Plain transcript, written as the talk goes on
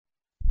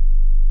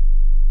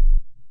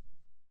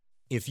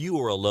If you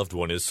or a loved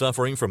one is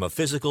suffering from a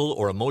physical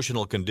or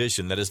emotional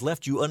condition that has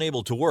left you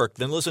unable to work,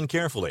 then listen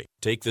carefully.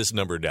 Take this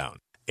number down,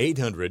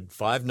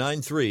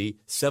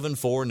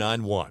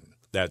 800-593-7491.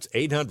 That's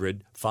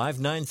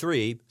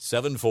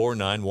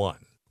 800-593-7491.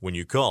 When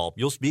you call,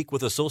 you'll speak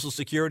with a Social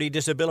Security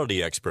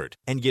disability expert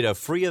and get a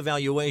free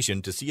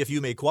evaluation to see if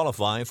you may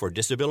qualify for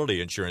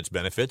disability insurance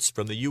benefits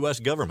from the U.S.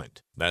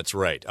 government. That's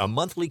right, a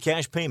monthly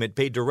cash payment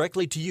paid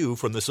directly to you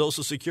from the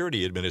Social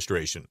Security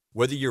Administration.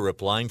 Whether you're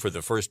applying for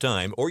the first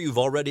time or you've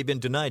already been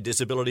denied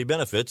disability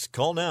benefits,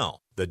 call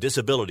now. The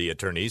disability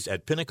attorneys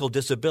at Pinnacle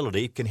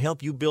Disability can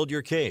help you build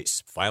your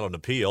case, file an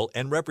appeal,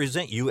 and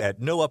represent you at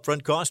no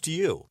upfront cost to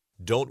you.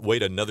 Don't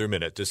wait another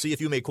minute to see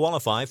if you may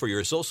qualify for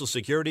your Social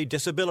Security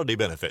disability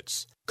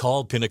benefits.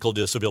 Call Pinnacle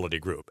Disability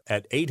Group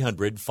at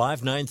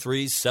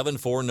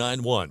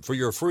 800-593-7491 for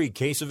your free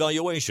case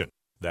evaluation.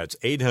 That's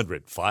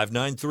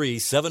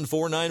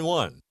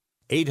 800-593-7491.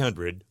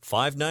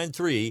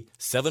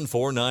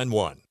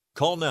 800-593-7491.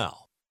 Call now.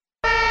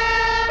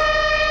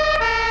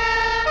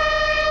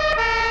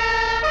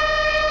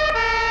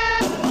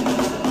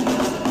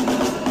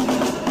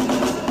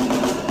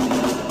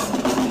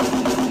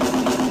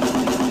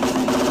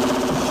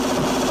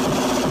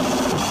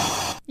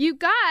 You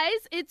guys,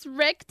 it's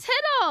Rick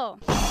Tittle.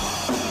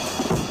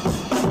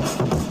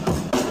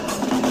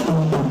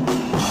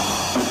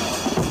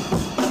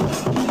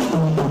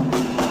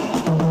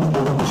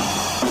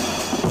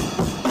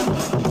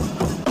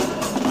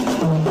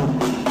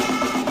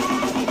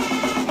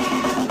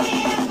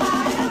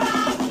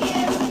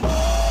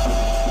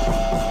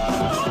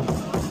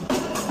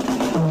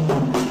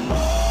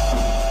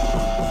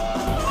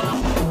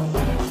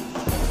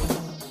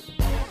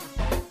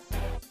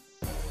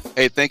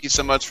 Hey, thank you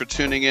so much for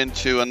tuning in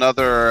to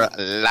another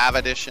live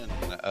edition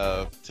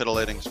of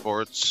Titillating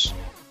Sports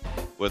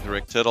with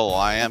Rick Tittle.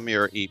 I am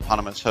your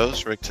eponymous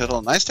host, Rick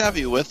Tittle. Nice to have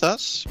you with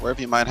us, wherever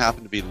you might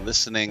happen to be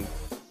listening,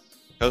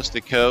 coast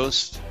to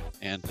coast,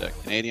 and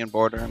Canadian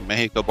border,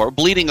 Mexico border,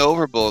 bleeding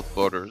over both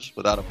borders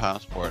without a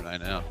passport. I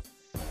know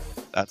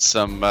that's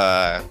some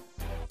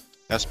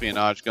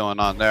espionage going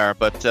on there,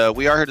 but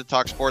we are here to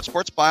talk sports.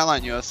 Sports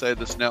Byline USA,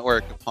 this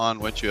network upon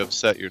which you have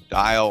set your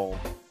dial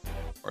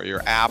or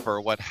your app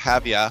or what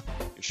have you, your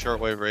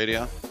shortwave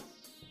radio.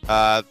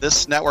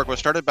 This network was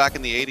started back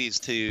in the 80s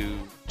to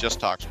just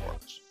talk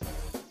sports.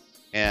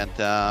 And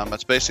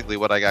that's basically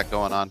what I got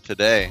going on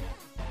today.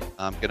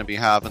 I'm going to be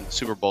having the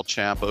Super Bowl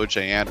champ,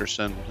 O.J.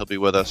 Anderson. He'll be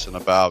with us in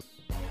about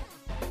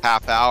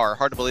half hour.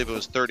 Hard to believe it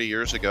was 30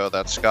 years ago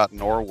that Scott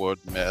Norwood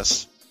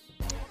miss.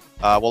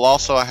 We'll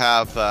also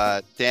have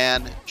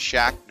Dan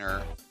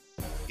Schachner.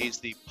 He's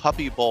the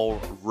Puppy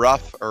Bowl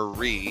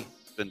referee.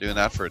 Been doing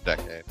that for a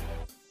decade.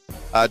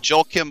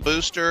 Joel Kim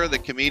Booster, the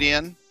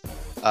comedian,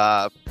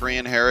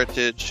 Korean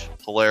heritage,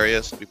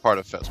 hilarious. He'll be part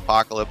of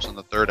Festpocalypse in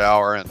the third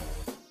hour, and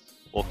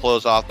we'll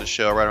close off the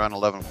show right around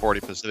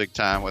 11:40 Pacific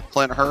time with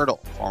Clint Hurdle,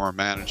 former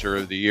manager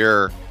of the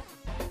year.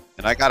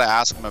 And I got to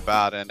ask him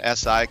about an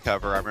SI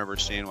cover I remember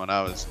seeing when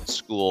I was in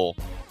school,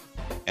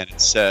 and it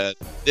said,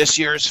 "This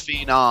year's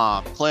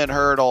phenom, Clint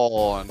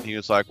Hurdle," and he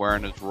was like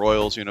wearing his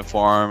Royals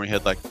uniform. He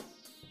had looked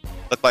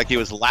like he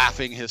was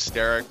laughing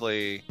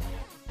hysterically.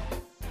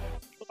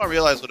 I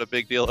realized what a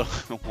big deal it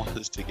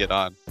was to get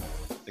on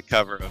the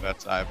cover of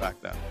SI back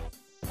then.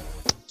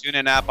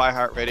 TuneIn app,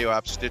 iHeartRadio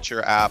app,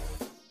 Stitcher app,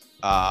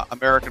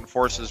 American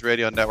Forces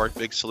Radio Network.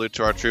 Big salute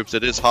to our troops.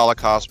 It is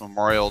Holocaust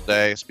Memorial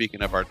Day.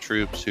 Speaking of our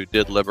troops who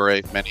did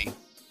liberate many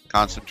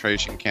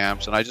concentration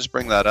camps, and I just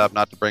bring that up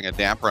not to bring a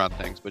damper on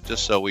things, but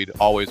just so we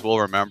always will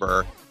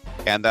remember,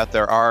 and that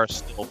there are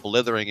still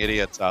blithering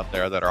idiots out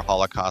there that are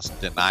Holocaust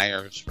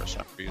deniers for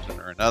some reason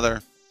or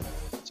another.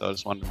 So I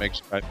just wanted to make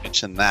sure I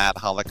mention that,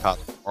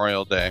 Holocaust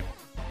Memorial Day.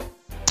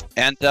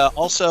 And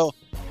also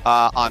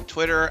on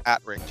Twitter,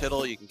 at Rick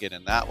Tittle, you can get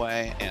in that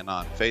way. And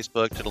on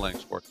Facebook, Titillating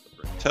Sports with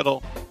Rick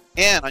Tittle.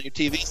 And on your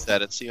TV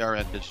set at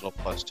CRN Digital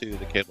Plus 2,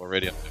 the cable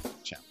radio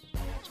channel.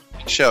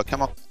 Big show,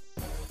 come on.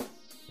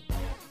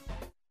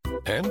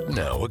 And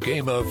now a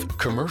game of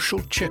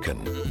Commercial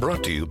Chicken,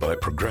 brought to you by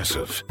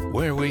Progressive,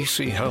 where we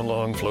see how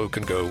long Flo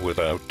can go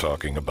without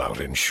talking about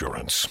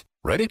insurance.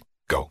 Ready?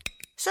 Go.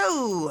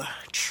 So,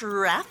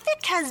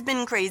 traffic has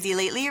been crazy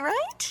lately,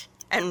 right?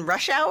 And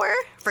rush hour?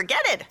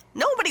 Forget it.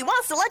 Nobody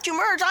wants to let you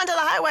merge onto the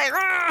highway.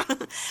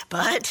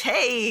 But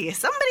hey,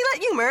 somebody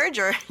let you merge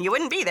or you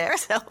wouldn't be there,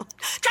 so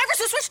drivers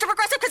who switch to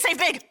Progressive could save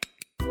big.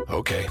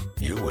 Okay,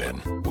 you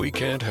win. We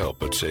can't help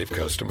but save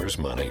customers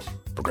money.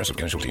 Progressive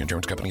Casualty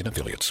Insurance Company and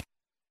Affiliates.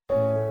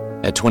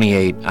 At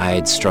 28, I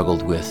had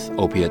struggled with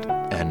opiate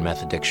and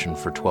meth addiction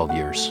for 12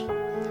 years.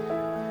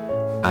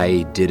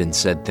 I did and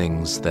said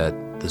things that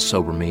the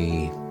sober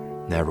me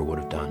never would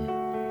have done.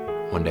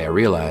 One day I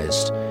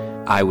realized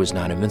I was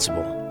not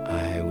invincible.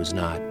 I was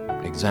not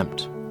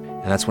exempt.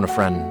 And that's when a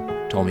friend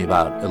told me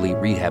about Elite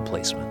Rehab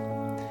Placement.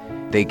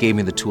 They gave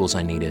me the tools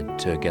I needed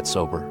to get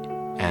sober,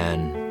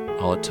 and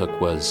all it took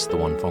was the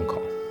one phone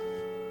call.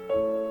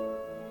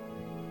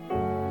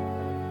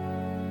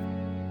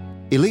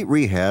 Elite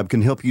Rehab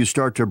can help you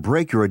start to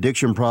break your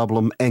addiction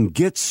problem and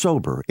get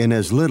sober in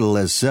as little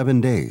as 7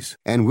 days.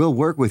 And we'll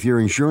work with your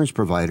insurance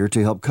provider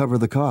to help cover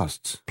the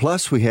costs.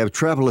 Plus, we have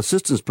travel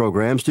assistance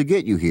programs to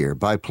get you here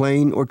by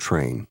plane or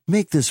train.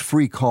 Make this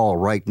free call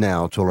right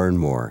now to learn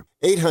more.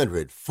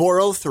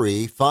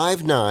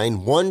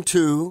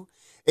 800-403-5912.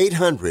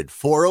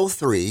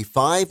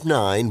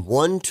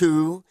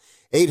 800-403-5912.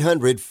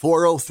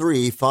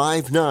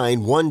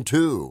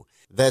 800-403-5912.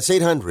 That's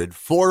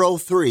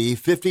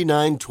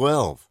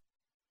 800-403-5912.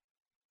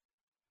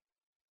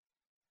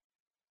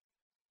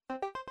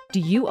 Do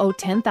you owe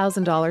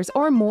 $10,000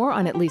 or more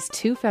on at least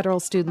 2 federal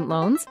student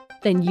loans?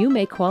 Then you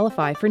may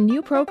qualify for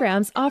new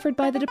programs offered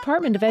by the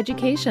Department of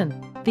Education.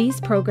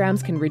 These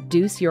programs can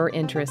reduce your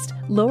interest,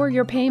 lower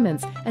your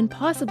payments, and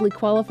possibly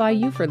qualify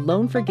you for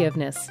loan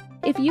forgiveness.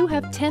 If you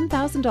have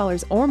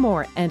 $10,000 or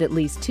more and at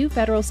least 2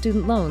 federal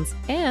student loans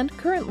and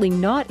currently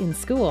not in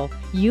school,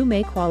 you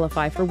may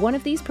qualify for one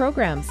of these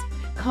programs.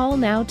 Call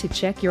now to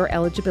check your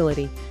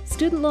eligibility.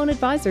 Student loan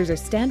advisors are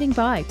standing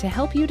by to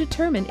help you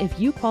determine if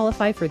you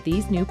qualify for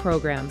these new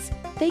programs.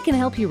 They can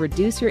help you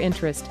reduce your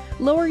interest,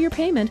 lower your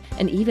payment,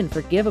 and even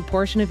forgive a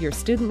portion of your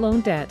student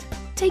loan debt.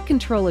 Take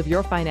control of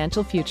your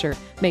financial future.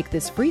 Make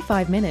this free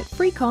 5-minute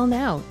free call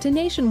now to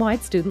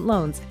Nationwide Student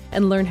Loans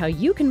and learn how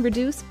you can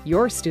reduce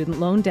your student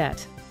loan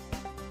debt.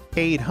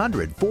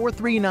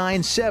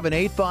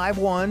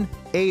 800-439-7851,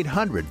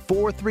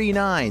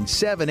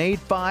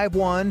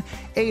 800-439-7851,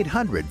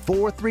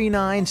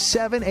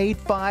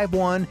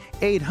 800-439-7851,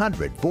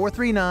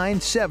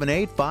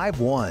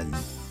 800-439-7851.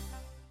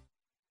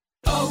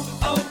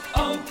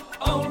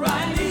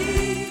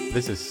 O'Reilly.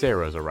 This is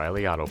Sarah's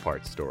O'Reilly Auto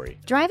Parts story.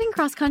 Driving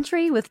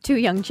cross-country with 2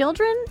 young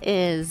children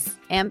is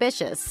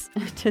ambitious,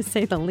 to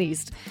say the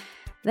least.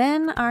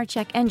 Then our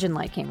check engine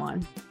light came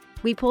on.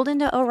 We pulled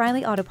into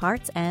O'Reilly Auto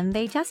Parts and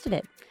they tested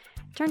it.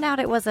 Turned out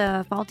it was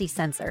a faulty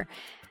sensor.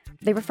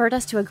 They referred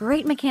us to a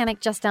great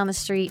mechanic just down the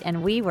street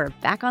and we were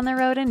back on the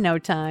road in no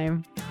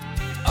time.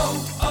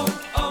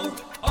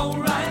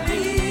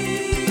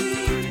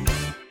 O'Reilly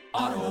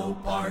Auto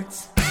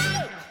Parts.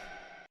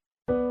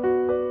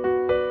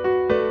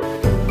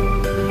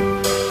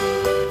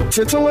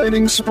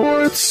 Titillating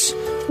Sports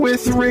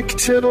with Rick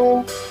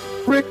Tittle.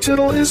 Rick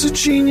Tittle is a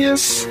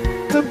genius,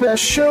 the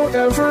best show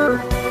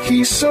ever.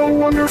 He's so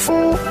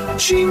wonderful,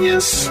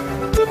 genius,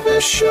 the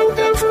best show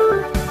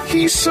ever.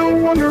 He's so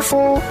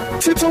wonderful.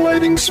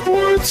 Titillating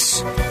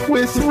Sports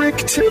with Rick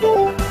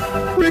Tittle.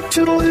 Rick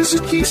Tittle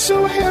he's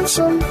so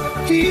handsome,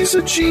 he's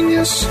a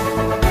genius.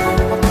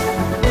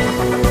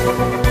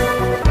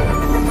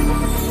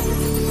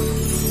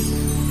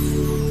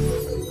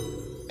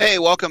 Hey,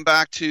 welcome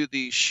back to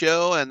the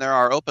show, and there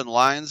are open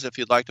lines if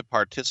you'd like to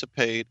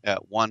participate at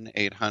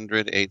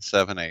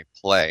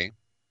 1-800-878-PLAY.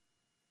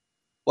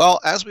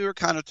 Well, as we were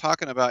kind of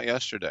talking about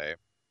yesterday,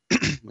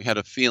 we had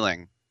a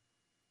feeling,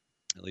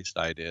 at least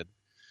I did,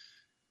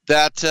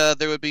 that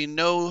there would be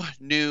no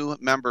new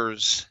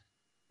members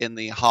in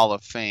the Hall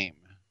of Fame.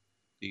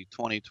 The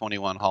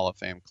 2021 Hall of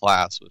Fame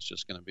class was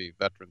just going to be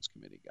Veterans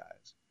Committee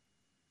guys.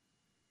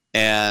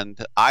 And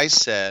I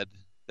said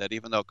that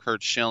even though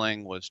Curt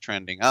Schilling was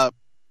trending up,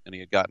 and he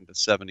had gotten to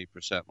 70%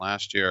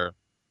 last year,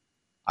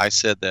 I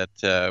said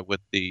that with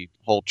the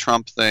whole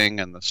Trump thing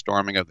and the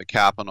storming of the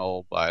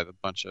Capitol by the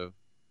bunch of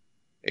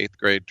 8th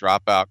grade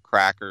dropout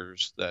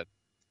crackers, that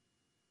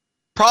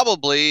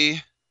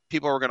probably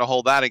people were going to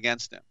hold that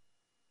against him.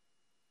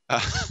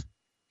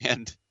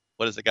 And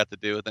what has it got to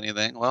do with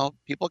anything? Well,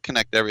 people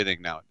connect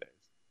everything nowadays.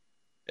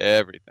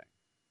 Everything.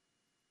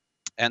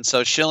 And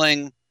so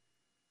Schilling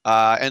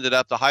ended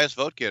up the highest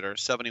vote getter,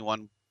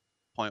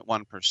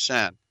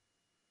 71.1%.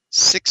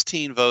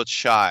 16 votes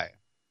shy.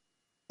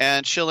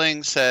 And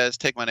Schilling says,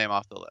 take my name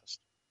off the list.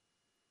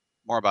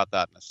 More about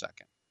that in a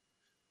second.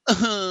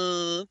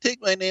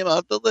 Take my name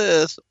off the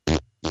list.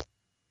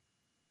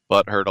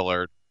 Butthurt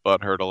alert.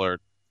 Butthurt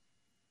alert.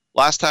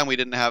 Last time we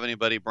didn't have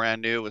anybody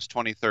brand new was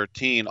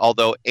 2013,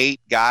 although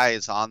 8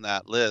 guys on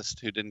that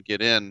list who didn't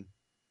get in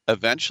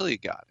eventually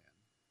got in.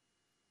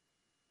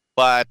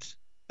 But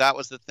that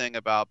was the thing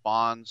about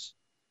Bonds,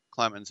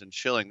 Clemens, and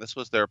Schilling. This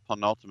was their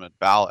penultimate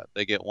ballot.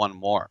 They get one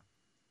more.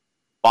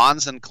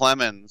 Bonds and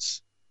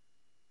Clemens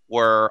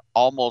were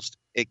almost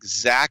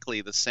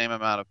exactly the same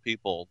amount of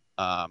people,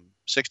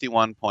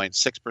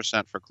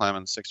 61.6% for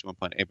Clemens,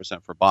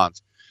 61.8% for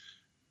Bonds.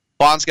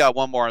 Bonds got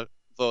one more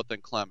vote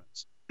than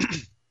Clemens.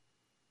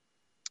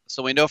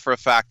 So we know for a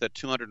fact that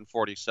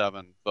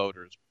 247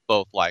 voters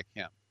both like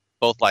him,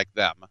 both like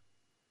them,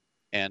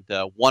 and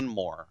one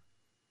more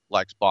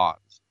likes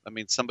Bonds. I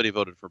mean, somebody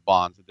voted for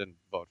Bonds and didn't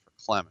vote for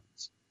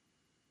Clemens,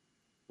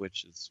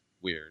 which is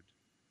weird.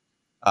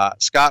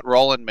 Scott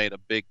Rowland made a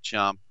big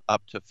jump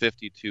up to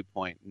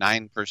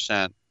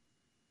 52.9%.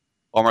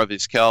 Omar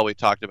Vizquel, we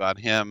talked about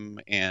him,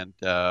 and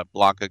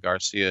Blanca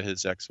Garcia,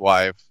 his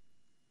ex-wife,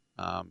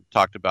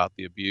 talked about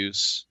the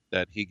abuse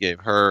that he gave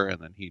her, and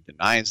then he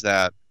denies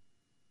that.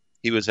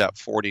 He was at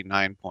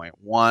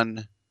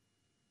 49.1.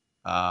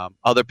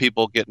 Other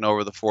people getting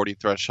over the 40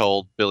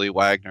 threshold: Billy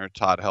Wagner,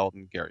 Todd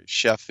Helton, Gary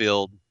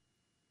Sheffield.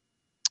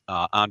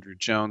 Andruw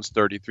Jones,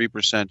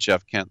 33%.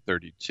 Jeff Kent,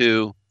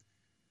 32%.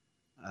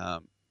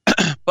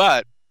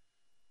 But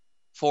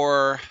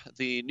for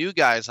the new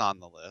guys on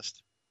the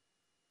list,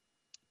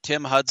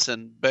 Tim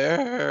Hudson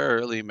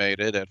barely made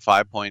it at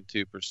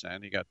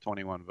 5.2%. He got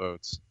 21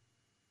 votes.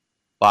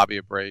 Bobby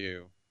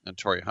Abreu and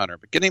Torrey Hunter.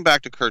 But getting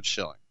back to Curt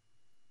Schilling.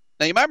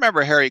 Now, you might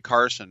remember Harry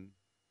Carson,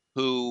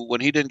 who,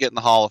 when he didn't get in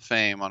the Hall of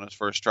Fame on his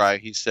first try,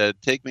 he said,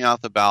 take me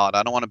off the ballot.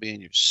 I don't want to be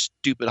in your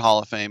stupid Hall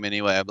of Fame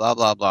anyway, blah,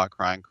 blah, blah,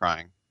 crying.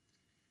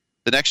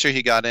 The next year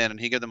he got in, and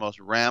he gave the most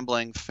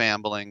rambling,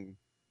 fambling,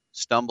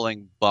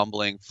 stumbling,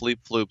 bumbling,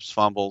 fleep-floops,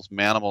 fumbles,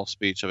 manimal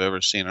speech I've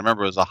ever seen. I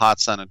remember it was a hot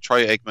sun, and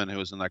Troy Aikman, who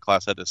was in that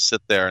class, had to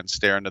sit there and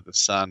stare into the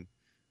sun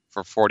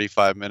for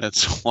 45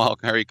 minutes while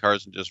Harry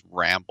Carson just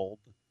rambled.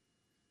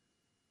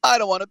 I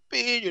don't want to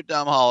be in your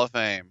dumb Hall of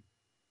Fame.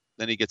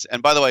 Then he gets,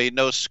 and by the way,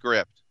 no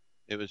script.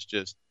 It was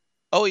just,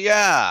 oh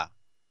yeah,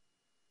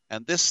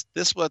 and this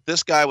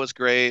guy was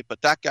great,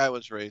 but that guy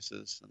was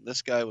racist, and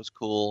this guy was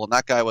cool, and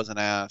that guy was an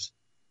ass.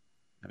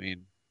 I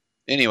mean,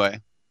 anyway,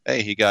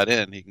 hey, he got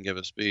in. He can give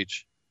a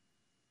speech.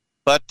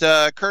 But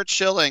Curt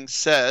Schilling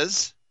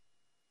says,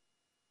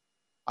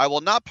 I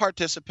will not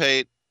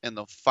participate in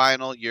the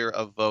final year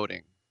of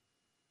voting.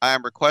 I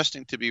am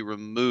requesting to be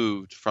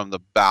removed from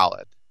the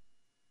ballot.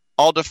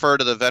 I'll defer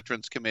to the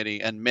Veterans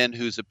Committee and men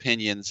whose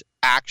opinions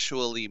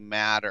actually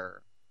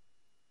matter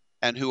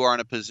and who are in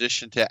a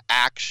position to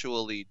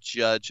actually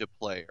judge a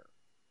player.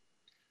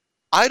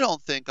 I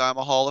don't think I'm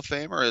a Hall of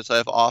Famer, as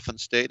I've often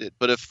stated,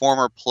 but if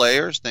former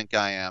players think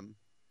I am,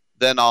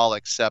 then I'll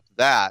accept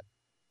that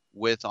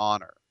with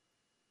honor.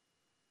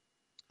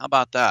 How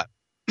about that?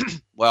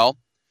 Well,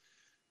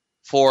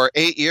 for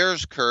 8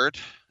 years, Curt,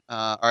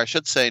 or I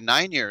should say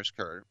 9 years,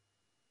 Curt,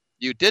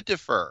 you did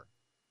defer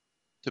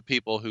to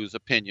people whose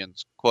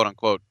opinions, quote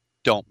unquote,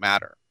 don't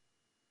matter,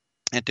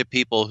 and to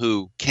people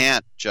who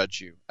can't judge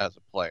you as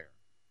a player.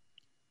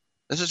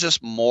 This is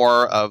just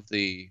more of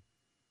the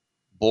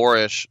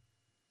boorish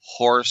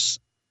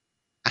horse's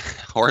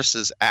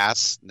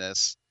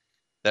assness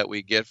that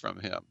we get from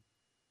him.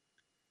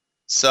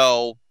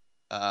 So,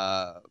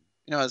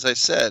 as I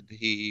said,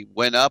 he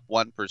went up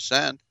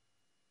 1%,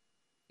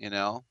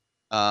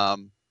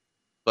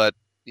 but,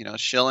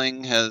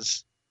 Schilling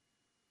has,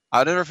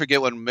 I'll never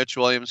forget when Mitch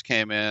Williams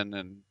came in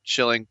and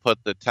Schilling put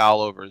the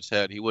towel over his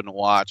head. He wouldn't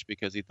watch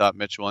because he thought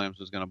Mitch Williams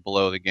was going to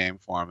blow the game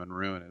for him and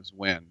ruin his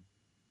win.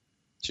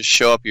 To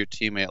show up your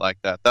teammate like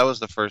that, that was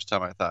the first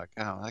time I thought,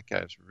 God, that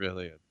guy's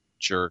really a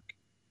jerk.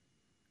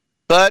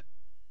 But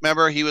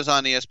remember, he was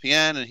on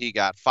ESPN and he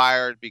got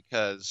fired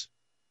because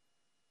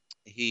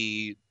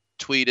he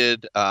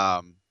tweeted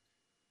a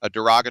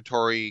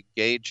derogatory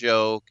gay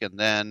joke, and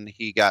then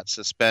he got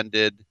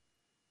suspended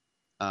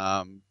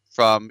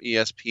from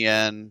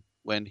ESPN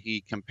when he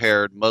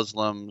compared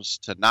Muslims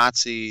to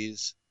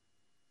Nazis.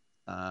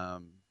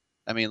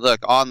 Look,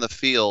 on the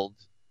field,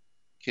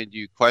 can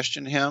you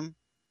question him?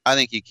 I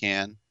think you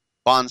can.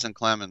 Bonds and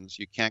Clemens,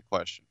 you can't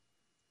question.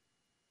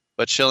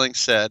 But Schilling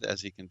said,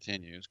 as he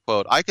continues,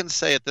 quote, I can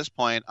say at this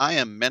point, I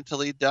am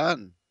mentally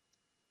done.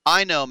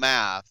 I know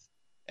math,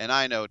 and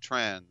I know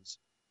trends,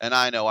 and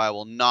I know I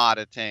will not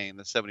attain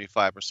the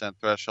 75%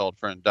 threshold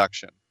for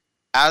induction.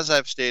 As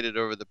I've stated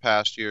over the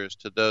past years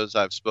to those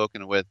I've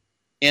spoken with,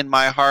 in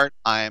my heart,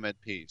 I am at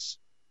peace.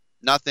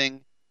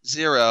 Nothing,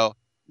 zero,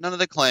 none of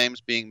the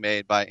claims being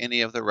made by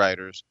any of the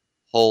writers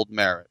hold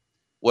merit.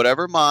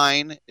 Whatever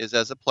mine is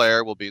as a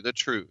player will be the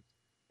truth,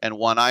 and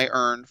one I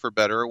earned for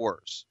better or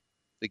worse.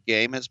 The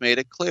game has made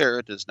it clear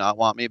it does not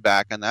want me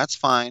back, and that's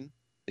fine.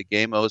 The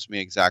game owes me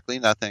exactly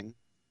nothing.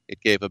 It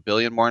gave 1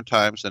 billion more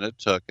times than it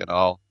took, and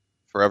I'll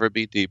forever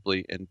be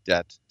deeply in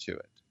debt to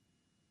it.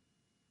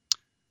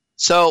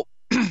 So,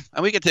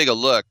 and we can take a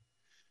look,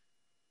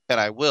 and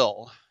I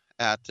will,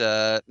 at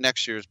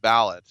next year's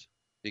ballot,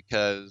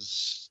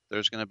 because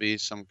there's going to be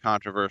some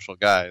controversial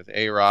guys.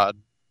 A-Rod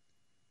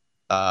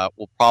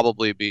will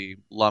probably be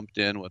lumped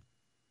in with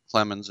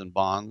Clemens and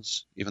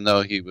Bonds, even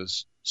though he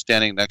was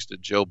standing next to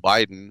Joe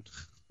Biden.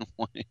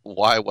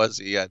 Why was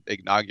he at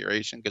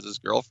inauguration? Because his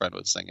girlfriend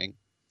was singing.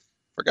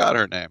 Forgot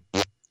her name.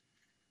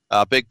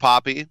 Big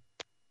Papi,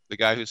 the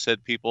guy who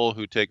said people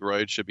who take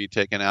roids should be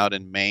taken out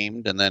and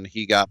maimed, and then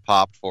he got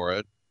popped for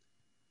it.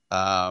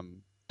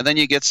 And then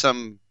you get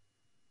some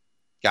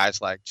guys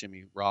like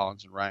Jimmy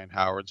Rollins and Ryan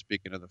Howard,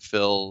 speaking of the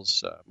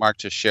Phils. Mark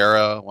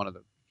Teixeira, one of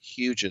the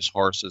hugest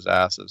horse's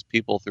asses.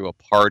 People threw a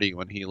party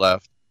when he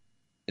left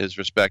his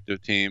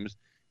respective teams.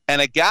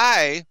 And a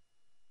guy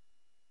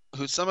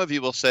who some of you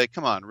will say,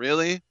 come on,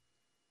 really?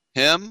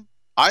 Him?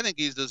 I think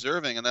he's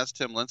deserving, and that's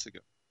Tim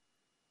Lincecum.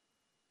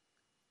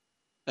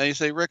 Now you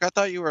say, Rick, I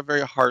thought you were a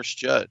very harsh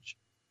judge.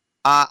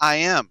 I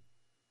am,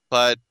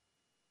 but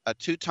a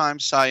 2-time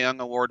Cy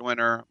Young Award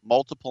winner,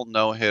 multiple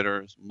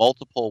no-hitters,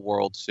 multiple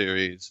World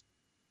Series.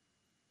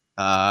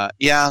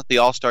 The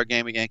All-Star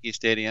game at Yankee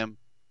Stadium.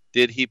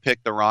 Did he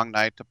pick the wrong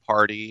night to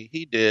party?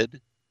 He did.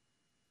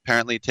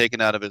 Apparently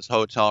taken out of his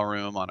hotel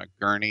room on a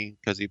gurney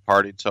because he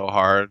partied so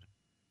hard.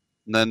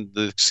 And then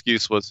the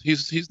excuse was,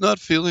 he's not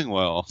feeling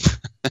well.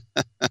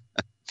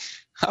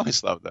 I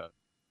always love that.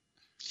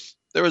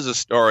 There was a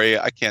story,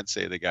 I can't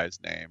say the guy's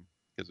name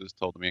because it was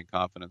told to me in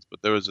confidence,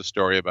 but there was a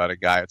story about a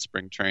guy at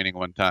spring training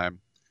one time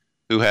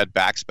who had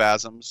back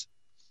spasms.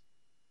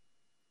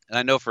 And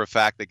I know for a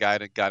fact the guy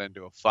got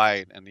into a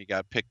fight and he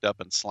got picked up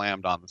and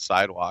slammed on the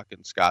sidewalk in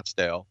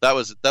Scottsdale. That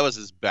was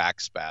his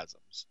back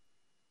spasms.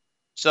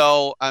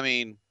 So, I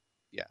mean,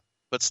 yeah,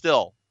 but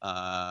still,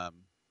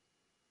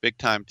 big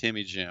time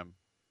Timmy Jim.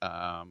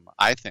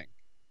 I think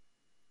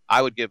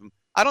I would give him,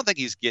 I don't think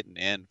he's getting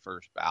in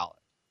first ballot.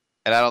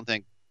 And I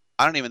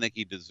don't even think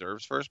he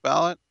deserves first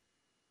ballot,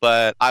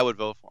 but I would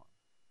vote for him.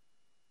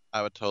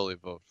 I would totally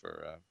vote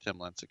for Tim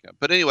Lincecum.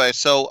 But anyway,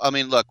 so, I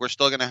mean, look, we're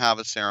still going to have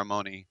a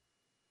ceremony,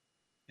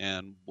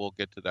 and we'll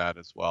get to that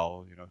as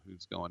well, you know,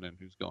 who's going in,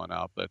 who's going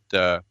out. But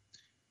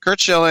Curt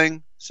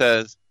Schilling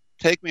says,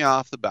 take me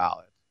off the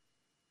ballot.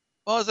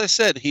 Well, as I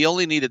said, he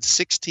only needed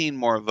 16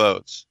 more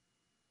votes.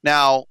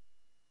 Now,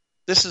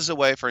 this is a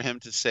way for him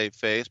to save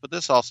face, but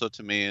this also,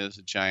 to me, is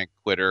a giant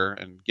quitter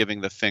and giving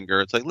the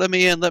finger. It's like, let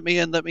me in,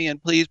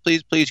 please,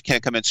 please, please, you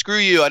can't come in. Screw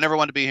you, I never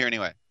wanted to be here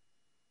anyway.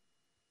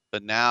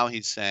 But now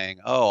he's saying,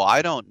 oh,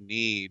 I don't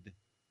need,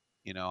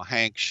 you know,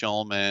 Hank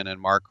Schulman and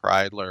Mark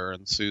Kreidler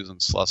and Susan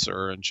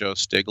Slusser and Joe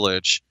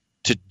Stiglitz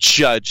to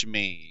judge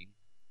me.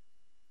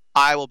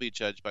 I will be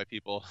judged by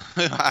people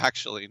who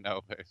actually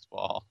know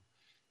baseball.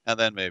 And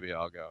then maybe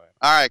I'll go in.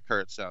 All right,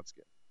 Curt, sounds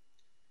good.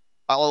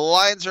 The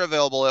lines are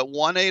available at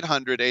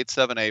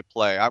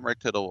 1-800-878-PLAY. I'm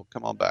Rick Tittle.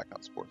 Come on back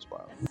on Sports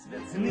Wild.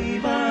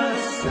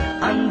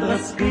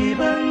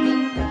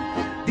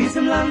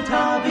 Diesem Land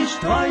hab ich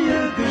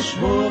Treue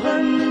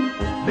geschworen,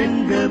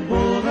 bin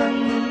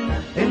geboren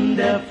in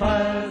der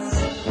Pfalz.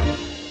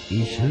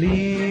 Ich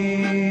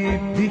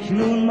lieb dich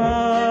nun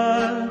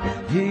mal,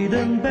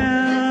 jeden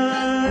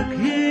Berg,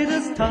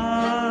 jedes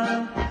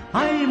Tal,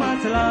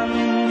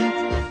 Heimatland,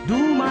 du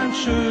mein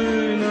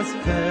schönes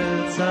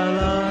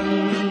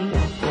Pfälzerland.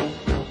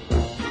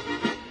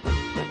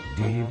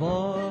 Die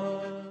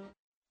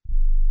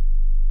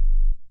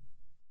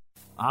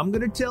I'm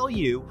going to tell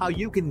you how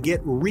you can get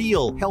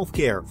real health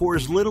care for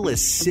as little as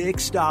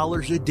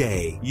 $6 a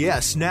day.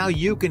 Yes, now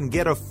you can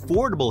get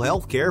affordable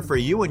health care for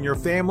you and your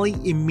family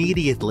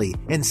immediately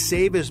and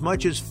save as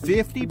much as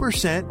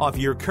 50% off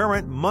your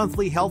current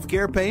monthly health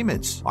care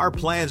payments. Our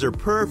plans are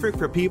perfect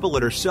for people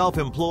that are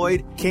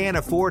self-employed, can't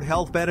afford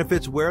health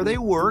benefits where they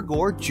work,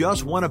 or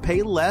just want to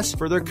pay less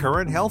for their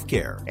current health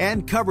care.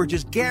 And coverage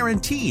is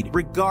guaranteed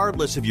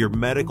regardless of your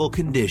medical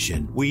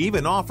condition. We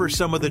even offer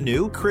some of the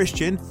new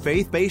Christian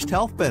faith-based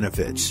health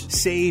benefits.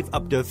 Save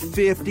up to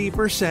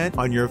 50%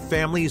 on your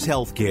family's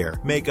health care.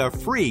 Make a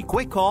free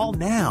quick call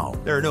now.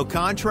 There are no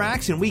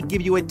contracts, and we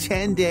give you a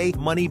 10-day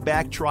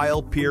money-back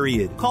trial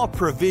period. Call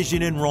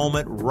Provision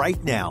Enrollment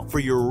right now for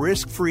your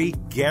risk-free,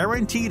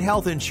 guaranteed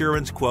health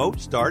insurance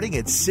quote starting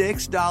at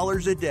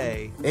 $6 a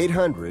day.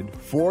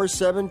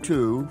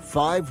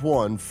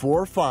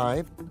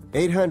 800-472-5145.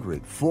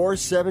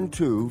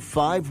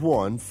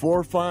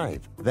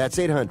 800-472-5145. That's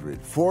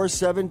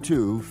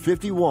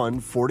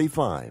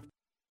 800-472-5145.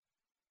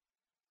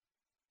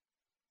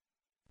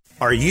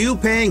 Are you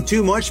paying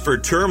too much for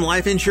term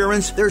life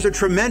insurance? There's a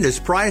tremendous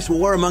price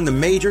war among the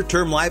major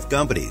term life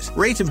companies.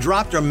 Rates have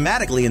dropped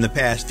dramatically in the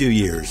past 2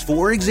 years.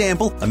 For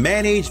example, a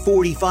man age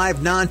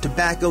 45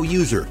 non-tobacco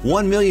user,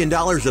 $1 million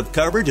of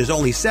coverage is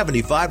only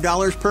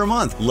 $75 per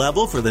month,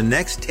 level for the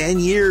next 10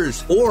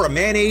 years. Or a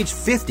man age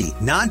 50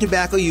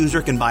 non-tobacco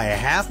user can buy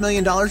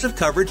 $500,000 of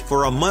coverage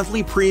for a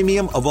monthly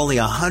premium of only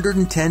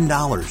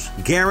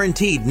 $110,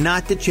 guaranteed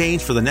not to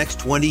change for the next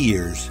 20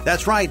 years.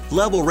 That's right,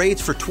 level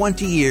rates for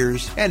 20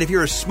 years. And if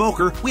you're a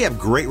smoker, we have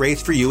great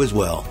rates for you as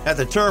well. At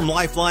the Term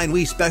Lifeline,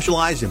 we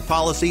specialize in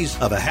policies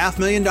of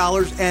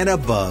 $500,000 and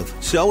above.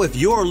 So if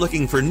you're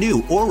looking for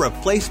new or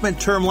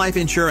replacement term life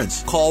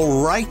insurance,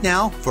 call right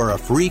now for a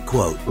free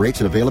quote.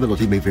 Rates and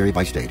availability may vary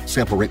by state.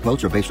 Sample rate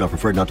quotes are based on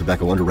preferred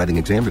non-tobacco underwriting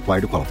exam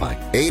required to qualify.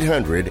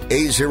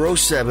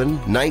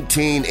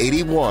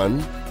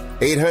 800-807-1981.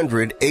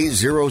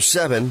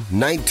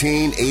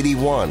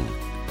 800-807-1981.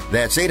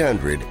 That's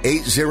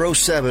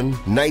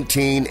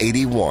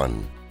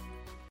 800-807-1981.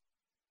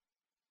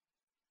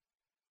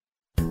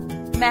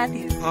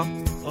 Matthew. Huh?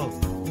 Oh,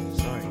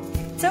 sorry.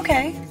 It's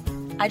okay.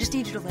 I just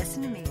need you to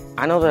listen to me.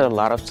 I know that a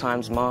lot of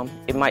times, Mom,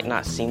 it might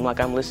not seem like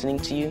I'm listening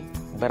to you,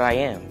 but I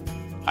am.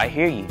 I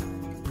hear you.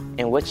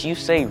 And what you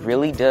say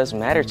really does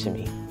matter to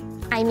me.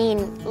 I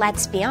mean,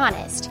 let's be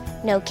honest.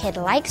 No kid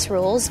likes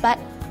rules, but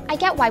I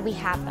get why we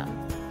have them.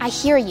 I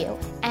hear you,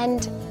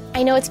 and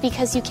I know it's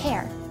because you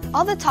care.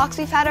 All the talks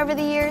we've had over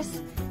the years,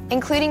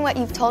 including what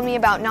you've told me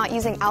about not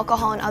using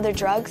alcohol and other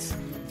drugs,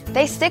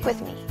 they stick with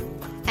me.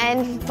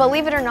 And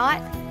believe it or not,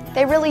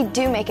 they really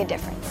do make a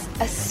difference,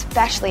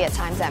 especially at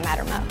times that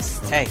matter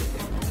most. Hey,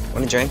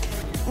 want a drink?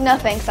 No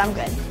thanks, I'm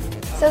good.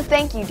 So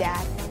thank you,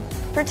 Dad,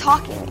 for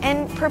talking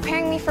and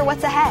preparing me for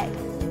what's ahead.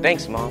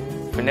 Thanks, Mom,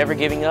 for never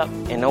giving up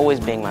and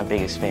always being my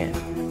biggest fan.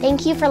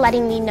 Thank you for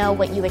letting me know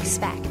what you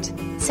expect,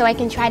 so I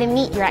can try to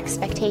meet your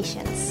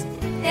expectations.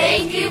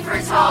 Thank you for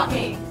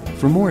talking.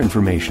 For more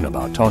information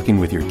about talking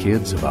with your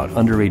kids about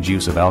underage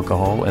use of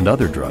alcohol and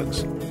other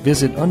drugs,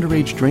 visit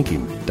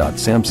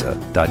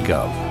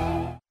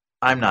underagedrinking.samhsa.gov.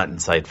 I'm not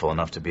insightful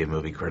enough to be a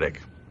movie critic.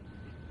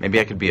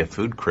 Maybe I could be a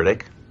food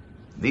critic.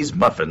 These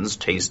muffins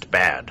taste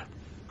bad.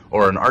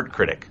 Or an art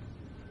critic.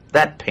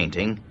 That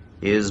painting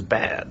is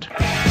bad.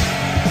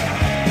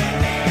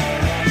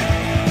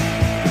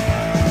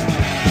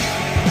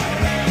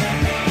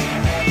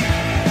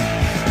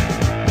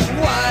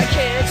 Why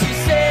can't you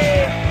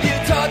say you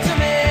talk to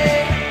me?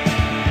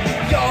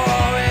 You're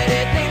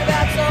already thinking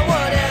about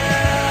someone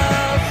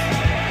else.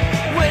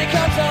 When it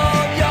comes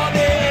home, your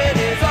bed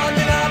is on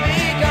and I'll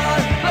be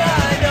gone. But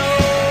I know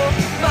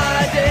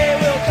my day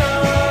will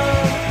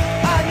come.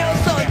 I know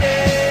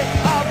someday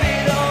I'll be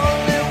the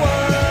only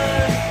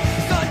one.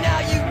 So now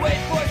you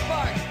wait for a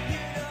spark.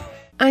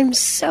 I'm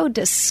so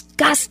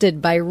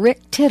disgusted by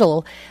Rick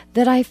Tittle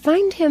that I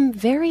find him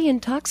very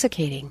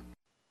intoxicating.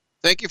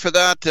 Thank you for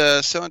that.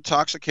 So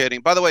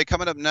intoxicating. By the way,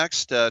 coming up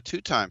next,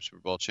 two-time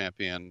Super Bowl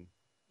champion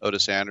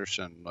Otis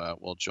Anderson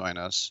will join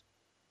us.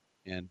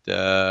 And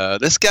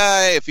this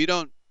guy, if you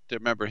don't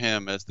remember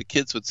him, as the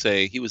kids would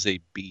say, he was a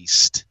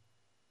beast.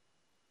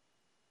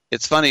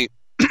 It's funny,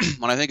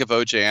 when I think of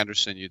O.J.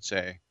 Anderson, you'd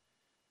say,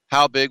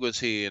 how big was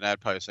he? And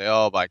I'd probably say,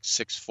 oh, like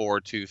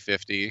 6'4",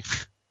 250.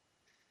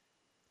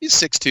 He's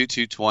 6'2",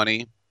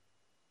 220.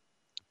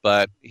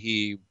 But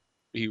he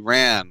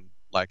ran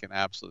like an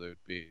absolute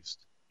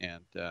beast.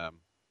 And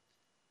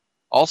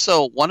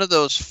also one of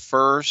those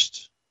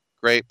first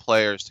great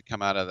players to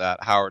come out of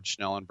that Howard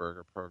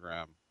Schnellenberger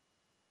program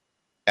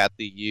at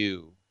the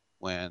U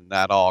when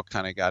that all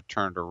kind of got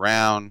turned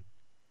around.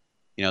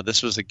 You know,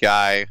 this was a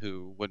guy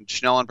who, when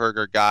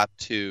Schnellenberger got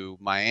to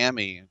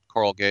Miami,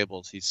 Coral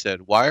Gables, he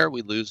said, why are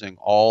we losing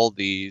all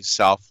these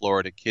South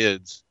Florida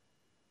kids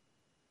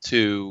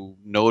to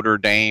Notre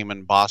Dame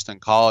and Boston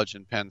College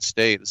and Penn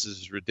State? This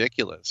is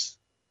ridiculous.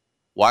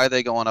 Why are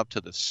they going up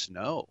to the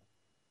snow?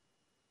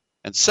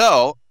 And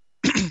so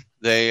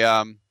they,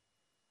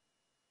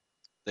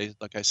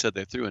 like I said,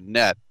 they threw a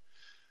net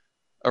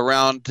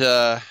around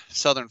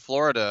southern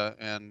Florida,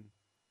 and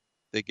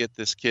they get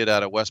this kid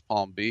out of West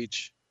Palm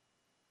Beach,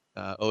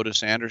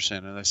 Otis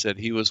Anderson, and I said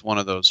he was one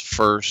of those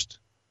first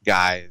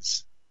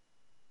guys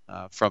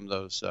from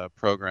those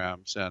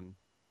programs, and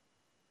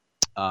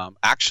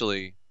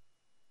actually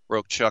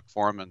broke Chuck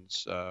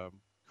Foreman's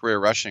career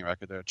rushing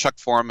record there. Chuck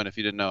Foreman, if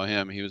you didn't know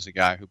him, he was a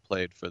guy who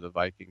played for the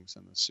Vikings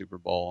in the Super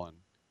Bowl, and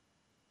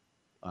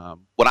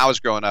when I was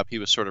growing up, he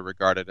was sort of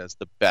regarded as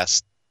the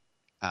best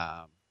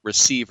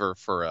receiver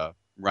for a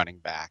running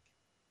back.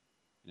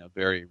 You know,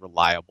 very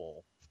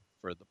reliable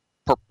for the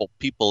Purple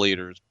People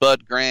Eaters,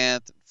 Bud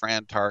Grant and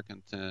Fran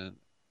Tarkenton.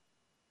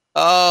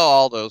 Oh,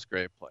 all those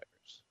great players.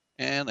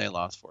 And they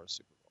lost 4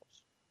 Super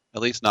Bowls.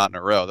 At least not in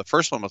a row. The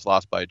first one was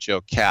lost by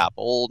Joe Kapp,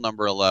 old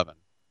number 11.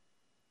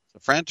 So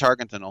Fran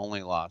Tarkenton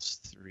only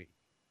lost 3.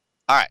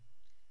 All right.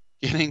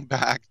 Getting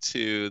back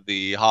to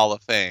the Hall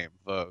of Fame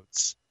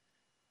votes.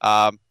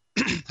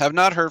 Have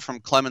not heard from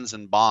Clemens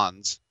and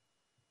Bonds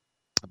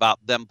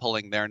about them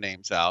pulling their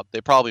names out. They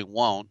probably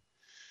won't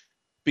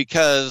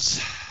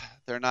because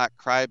they're not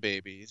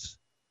crybabies.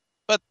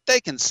 But they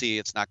can see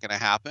it's not going to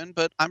happen.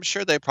 But I'm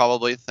sure they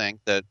probably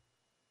think that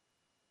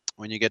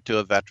when you get to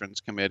a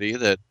Veterans Committee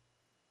that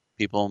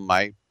people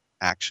might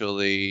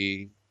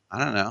actually,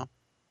 I don't know.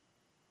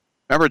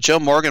 Remember Joe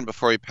Morgan,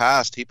 before he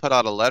passed, he put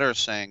out a letter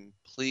saying,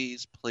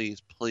 please,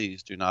 please,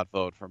 please do not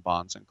vote for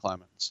Bonds and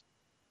Clemens.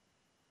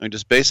 I mean,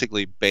 just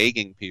basically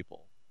begging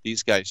people.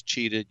 These guys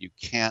cheated. You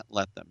can't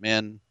let them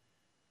in.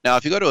 Now,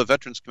 if you go to a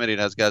Veterans Committee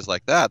that has guys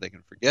like that, they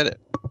can forget it.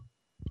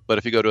 But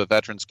if you go to a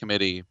Veterans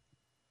Committee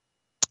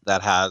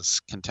that has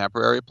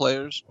contemporary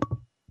players,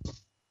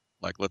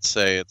 like let's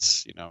say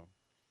it's, you know,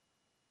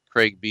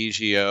 Craig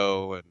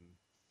Biggio and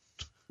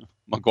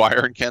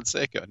McGuire and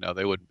Canseco, no,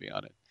 they wouldn't be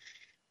on it.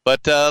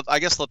 But I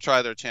guess they'll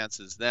try their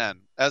chances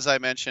then. As I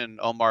mentioned,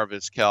 Omar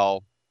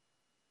Vizquel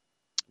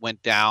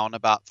went down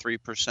about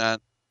 3%.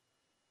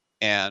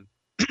 And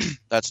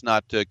that's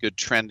not good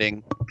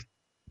trending.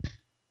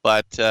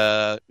 But,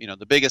 you know,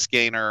 the biggest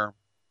gainer,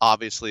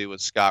 obviously,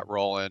 was Scott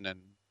Rowland.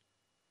 And,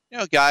 you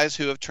know, guys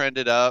who have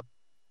trended up,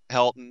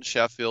 Helton,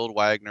 Sheffield,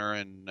 Wagner,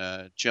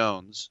 and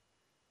Jones.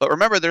 But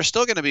remember, there's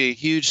still going to be a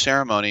huge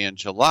ceremony in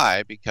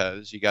July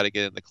because you got to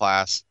get in the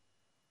class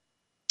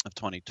of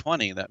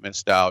 2020 that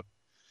missed out.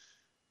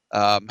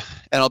 And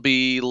it'll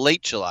be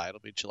late July. It'll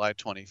be July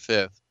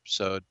 25th.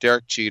 So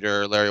Derek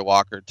Jeter, Larry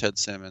Walker, Ted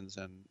Simmons,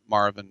 and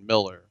Marvin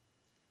Miller.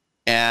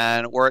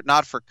 And were it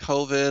not for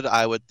COVID,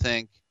 I would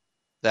think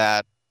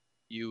that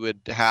you would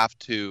have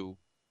to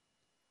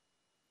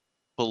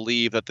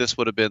believe that this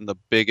would have been the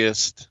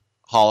biggest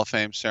Hall of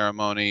Fame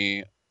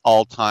ceremony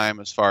all time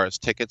as far as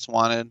tickets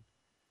wanted.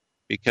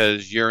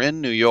 Because you're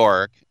in New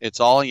York, it's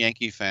all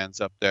Yankee fans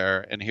up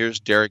there, and here's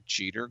Derek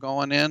Jeter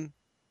going in.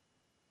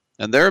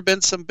 And there have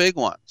been some big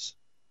ones.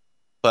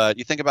 But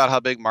you think about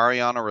how big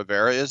Mariano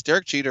Rivera is.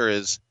 Derek Jeter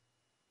is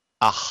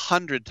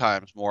 100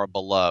 times more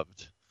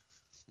beloved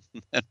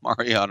than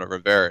Mariano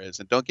Rivera is.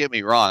 And don't get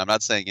me wrong, I'm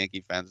not saying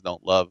Yankee fans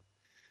don't love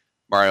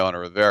Mariano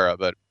Rivera.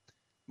 But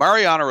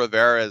Mariano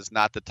Rivera is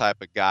not the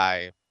type of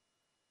guy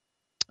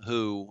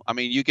who, I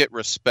mean, you get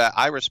respect.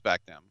 I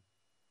respect him.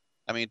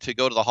 I mean, to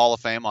go to the Hall of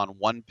Fame on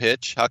one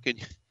pitch, how can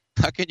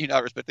you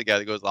not respect the guy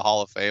that goes to the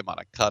Hall of Fame on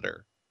a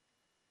cutter?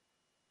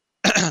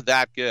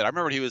 That good. I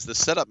remember he was the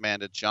setup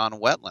man to John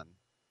Wetland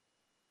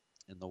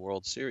in the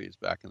World Series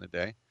back in the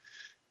day.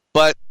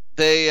 But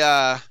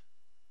the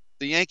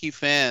Yankee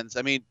fans,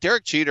 I mean,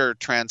 Derek Jeter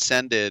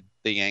transcended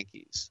the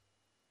Yankees.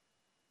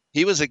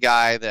 He was a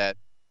guy that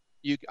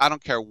I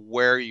don't care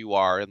where you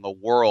are in the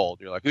world.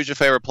 You're like, who's your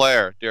favorite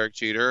player? Derek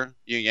Jeter?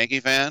 You a Yankee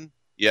fan?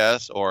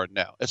 Yes or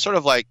no? It's sort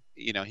of like,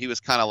 he was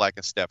kind of like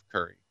a Steph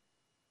Curry.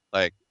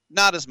 Like,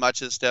 not as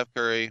much as Steph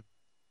Curry,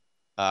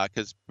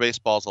 because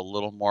baseball's a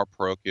little more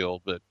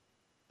parochial, but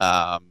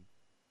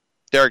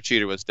Derek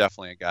Jeter was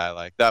definitely a guy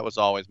like, that was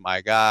always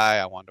my guy.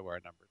 I wanted to wear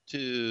number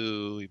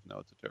 2, even though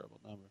it's a terrible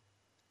number.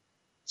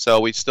 So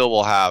we still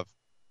will have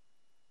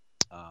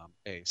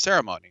a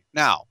ceremony.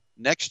 Now,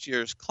 next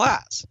year's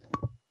class.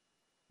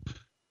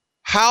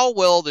 How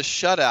will the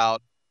shutout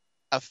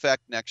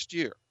affect next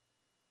year?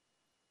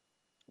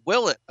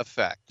 Will it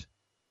affect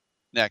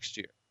next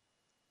year?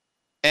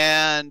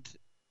 And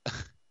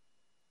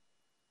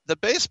the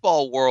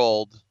baseball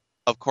world,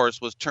 of course,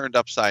 was turned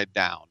upside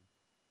down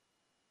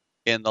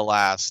in the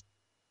last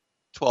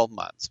 12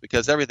 months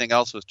because everything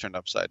else was turned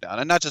upside down.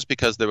 And not just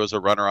because there was a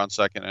runner on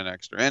second in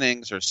extra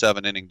innings or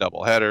 7-inning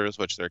doubleheaders,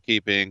 which they're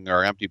keeping,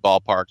 or empty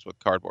ballparks with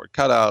cardboard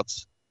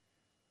cutouts.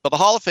 But the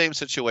Hall of Fame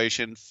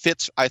situation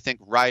fits, I think,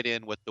 right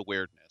in with the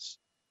weirdness.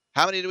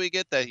 How many do we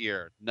get that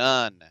year?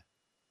 None.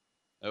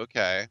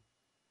 Okay.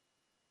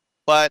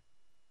 But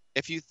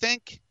if you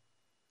think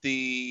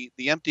the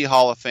empty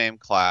Hall of Fame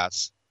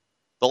class,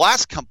 the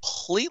last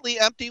completely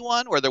empty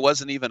one where there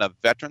wasn't even a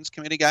Veterans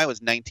Committee guy was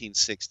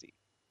 1960.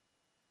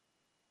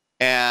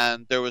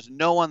 And there was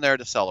no one there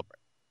to celebrate.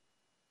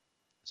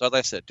 So as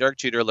I said, Derek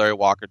Jeter, Larry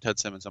Walker, Ted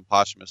Simmons, and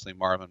posthumously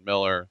Marvin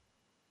Miller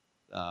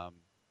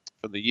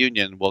from the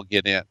Union will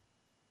get in.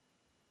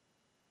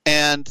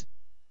 And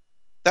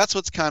that's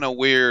what's kind of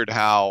weird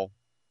how,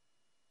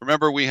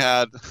 remember we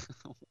had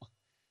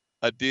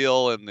a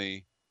deal in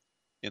the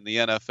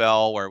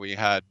NFL where we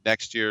had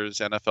next year's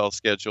NFL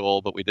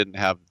schedule, but we didn't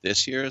have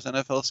this year's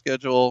NFL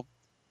schedule.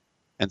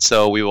 And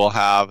so we will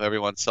have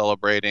everyone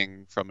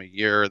celebrating from a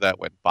year that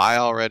went by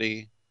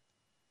already.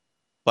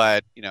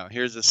 But,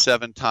 here's a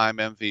 7-time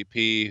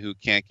MVP who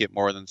can't get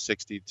more than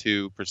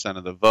 62%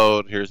 of the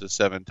vote. Here's a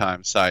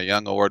 7-time Cy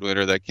Young Award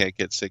winner that can't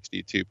get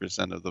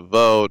 62% of the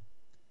vote.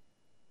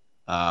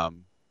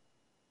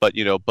 But,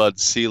 Bud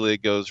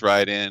Selig goes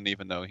right in,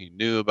 even though he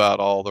knew about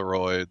all the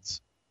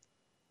roids.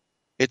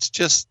 It's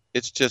just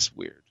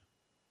weird.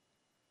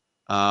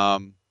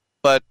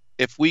 But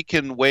if we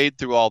can wade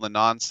through all the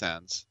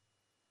nonsense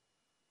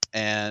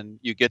and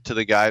you get to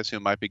the guys who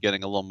might be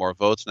getting a little more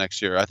votes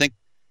next year, I think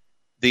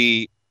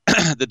the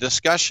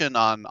discussion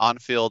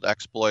on-field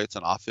exploits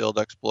and off-field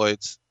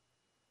exploits,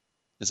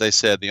 as I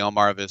said, the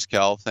Omar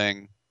Vizquel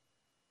thing,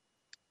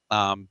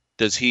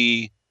 does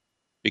he,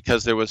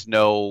 because there was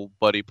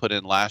nobody put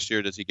in last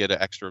year, does he get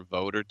an extra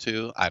vote or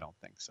two? I don't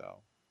think so.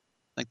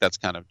 I think that's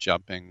kind of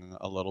jumping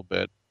a little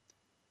bit.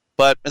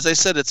 But as I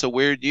said, it's a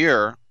weird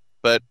year.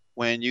 But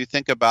when you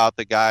think about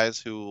the guys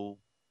who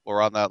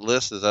were on that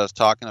list, as I was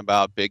talking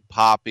about, Big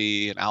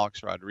Papi and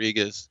Alex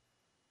Rodriguez,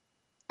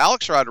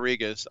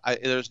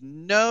 there's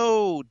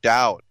no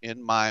doubt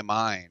in my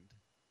mind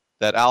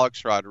that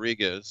Alex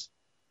Rodriguez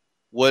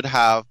would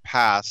have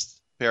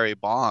passed Barry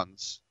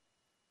Bonds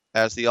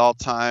as the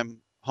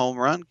all-time home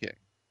run king.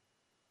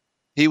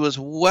 He was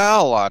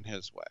well on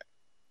his way.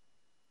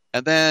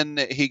 And then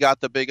he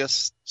got the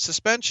biggest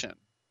suspension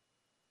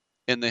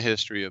in the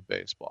history of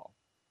baseball.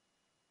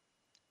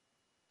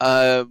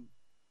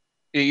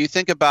 You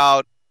think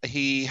about,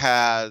 he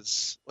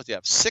has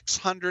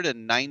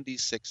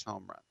 696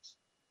 home runs.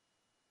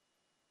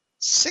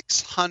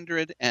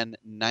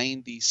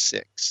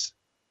 696.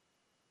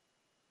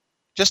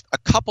 Just a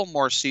couple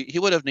more he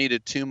would have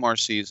needed 2 more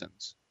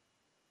seasons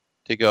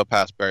to go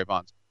past Barry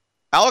Bonds.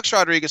 Alex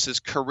Rodriguez's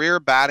career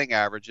batting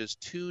average is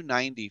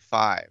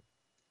 .295.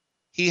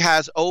 He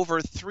has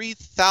over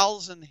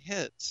 3,000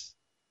 hits.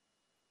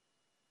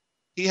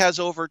 He has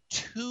over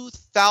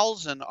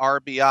 2,000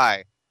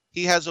 RBI.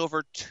 He has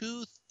over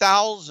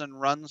 2,000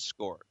 runs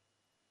scored.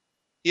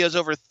 He has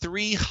over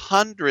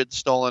 300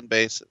 stolen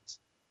bases.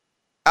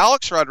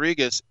 Alex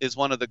Rodriguez is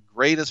one of the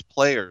greatest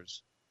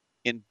players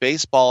in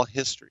baseball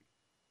history.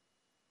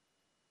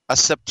 A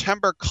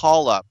September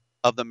call-up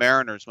of the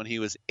Mariners when he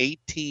was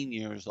 18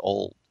 years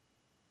old.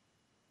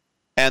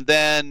 And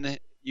then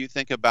you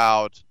think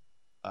about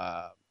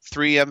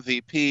 3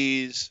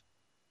 MVPs.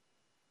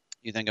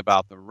 You think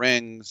about the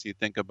rings. You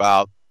think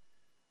about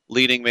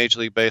leading Major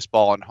League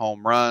Baseball in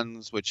home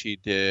runs, which he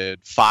did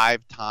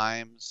 5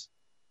 times.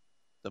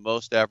 The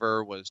most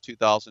ever was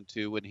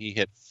 2002 when he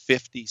hit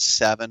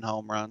 57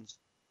 home runs.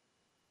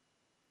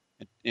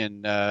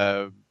 In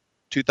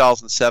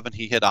 2007,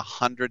 he hit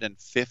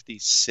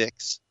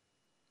 156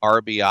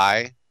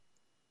 RBI.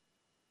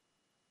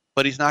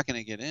 But he's not going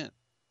to get in.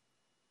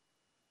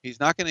 He's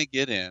not going to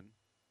get in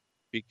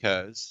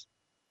because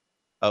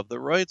of the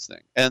roids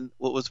thing. And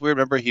what was weird,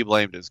 remember, he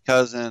blamed his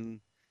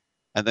cousin,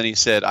 and then he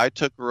said, I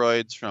took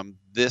roids from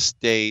this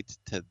date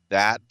to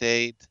that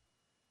date.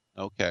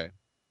 Okay.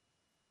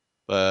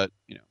 But,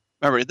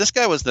 remember, this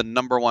guy was the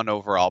number 1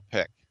 overall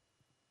pick.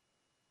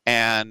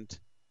 And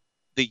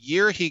the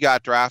year he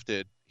got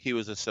drafted, he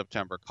was a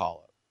September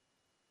call-up.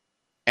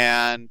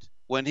 And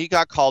when he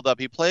got called up,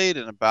 he played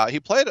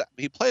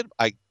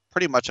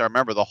pretty much, I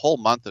remember, the whole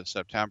month of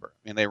September.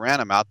 I mean, they ran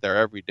him out there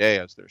every day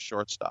as their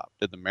shortstop,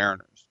 did the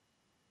Mariners.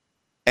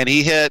 And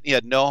he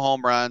had no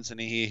home runs, and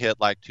he hit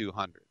like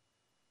 200.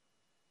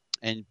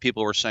 And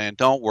people were saying,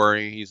 don't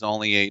worry, he's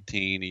only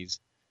 18, he's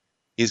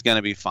going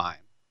to be fine.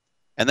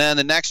 And then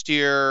the next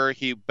year,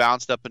 he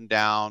bounced up and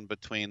down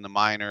between the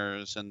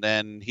minors, and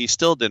then he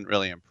still didn't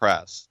really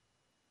impress.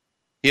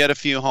 He had a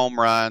few home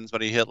runs,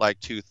 but he hit like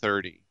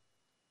 230.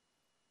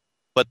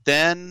 But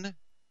then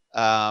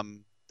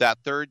that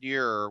third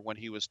year, when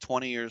he was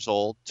 20 years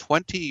old,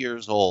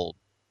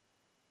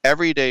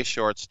 everyday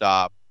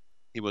shortstop,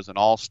 he was an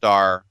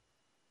all-star,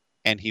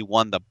 and he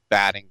won the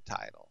batting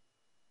title.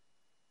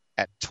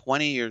 At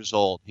 20 years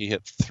old, he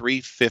hit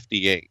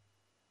 358.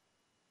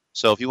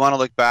 So if you want to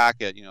look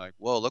back at,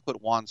 whoa, look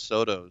what Juan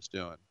Soto's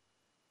doing.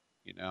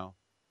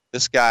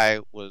 This guy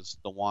was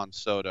the Juan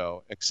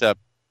Soto, except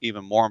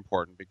even more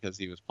important because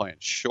he was playing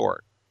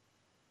short.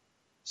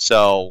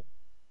 So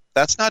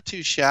that's not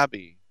too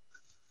shabby.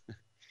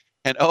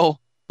 And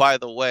by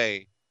the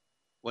way,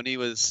 when he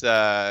was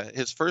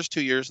his first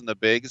 2 years in the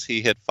bigs, he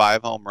hit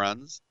 5 home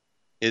runs.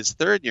 His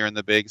third year in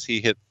the bigs,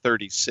 he hit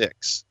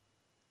 36.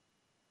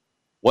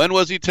 When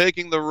was he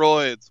taking the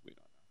roids? We don't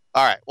know.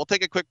 All right, we'll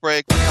take a quick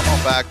break. We'll come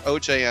on back.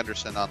 O.J.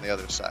 Anderson on the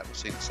other side. We'll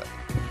see you in a second.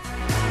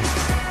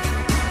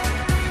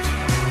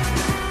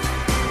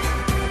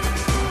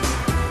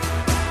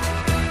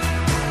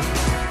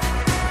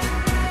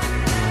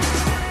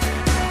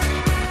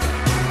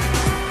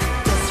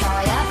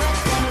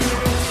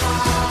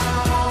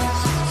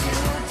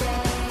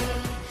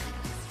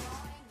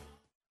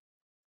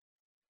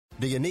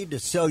 Do you need to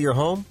sell your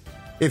home?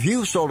 If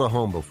you've sold a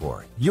home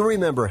before, you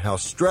remember how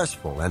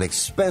stressful and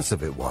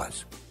expensive it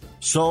was.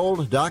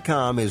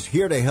 Sold.com is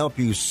here to help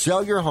you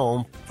sell your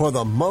home for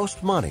the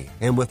most money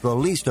and with the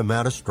least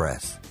amount of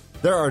stress.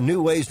 There are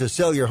new ways to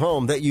sell your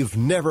home that you've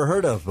never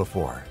heard of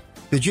before.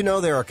 Did you know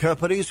there are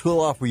companies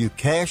who'll offer you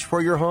cash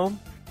for your home?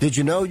 Did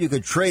you know you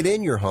could trade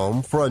in your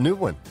home for a new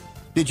one?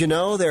 Did you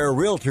know there are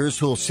realtors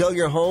who'll sell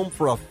your home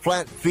for a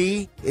flat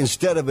fee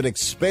instead of an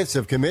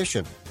expensive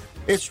commission?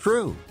 It's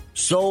true.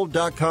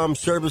 Sold.com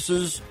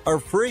services are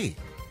free.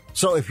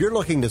 So if you're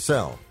looking to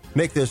sell,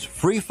 make this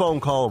free phone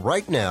call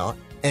right now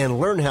and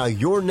learn how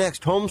your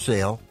next home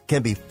sale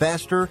can be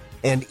faster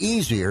and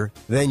easier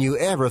than you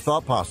ever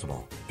thought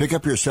possible. Pick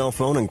up your cell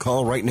phone and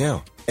call right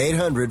now.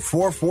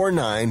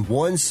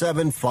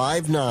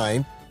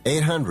 800-449-1759.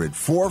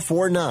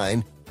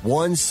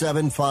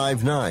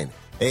 800-449-1759.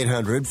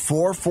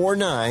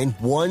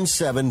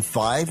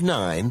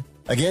 800-449-1759.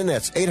 Again,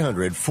 that's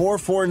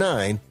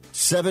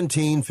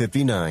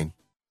 800-449-1759.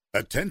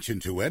 Attention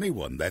to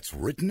anyone that's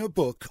written a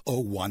book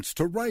or wants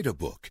to write a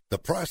book. The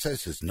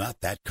process is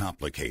not that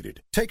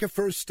complicated. Take a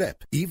first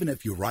step. Even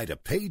if you write a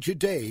page a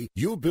day,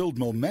 you'll build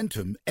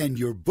momentum and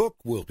your book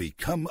will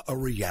become a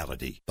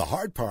reality. The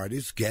hard part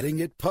is getting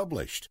it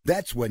published.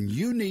 That's when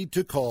you need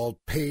to call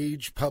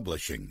Page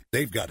Publishing.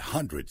 They've got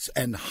hundreds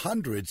and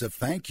hundreds of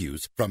thank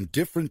yous from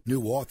different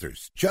new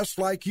authors, just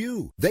like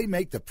you. They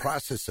make the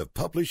process of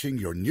publishing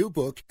your new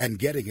book and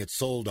getting it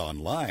sold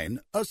online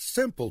a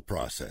simple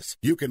process.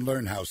 You can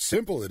learn how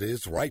simple it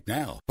is right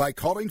now by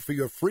calling for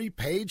your free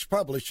Page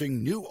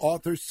Publishing New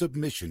Author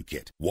Submission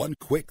Kit. One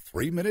quick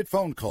 3-minute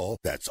phone call,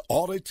 that's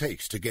all it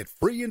takes to get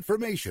free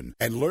information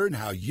and learn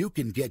how you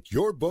can get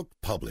your book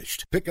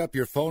published. Pick up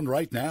your phone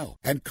right now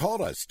and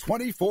call us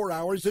 24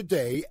 hours a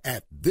day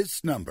at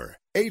this number.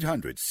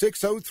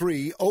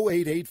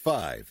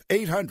 800-603-0885.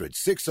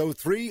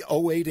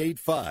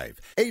 800-603-0885.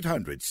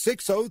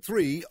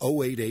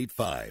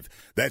 800-603-0885.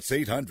 That's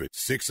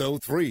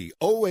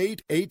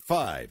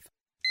 800-603-0885.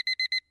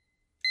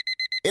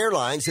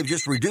 Airlines have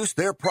just reduced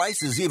their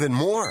prices even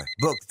more.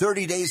 Book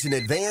 30 days in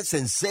advance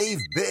and save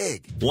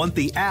big. Want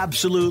the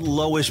absolute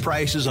lowest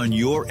prices on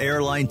your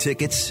airline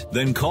tickets?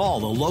 Then call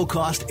the Low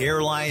Cost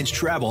Airlines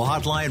Travel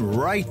Hotline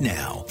right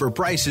now. For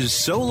prices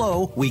so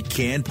low, we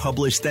can't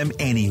publish them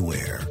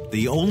anywhere.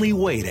 The only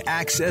way to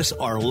access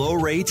our low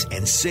rates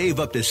and save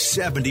up to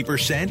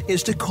 70%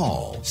 is to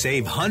call.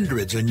 Save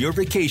hundreds on your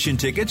vacation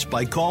tickets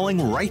by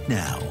calling right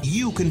now.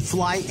 You can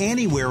fly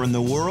anywhere in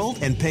the world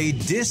and pay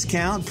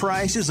discount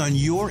prices on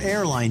your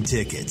airline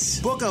tickets.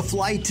 Book a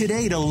flight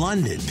today to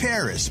London,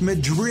 Paris,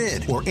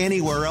 Madrid, or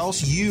anywhere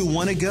else you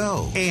want to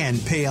go.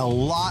 And pay a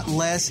lot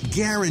less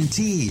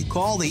guaranteed.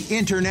 Call the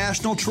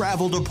International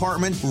Travel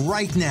Department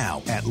right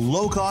now at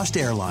Low Cost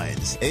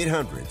Airlines.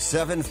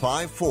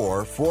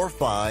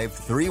 800-754-4500.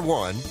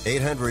 4531.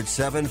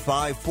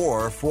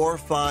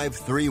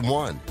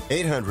 800-754-4531.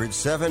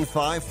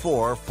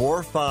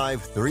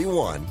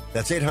 800-754-4531.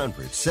 That's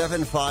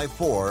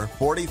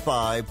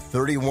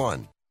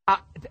 800-754-4531.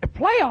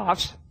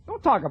 Playoffs?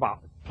 Don't talk about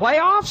it.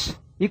 Playoffs?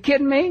 You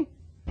kidding me?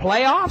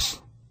 Playoffs?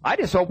 I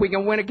just hope we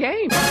can win a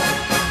game.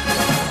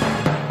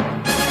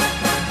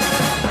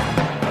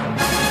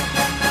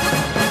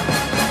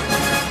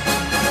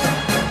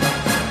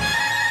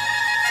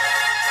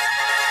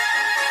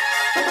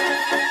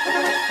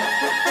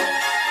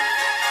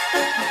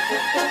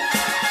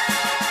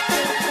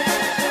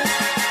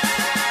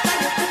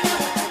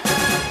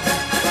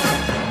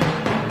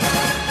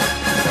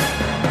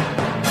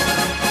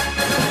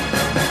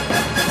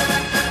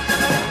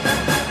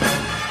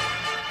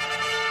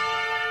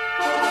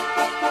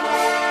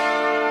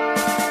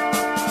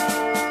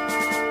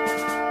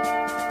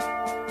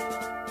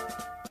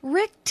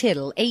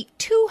 Tittle ate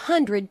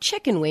 200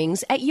 chicken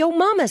wings at Yo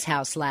Mama's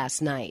house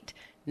last night.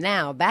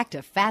 Now back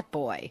to Fat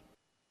Boy.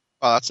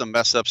 Oh, that's some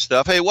messed up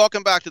stuff. Hey,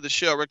 welcome back to the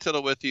show. Rick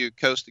Tittle with you,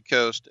 coast to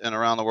coast and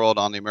around the world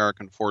on the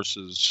American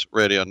Forces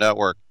Radio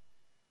Network.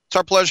 It's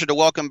our pleasure to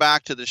welcome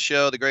back to the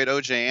show the great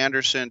O.J.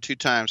 Anderson,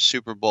 two-time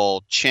Super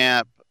Bowl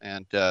champ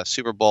and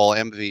Super Bowl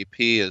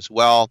MVP as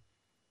well.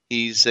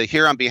 He's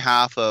here on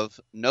behalf of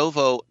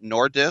Novo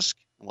Nordisk,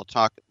 and we'll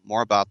talk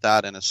more about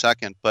that in a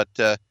second. But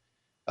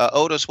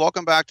Otis,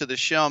 welcome back to the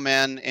show,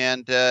 man.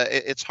 And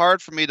it's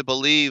hard for me to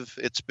believe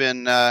it's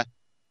been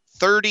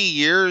 30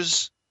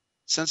 years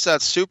since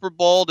that Super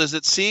Bowl. Does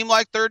it seem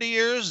like 30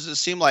 years? Does it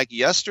seem like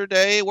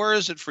yesterday? Where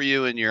is it for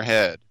you in your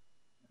head?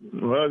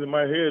 Well, in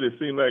my head, it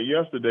seemed like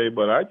yesterday,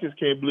 but I just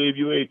can't believe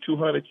you ate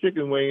 200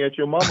 chicken wings at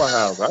your mama's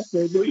house. I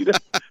can't believe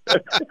that.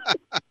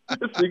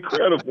 It's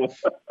incredible.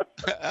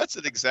 That's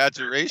an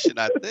exaggeration,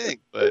 I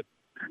think, but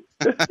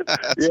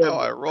that's how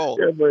I roll.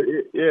 Yeah, but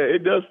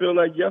it does feel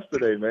like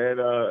yesterday, man.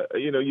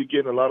 You're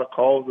getting a lot of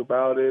calls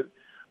about it.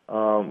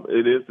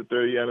 It is the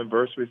 30th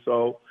anniversary,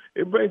 so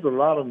it brings a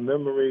lot of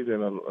memories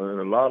and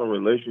a lot of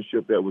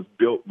relationship that was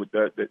built with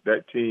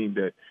that team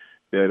that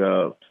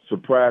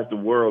surprised the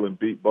world and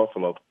beat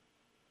Buffalo.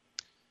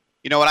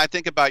 You know, when I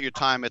think about your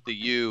time at the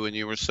U, and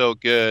you were so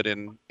good,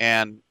 and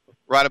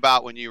right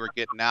about when you were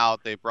getting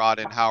out, they brought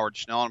in Howard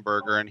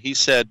Schnellenberger, and he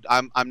said,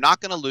 I'm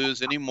not going to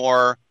lose any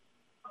more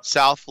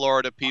South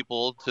Florida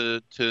people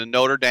to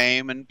Notre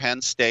Dame and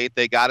Penn State.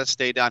 They got to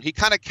stay down. He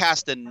kind of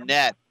cast a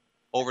net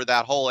over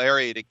that whole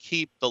area to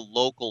keep the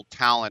local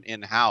talent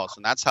in-house,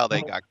 and that's how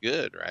they got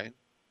good, right?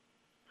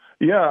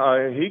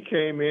 Yeah, he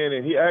came in,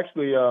 and he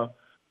actually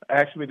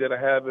asked me did I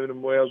have any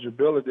more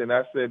eligibility, and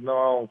I said, no,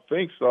 I don't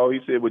think so.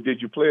 He said, well,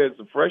 did you play as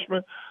a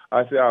freshman?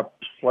 I said, I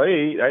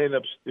played. I ended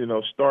up,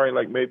 starting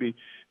like maybe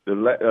the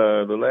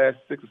last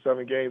 6 or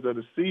 7 games of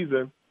the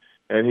season,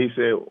 and he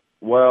said,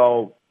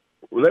 well,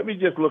 let me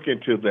just look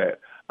into that.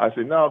 I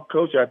said, no,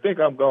 Coach, I think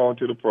I'm going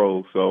to the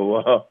pros.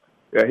 So,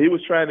 he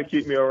was trying to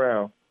keep me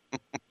around.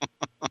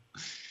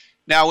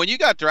 Now, when you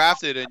got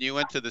drafted and you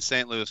went to the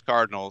St. Louis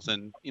Cardinals,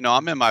 and,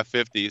 I'm in my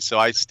 50s, so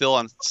I still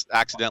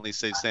accidentally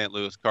say St.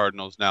 Louis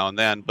Cardinals now and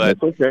then. But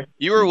that's okay.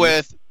 You were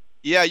with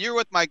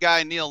my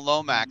guy, Neil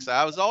Lomax.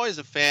 I was always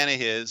a fan of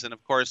his, and,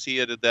 of course, he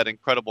had that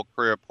incredible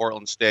career at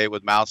Portland State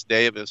with Mouse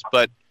Davis.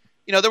 But,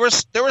 there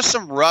were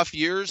some rough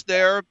years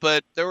there,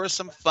 but there were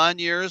some fun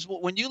years.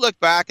 When you look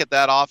back at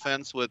that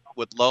offense with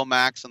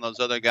Lomax and those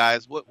other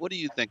guys, what do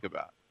you think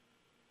about?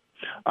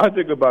 I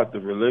think about the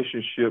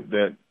relationship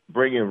that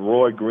bringing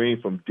Roy Green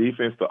from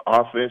defense to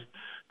offense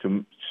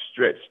to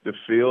stretch the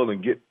field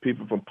and get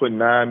people from putting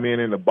 9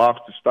 men in the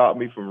box to stop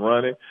me from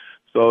running.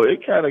 So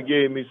it kind of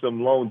gave me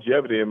some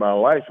longevity in my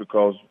life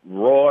because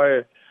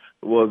Roy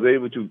was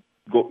able to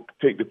go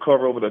take the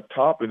cover over the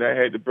top, and I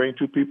had to bring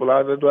 2 people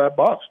out of that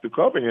box to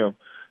cover him.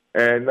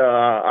 And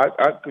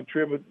I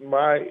contributed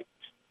my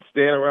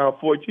staying around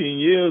 14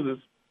 years.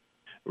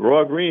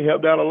 Roy Green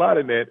helped out a lot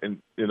in that,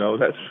 and,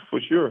 that's for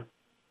sure.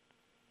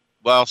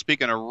 Well,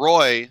 speaking of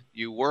Roy,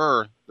 you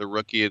were the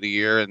Rookie of the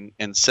Year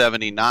in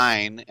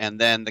 79, and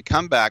then the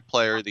Comeback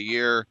Player of the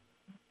Year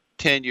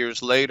 10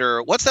 years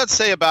later. What's that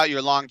say about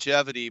your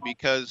longevity?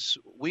 Because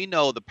we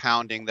know the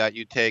pounding that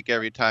you take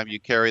every time you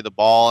carry the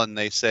ball, and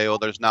they say, oh,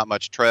 there's not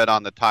much tread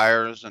on the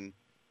tires. And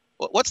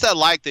what's that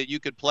like that you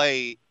could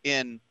play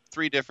in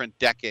 3 different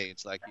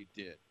decades like you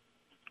did?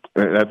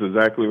 That's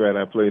exactly right.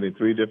 I played in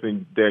 3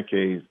 different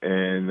decades,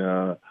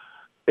 and,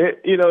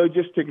 it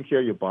just taking care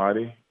of your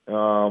body.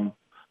 I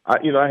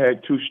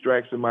had 2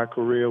 strikes in my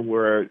career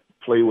where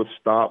play would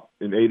stop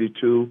in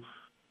 82,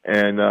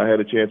 and I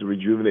had a chance to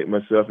rejuvenate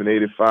myself in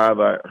 85.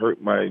 I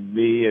hurt my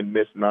knee and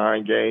missed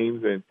 9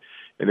 games, and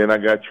then I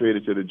got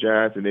traded to the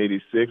Giants in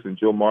 86, and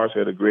Joe Morris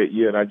had a great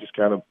year, and I just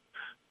kind of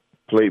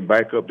played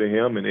back up to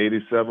him. And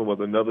 87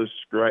 was another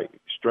strike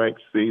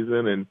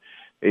season, and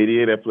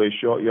 88 I played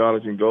short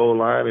yardage and goal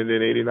line, and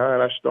then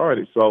 89 I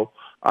started. So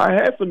I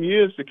had some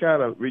years to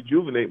kind of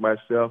rejuvenate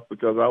myself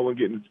because I wasn't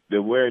getting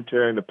the wear and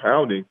tear and the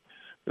pounding.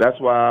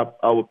 That's why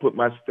I would put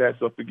my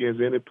stats up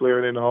against any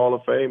player in the Hall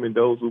of Fame and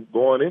those who are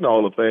going in the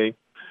Hall of Fame,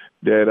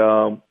 that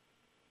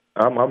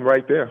I'm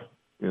right there.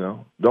 You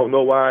know, don't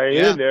know why I ain't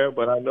in there,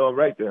 but I know I'm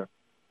right there.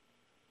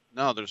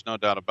 No, there's no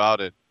doubt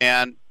about it.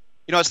 And,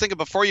 you know, I was thinking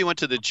before you went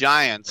to the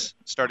Giants,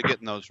 started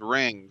getting those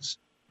rings,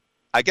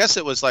 I guess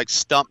it was like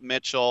Stump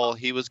Mitchell.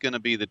 He was going to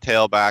be the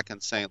tailback in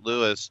St.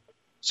 Louis.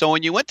 So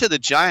when you went to the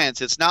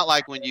Giants, it's not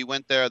like when you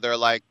went there, they're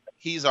like,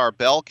 he's our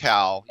bell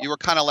cow. You were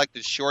kind of like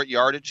the short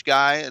yardage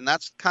guy, and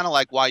that's kind of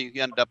like why you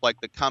ended up like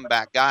the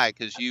comeback guy,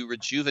 because you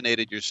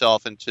rejuvenated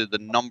yourself into the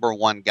number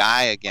one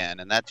guy again,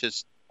 and that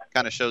just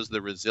kind of shows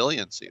the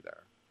resiliency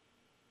there.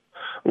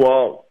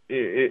 Well,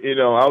 you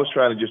know, I was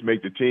trying to just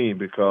make the team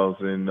because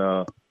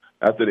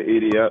after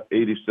the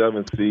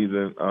 87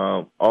 season,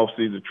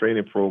 off-season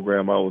training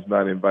program, I was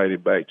not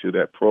invited back to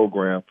that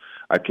program.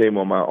 I came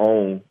on my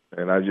own,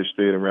 and I just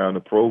stayed around the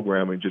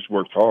program and just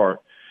worked hard.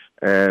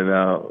 And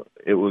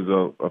it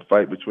was a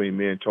fight between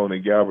me and Tony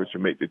Galbraith to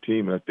make the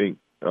team. And I think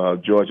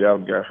George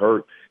Allen got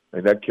hurt,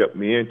 and that kept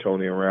me and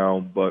Tony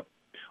around. But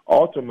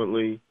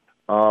ultimately,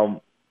 I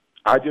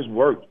just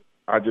worked.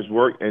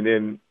 And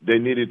then they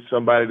needed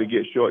somebody to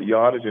get short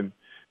yardage. And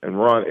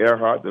Ron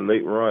Earhart, the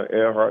late Ron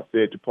Earhart,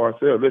 said to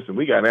Parcells, listen,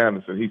 we got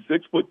Anderson. He's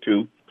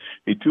 6'2".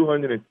 He's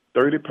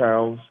 230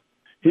 pounds.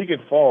 He can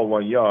fall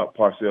 1 yard,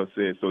 Parcells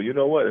said. So you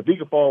know what? If he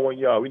can fall 1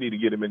 yard, we need to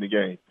get him in the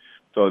game.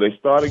 So they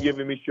started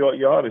giving me short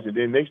yardage, and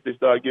then next they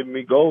started giving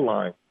me goal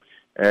line.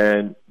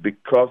 And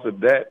because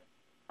of that,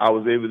 I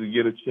was able to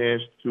get a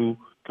chance to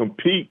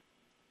compete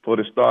for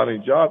the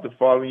starting job the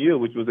following year,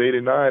 which was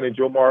 89, and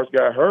Joe Morris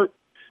got hurt.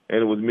 And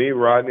it was me, it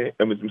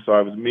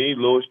was me,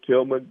 Louis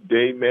Tillman,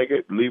 Dave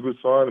Meggett, Lee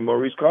Rousson, and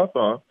Maurice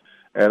Cawthon.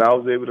 And I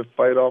was able to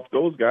fight off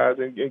those guys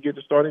and get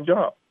the starting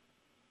job.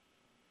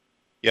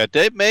 Yeah,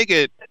 Dave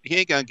Meggett, he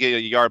ain't going to get a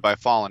yard by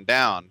falling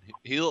down.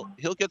 He'll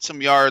get some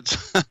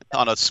yards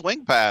on a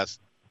swing pass.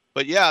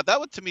 But, yeah,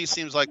 that to me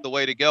seems like the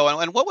way to go.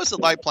 And what was it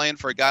like playing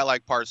for a guy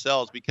like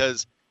Parcells?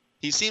 Because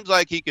he seems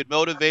like he could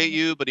motivate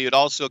you, but he would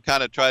also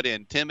kind of try to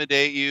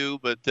intimidate you.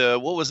 But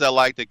what was that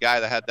like, the guy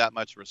that had that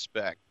much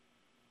respect?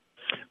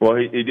 Well,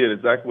 he did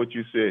exactly what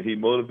you said. He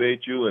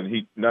motivated you, and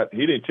he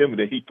didn't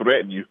intimidate. He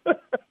threatened you.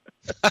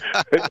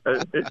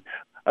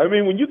 I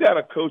mean, when you got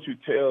a coach who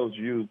tells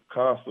you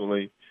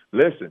constantly,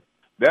 listen,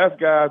 there's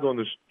guys on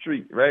the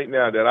street right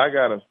now that I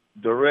got a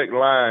direct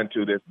line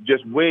to that's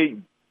just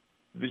waiting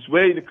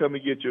to come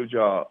and get your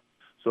job.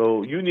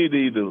 So you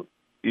need to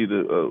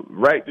either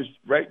right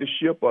the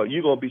ship or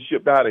you're going to be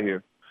shipped out of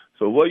here.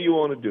 So what do you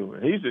want to do?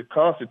 And he's just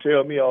constantly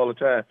telling me all the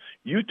time,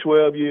 you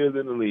 12 years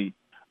in the league.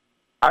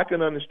 I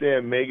can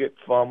understand Meggett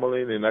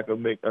fumbling, and I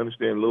can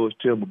understand Louis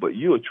Tillman, but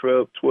you're a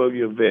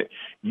 12-year vet.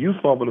 You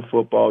fumble the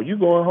football, you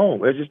going home.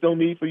 There's just no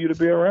need for you to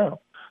be around.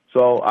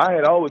 So I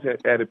had always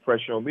had added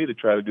pressure on me to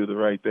try to do the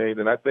right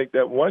thing, and I think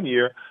that 1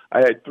 year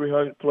I had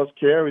 300-plus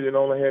carries and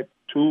only had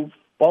 2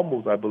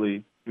 fumbles, I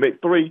believe. Maybe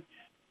 3,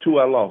 2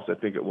 I lost, I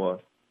think it was.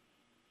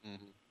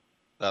 Mm-hmm.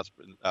 That's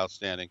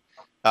outstanding.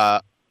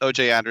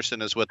 O.J.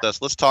 Anderson is with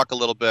us. Let's talk a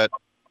little bit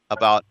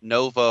about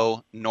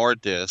Novo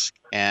Nordisk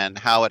and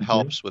how it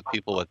helps with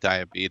people with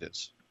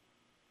diabetes.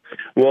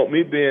 Well,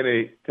 me being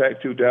a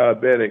type 2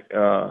 diabetic,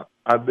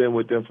 I've been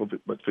with them for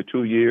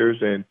 2 years,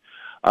 and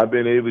I've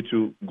been able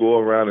to go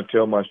around and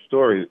tell my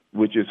story,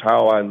 which is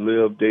how I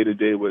live day to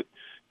day with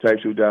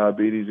type 2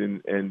 diabetes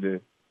and the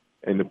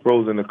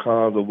pros and the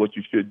cons of what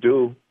you should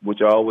do,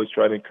 which I always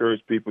try to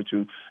encourage people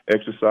to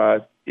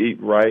exercise, eat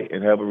right,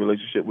 and have a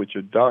relationship with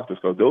your doctors,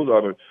 because those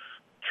are the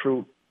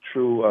true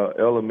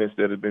elements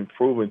that have been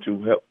proven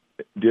to help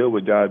deal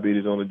with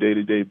diabetes on a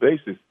day-to-day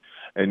basis.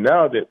 And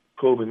now that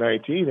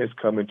COVID-19 has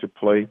come into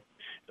play,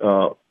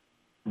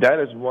 that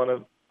is one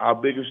of our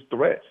biggest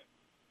threats,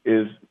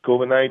 is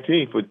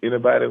COVID-19 for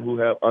anybody who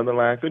have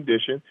underlying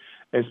condition,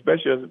 and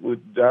especially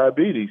with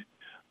diabetes.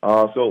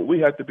 So we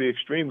have to be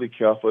extremely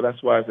careful.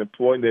 That's why it's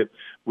important that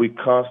we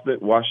constantly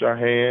wash our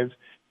hands,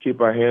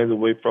 keep our hands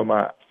away from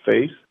our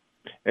face,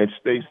 and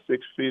stay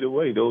 6 feet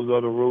away. Those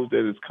are the rules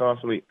that is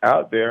constantly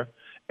out there.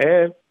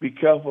 And be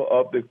careful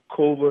of the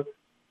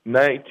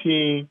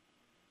COVID-19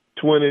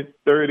 20,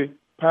 30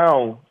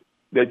 pounds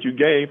that you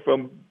gain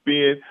from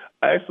being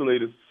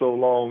isolated so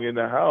long in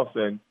the house.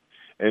 And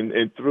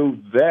through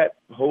that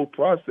whole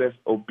process,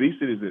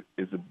 obesity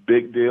is a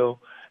big deal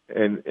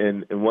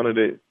and one of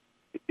the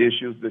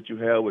issues that you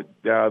have with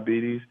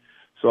diabetes.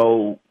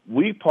 So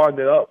we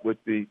partnered up with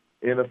the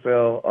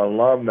NFL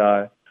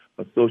Alumni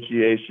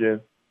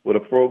Association with a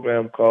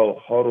program called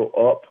Huddle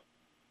Up,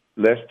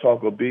 Let's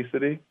Talk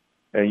Obesity.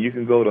 And you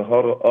can go to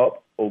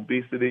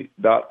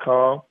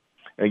huddleupobesity.com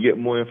and get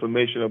more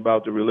information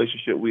about the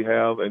relationship we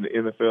have and the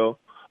NFL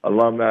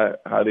alumni,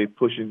 how they're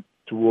pushing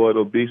toward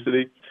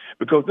obesity.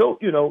 Because,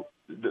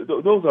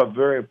 those are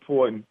very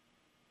important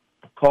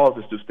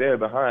causes to stand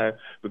behind.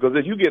 Because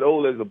as you get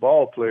older as a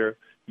ball player,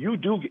 you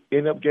do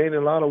end up gaining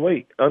a lot of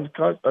weight.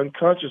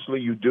 Unconsciously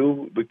you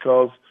do,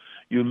 because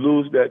you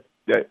lose that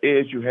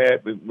edge you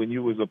had when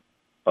you was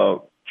a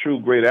true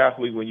great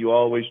athlete, when you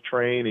always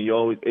trained and you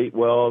always ate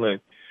well and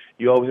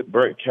you always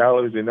burnt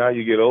calories, and now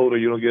you get older,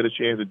 you don't get a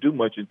chance to do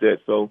much of that.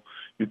 So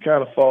you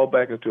kind of fall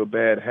back into a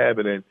bad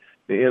habit, and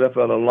the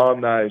NFL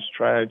alumni is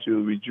trying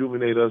to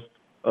rejuvenate us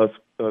us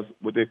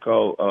what they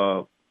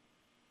call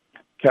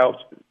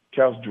couch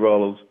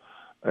dwellers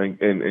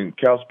and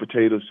couch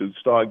potatoes to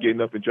start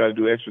getting up and try to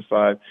do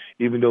exercise,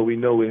 even though we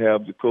know we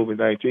have the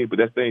COVID-19. But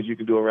that's things you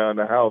can do around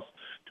the house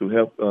to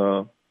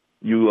help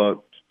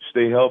you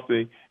stay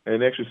healthy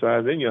and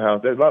exercise in your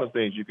house. There's a lot of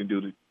things you can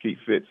do to keep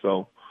fit.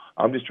 So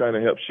I'm just trying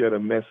to help share a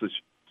message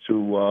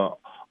to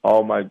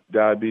all my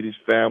diabetes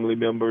family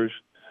members,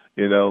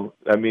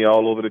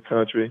 all over the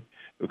country,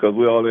 because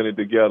we're all in it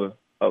together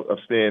of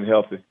staying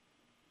healthy.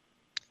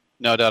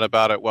 No doubt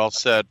about it. Well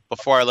said.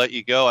 Before I let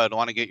you go, I'd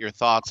want to get your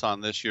thoughts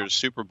on this year's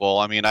Super Bowl.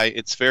 I mean,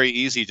 it's very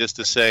easy just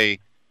to say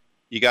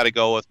you got to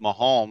go with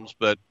Mahomes,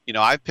 but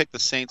I've picked the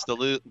Saints to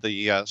lose,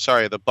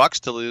 the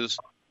Bucks to lose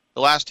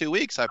the last 2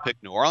 weeks. I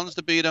picked New Orleans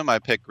to beat them. I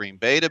picked Green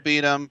Bay to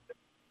beat them.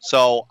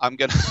 So am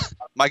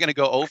I gonna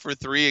go 0 for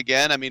 3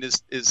 again? I mean,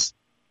 is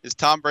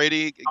Tom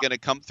Brady gonna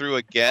come through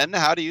again?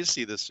 How do you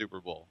see this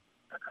Super Bowl?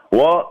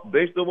 Well,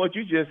 based on what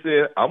you just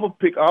said, I'm going to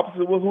pick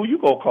opposite with who you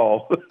going to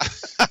call.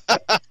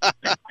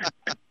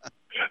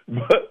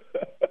 But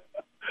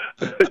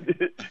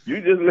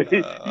you just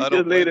laid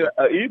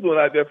an easy one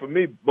out there for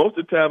me. Most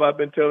of the time I've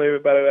been telling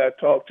everybody that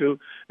I talk to,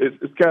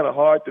 it's kind of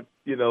hard to,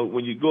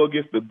 when you go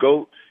against the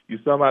GOAT, you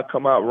somehow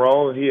come out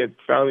wrong. He had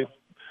finally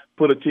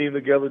put a team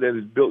together that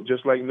is built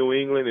just like New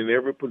England in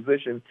every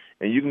position,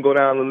 and you can go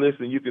down the list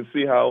and you can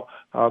see how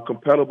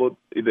compatible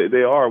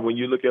they are. When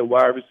you look at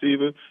wide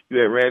receiver, you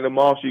had Randy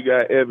Moss, you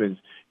got Evans,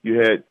 you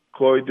had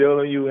Corey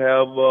Dillon, you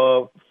have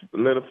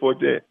Leonard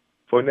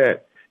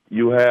Fournette,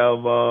 you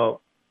have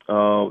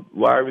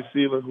wide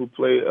receiver who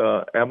played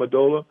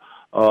Amendola,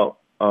 that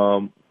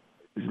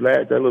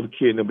little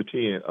kid, number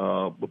 10.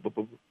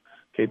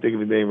 Can't think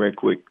of his name right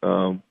quick.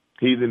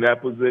 He's in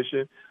that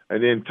position.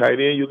 And then tight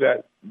end, you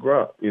got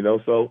Grunt,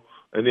 So,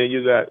 and then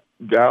you got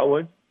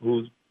Godwin,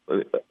 who's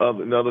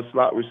another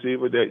slot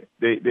receiver that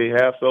they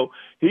have. So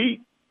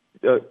he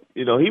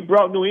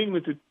brought New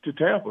England to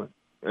Tampa,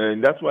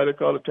 and that's why they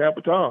call it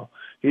Tampa Tom.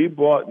 He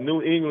brought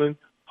New England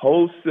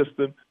whole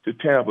system to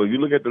Tampa. You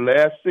look at the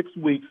last 6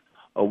 weeks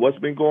of what's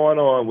been going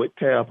on with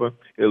Tampa,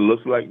 it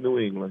looks like New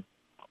England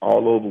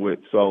all over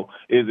with. So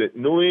is it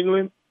New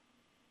England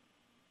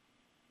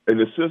in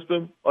the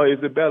system, or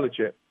is it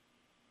Belichick?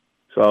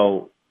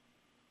 So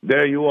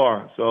there you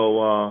are.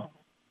 So,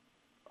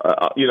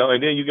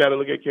 and then you got to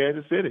look at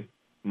Kansas City.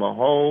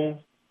 Mahomes,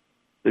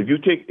 if you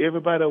take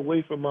everybody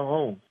away from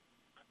Mahomes,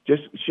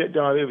 just shut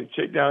down the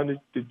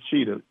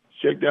cheetah,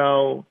 shut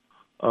down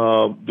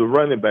the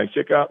running back,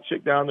 shut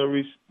down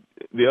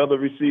the other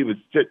receivers,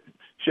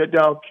 shut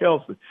down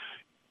Kelsey.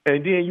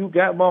 And then you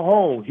got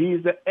Mahomes.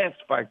 He's the X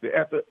factor.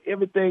 After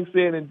everything's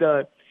said and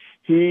done,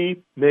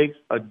 he makes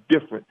a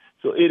difference.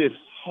 So it is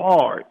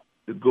hard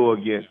to go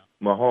against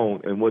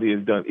Mahomes and what he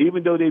has done.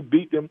 Even though they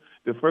beat them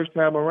the first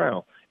time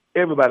around,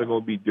 everybody's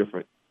going to be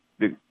different.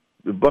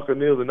 The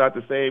Buccaneers are not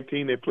the same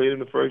team they played in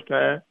the first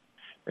time,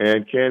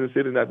 and Kansas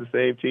City is not the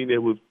same team they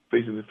were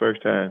facing the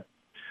first time.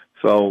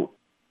 So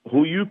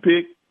who you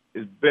pick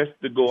is best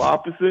to go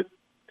opposite.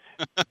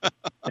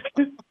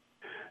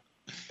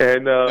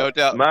 And no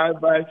doubt. My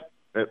advice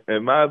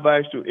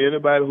to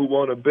anybody who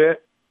want to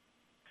bet,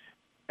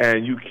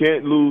 and you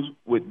can't lose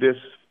with this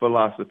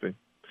philosophy,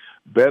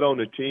 bet on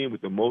the team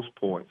with the most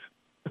points.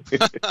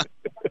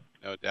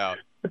 No doubt.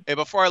 Hey,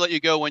 before I let you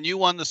go, when you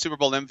won the Super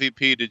Bowl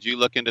MVP, did you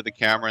look into the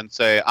camera and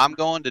say, I'm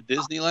going to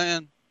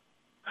Disneyland?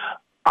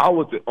 I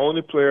was the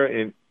only player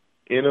in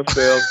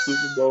NFL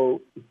Super Bowl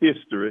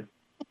history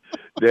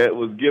that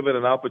was given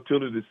an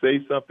opportunity to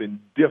say something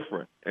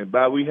different. And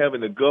by we having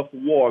the Gulf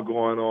War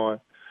going on,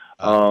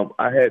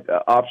 I had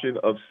the option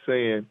of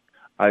saying,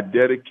 I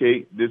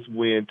dedicate this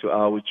win to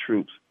our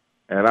troops.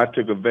 And I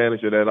took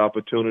advantage of that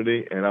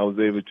opportunity, and I was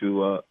able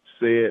to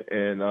say it.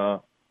 And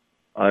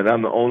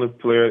I'm the only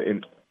player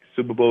in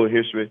Super Bowl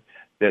history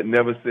that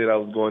never said I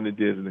was going to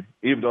Disney,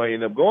 even though I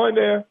ended up going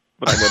there,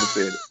 but I never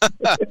said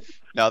it.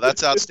 No,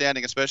 that's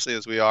outstanding, especially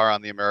as we are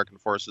on the American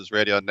Forces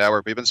Radio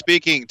Network. We've been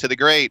speaking to the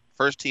great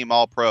first-team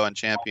All-Pro and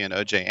champion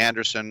O.J.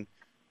 Anderson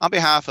on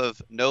behalf of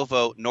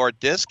Novo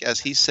Nordisk. As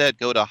he said,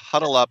 go to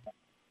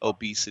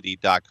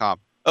huddleupobesity.com.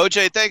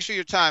 O.J., thanks for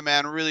your time,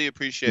 man. Really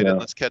appreciate it.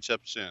 Let's catch up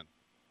soon.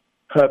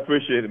 I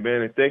appreciate it,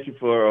 man, and thank you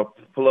for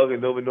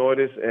plugging Novo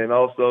Nordisk and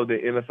also the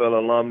NFL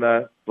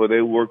alumni for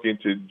their working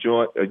to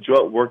joint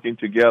working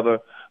together,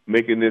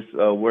 making this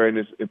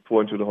awareness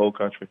important to the whole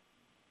country.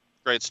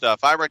 Great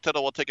stuff. I'm Rick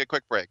Tittle. We'll take a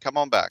quick break. Come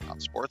on back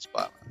on Sports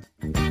Byline.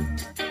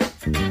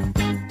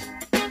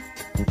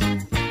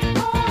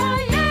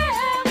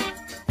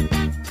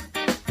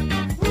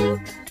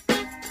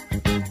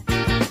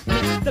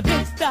 The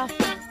big stuff.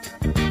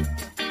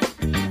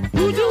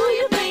 Who do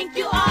you think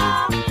you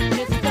are?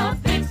 It's the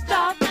big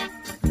stuff.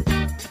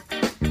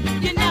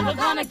 You're never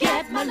gonna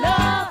get my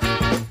love.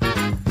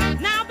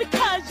 Now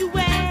because you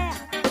wear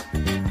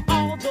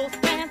all those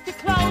fancy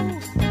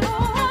clothes.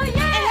 Oh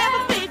yeah. And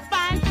have a big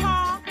fine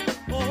car.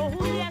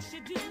 Oh yes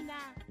you do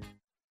now.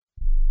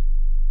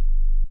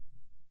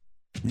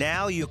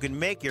 Now you can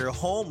make your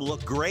home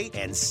look great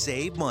and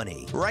save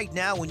money. Right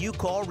now, when you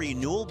call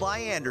Renewal by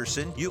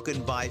Andersen, you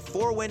can buy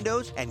 4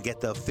 windows and get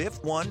the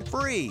 5th one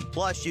free.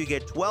 Plus, you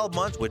get 12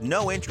 months with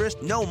no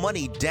interest, no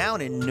money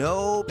down, and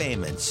no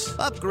payments.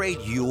 Upgrade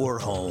your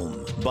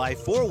home. Buy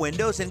 4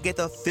 windows and get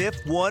the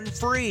 5th one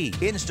free.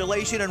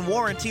 Installation and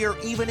warranty are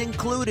even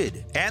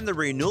included. And the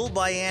Renewal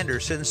by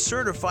Andersen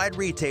certified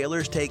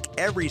retailers take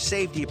every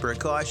safety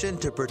precaution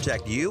to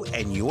protect you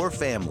and your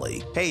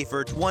family. Hey,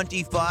 for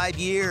 25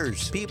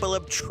 years, people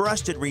have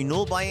trusted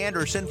Renewal by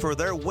Andersen for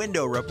their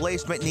window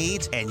replacement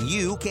needs, and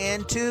you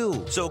can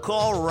too. So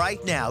call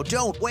right now.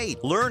 Don't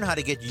wait. Learn how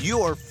to get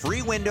your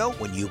free window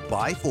when you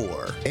buy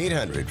 4.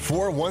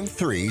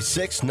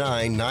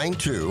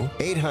 800-413-6992.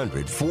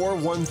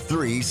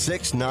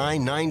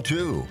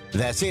 800-413-6992.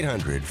 That's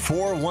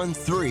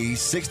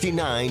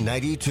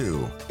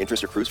 800-413-6992.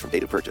 Interest accrues from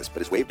date of purchase,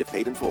 but is waived if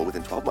paid in full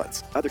within 12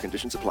 months. Other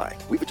conditions apply.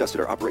 We've adjusted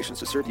our operations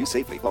to serve you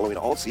safely following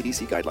all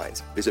CDC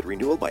guidelines. Visit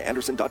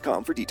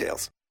renewalbyandersen.com for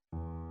details.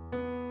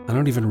 I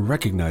don't even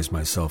recognize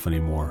myself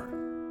anymore.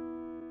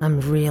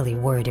 I'm really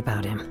worried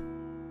about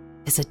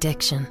him. His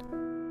addiction.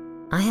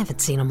 I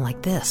haven't seen him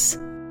like this.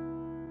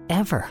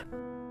 Ever.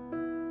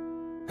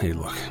 Hey,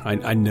 look,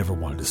 I never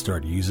wanted to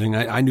start using.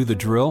 I knew the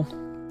drill,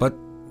 but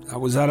I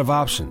was out of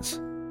options.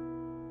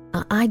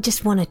 I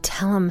just want to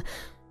tell him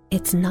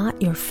it's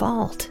not your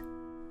fault.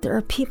 There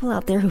are people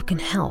out there who can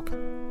help.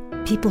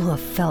 People who have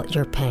felt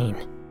your pain.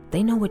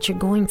 They know what you're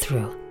going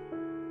through.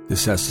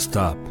 This has to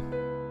stop.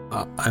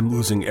 I'm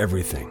losing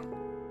everything.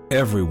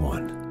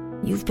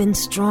 Everyone. You've been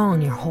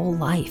strong your whole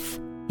life.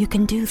 You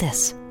can do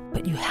this,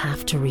 but you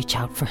have to reach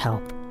out for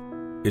help.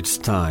 It's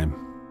time.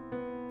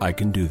 I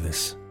can do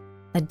this.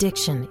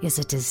 Addiction is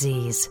a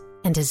disease,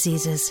 and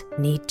diseases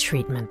need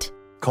treatment.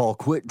 Call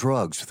Quit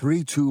Drugs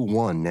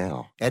 321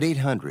 now at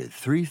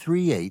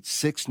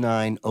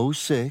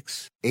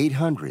 800-338-6906.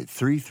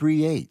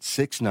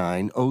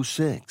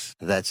 800-338-6906.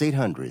 That's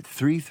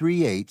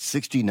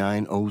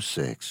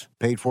 800-338-6906.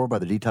 Paid for by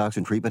the Detox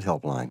and Treatment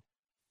Helpline.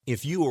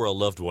 If you or a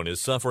loved one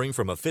is suffering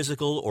from a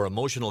physical or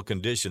emotional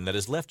condition that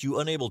has left you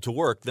unable to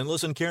work, then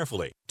listen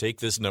carefully. Take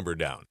this number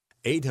down.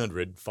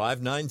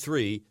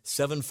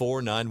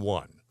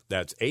 800-593-7491.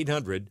 That's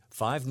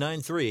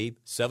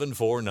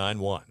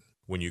 800-593-7491.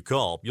 When you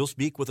call, you'll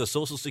speak with a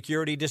Social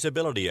Security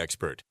disability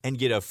expert and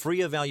get a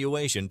free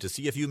evaluation to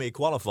see if you may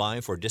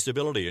qualify for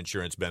disability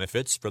insurance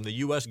benefits from the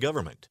U.S.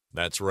 government.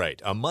 That's right,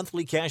 a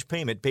monthly cash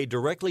payment paid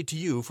directly to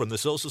you from the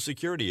Social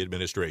Security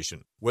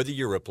Administration. Whether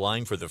you're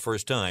applying for the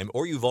first time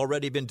or you've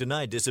already been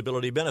denied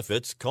disability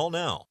benefits, call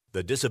now.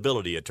 The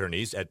disability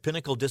attorneys at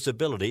Pinnacle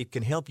Disability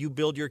can help you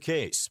build your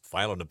case,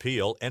 file an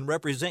appeal, and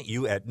represent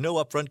you at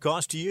no upfront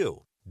cost to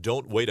you.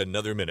 Don't wait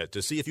another minute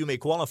to see if you may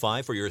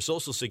qualify for your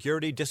Social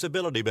Security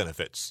disability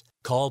benefits.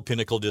 Call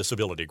Pinnacle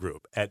Disability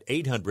Group at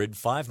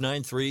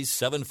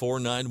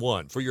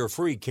 800-593-7491 for your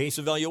free case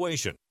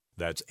evaluation.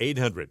 That's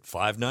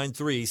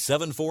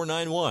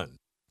 800-593-7491.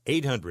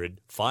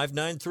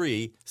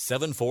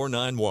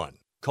 800-593-7491.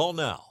 Call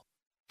now.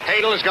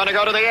 Hadel is going to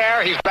go to the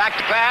air. He's back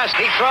to pass.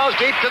 He throws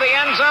deep to the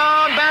end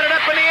zone. Batted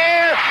up in the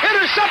air.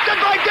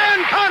 Intercepted by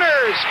Dan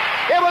Connors.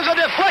 It was a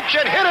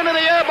deflection hit into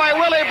the air by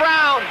Willie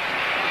Brown.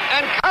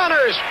 And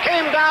Connors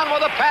came down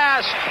with a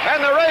pass.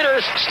 And the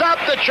Raiders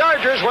stopped the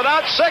Chargers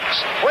without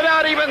 6,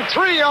 without even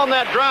 3 on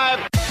that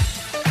drive.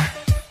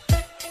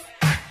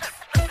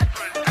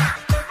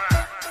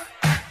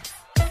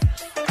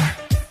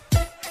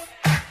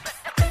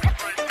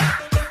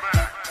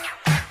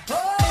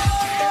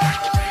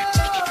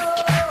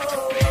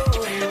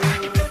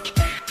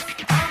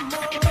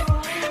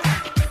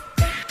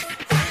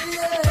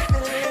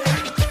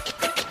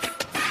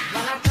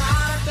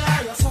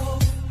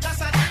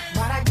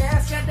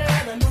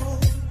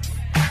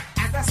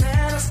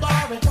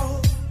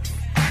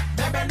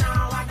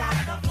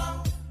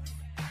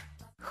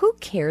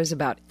 Cares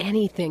about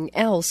anything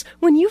else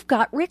when you've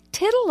got Rick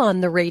Tittle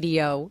on the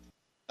radio?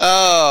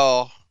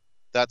 Oh,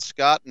 that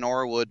Scott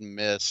Norwood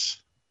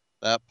miss.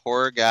 That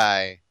poor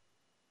guy.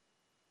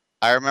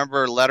 I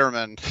remember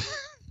Letterman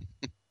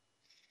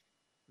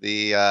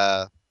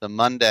the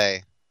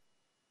Monday,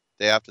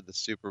 day after the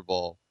Super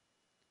Bowl.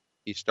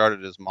 He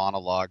started his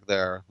monologue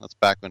there. That's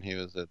back when he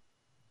was at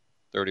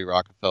 30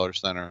 Rockefeller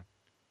Center.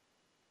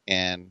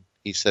 And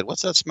he said,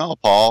 "What's that smell,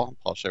 Paul?"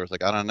 Paul Shea was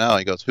like, "I don't know."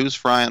 He goes, "Who's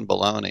frying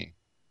bologna?"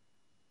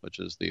 Which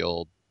is the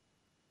old,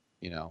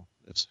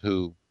 it's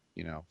who,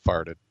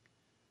 farted.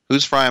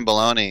 Who's frying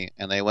bologna?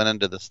 And they went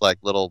into this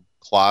little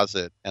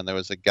closet, and there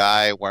was a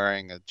guy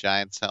wearing a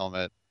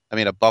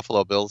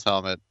Buffalo Bills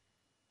helmet,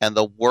 and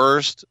the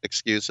worst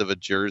excuse of a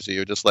jersey,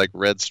 or just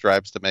red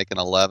stripes to make an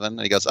 11.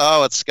 And he goes,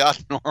 "Oh, it's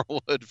Scott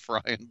Norwood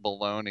frying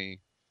bologna."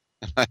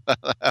 And I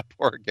thought, that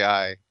poor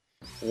guy.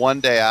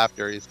 One day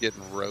after, he's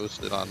getting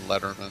roasted on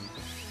Letterman.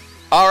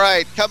 All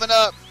right, coming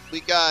up. We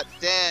got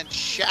Dan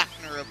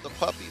Schaffner of the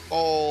Puppy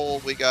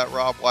Bowl. We got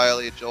Rob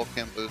Wiley, Joel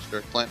Kim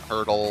Booster, Clint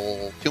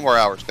Hurdle. 2 more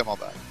hours. Come on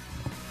back.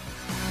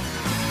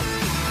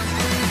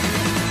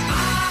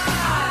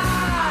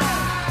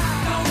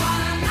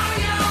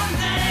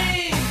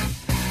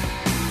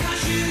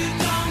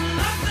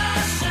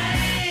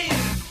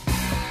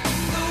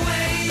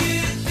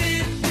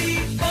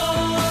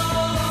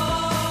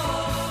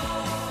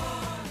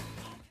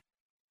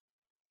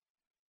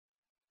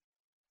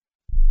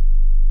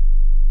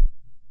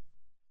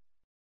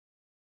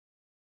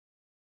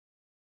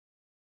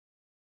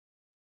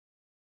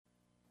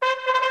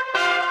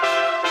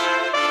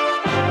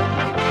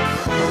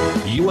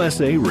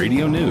 USA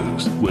Radio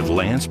News with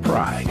Lance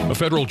Pry. A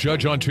federal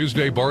judge on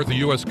Tuesday barred the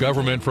U.S.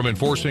 government from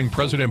enforcing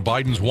President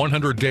Biden's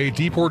 100-day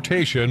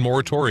deportation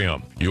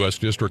moratorium. U.S.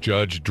 District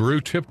Judge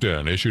Drew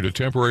Tipton issued a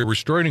temporary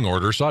restraining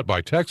order sought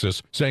by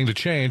Texas, saying the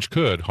change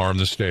could harm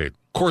the state.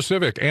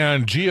 CoreCivic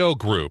and GEO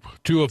Group,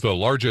 two of the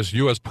largest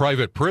U.S.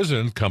 private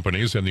prison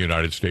companies in the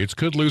United States,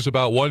 could lose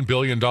about $1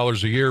 billion a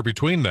year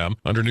between them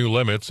under new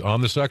limits on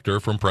the sector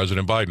from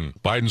President Biden.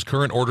 Biden's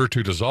current order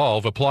to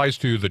dissolve applies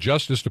to the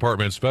Justice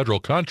Department's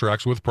federal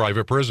contracts with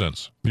private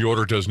prisons. The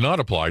order does not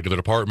apply to the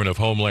Department of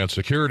Homeland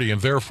Security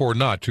and therefore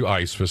not to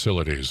ICE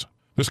facilities.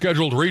 The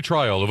scheduled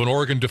retrial of an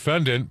Oregon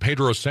defendant,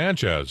 Pedro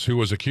Sanchez, who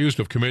was accused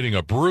of committing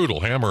a brutal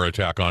hammer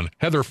attack on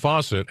Heather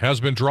Fawcett, has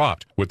been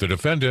dropped, with the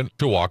defendant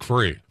to walk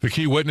free. The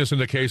key witness in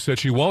the case said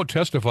she won't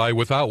testify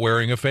without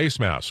wearing a face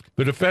mask.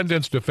 The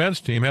defendant's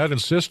defense team had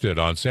insisted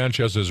on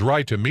Sanchez's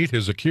right to meet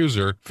his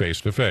accuser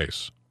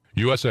face-to-face.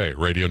 USA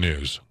Radio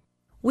News.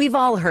 We've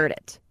all heard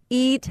it.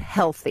 Eat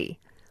healthy.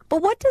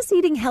 But what does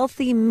eating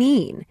healthy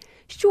mean?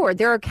 Sure,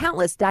 there are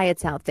countless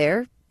diets out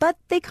there, but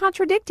they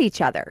contradict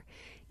each other.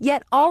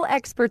 Yet all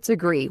experts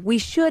agree we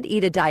should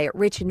eat a diet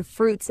rich in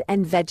fruits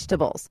and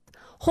vegetables.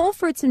 Whole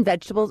fruits and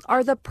vegetables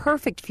are the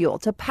perfect fuel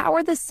to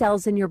power the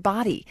cells in your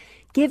body,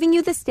 giving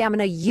you the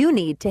stamina you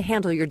need to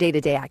handle your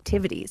day-to-day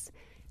activities.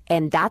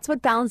 And that's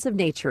what Balance of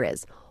Nature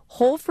is.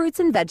 Whole fruits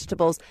and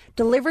vegetables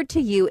delivered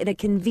to you in a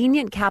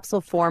convenient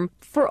capsule form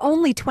for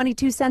only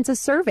 22 cents a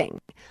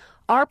serving.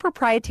 Our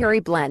proprietary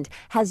blend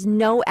has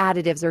no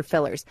additives or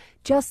fillers,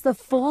 just the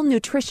full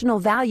nutritional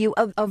value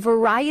of a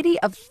variety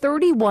of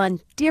 31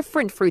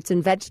 different fruits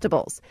and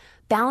vegetables.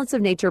 Balance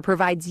of Nature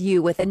provides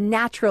you with a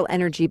natural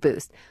energy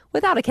boost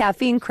without a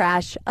caffeine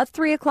crash, a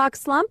 3 o'clock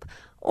slump,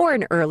 or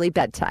an early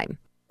bedtime.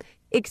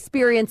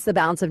 Experience the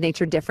Balance of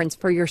Nature difference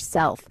for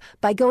yourself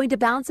by going to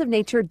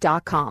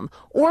balanceofnature.com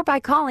or by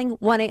calling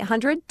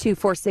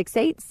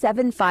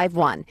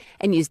 1-800-2468-751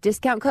 and use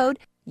discount code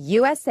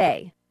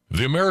USA.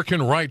 The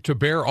American right to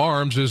bear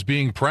arms is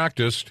being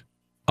practiced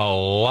a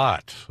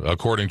lot,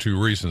 according to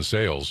recent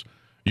sales.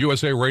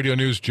 USA Radio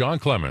News' John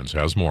Clemens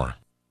has more.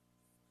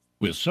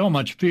 With so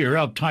much fear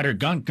of tighter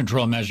gun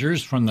control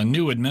measures from the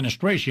new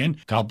administration,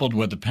 coupled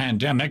with the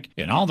pandemic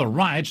and all the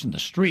riots in the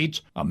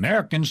streets,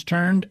 Americans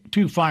turned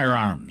to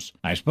firearms.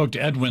 I spoke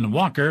to Edwin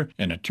Walker,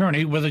 an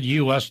attorney with a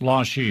U.S.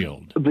 Law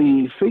Shield.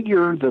 The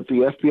figure that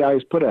the FBI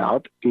has put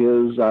out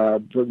is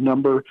the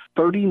number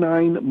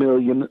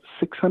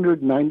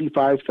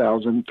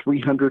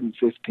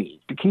 39,695,315.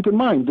 To keep in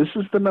mind, this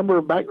is the number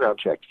of background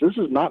checks. This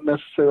is not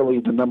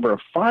necessarily the number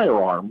of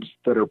firearms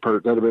that have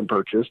been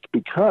purchased,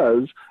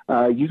 because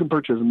you can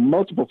purchase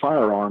multiple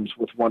firearms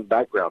with one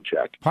background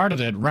check. Part of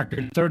that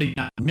record,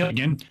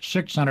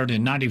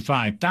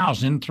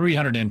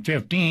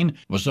 39,695,315,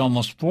 was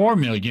almost 4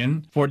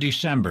 million for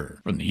December.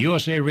 From the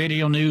USA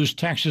Radio News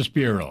Texas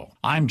Bureau,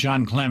 I'm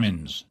John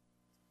Clemens.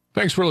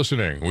 Thanks for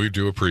listening. We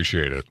do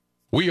appreciate it.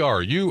 We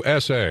are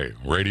USA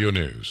Radio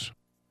News.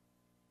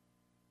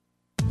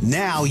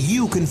 Now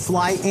you can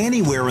fly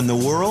anywhere in the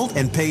world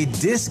and pay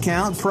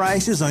discount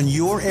prices on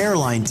your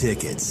airline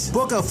tickets.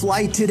 Book a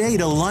flight today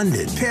to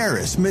London,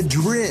 Paris,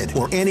 Madrid,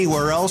 or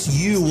anywhere else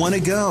you want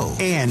to go,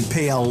 and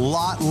pay a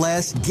lot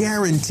less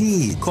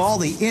guaranteed. Call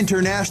the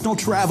International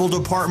Travel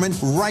Department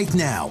right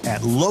now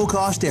at Low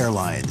Cost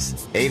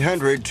Airlines.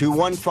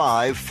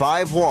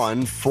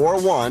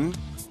 800-215-5141.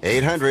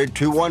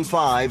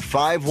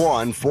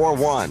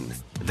 800-215-5141.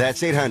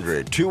 That's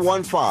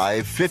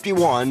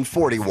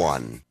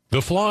 800-215-5141.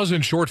 The flaws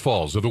and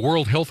shortfalls of the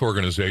World Health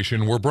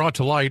Organization were brought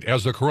to light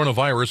as the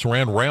coronavirus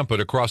ran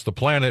rampant across the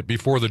planet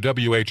before the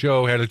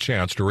WHO had a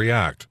chance to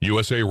react.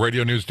 USA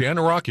Radio News' Dan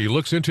Araki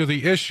looks into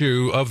the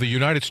issue of the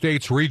United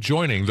States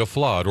rejoining the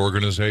flawed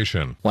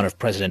organization. One of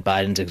President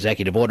Biden's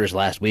executive orders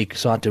last week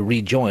sought to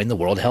rejoin the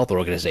World Health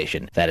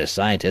Organization. That is,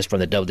 scientists from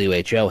the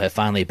WHO have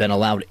finally been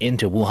allowed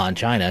into Wuhan,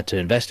 China to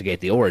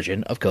investigate the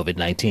origin of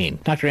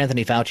COVID-19. Dr.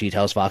 Anthony Fauci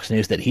tells Fox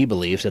News that he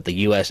believes that the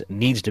U.S.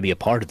 needs to be a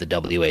part of the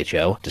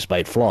WHO,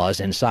 despite flaws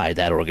inside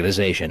that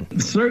organization.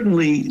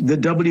 Certainly, the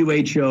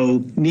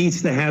WHO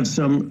needs to have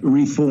some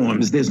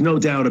reforms. There's no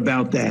doubt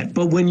about that.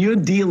 But when you're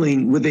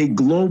dealing with a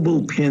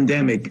global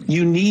pandemic,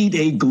 you need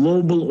a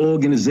global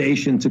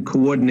organization to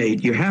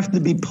coordinate. You have to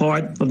be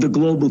part of the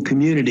global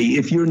community.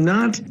 If you're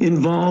not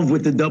involved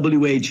with the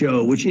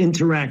WHO, which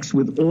interacts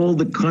with all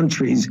the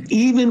countries,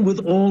 even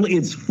with all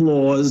its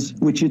flaws,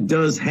 which it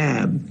does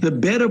have, the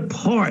better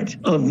part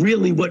of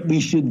really what we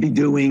should be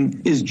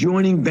doing is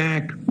joining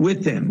back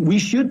with them. We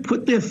should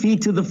put their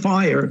feet to the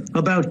fire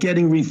about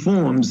getting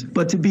reforms,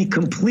 but to be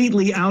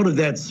completely out of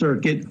that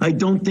circuit, I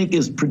don't think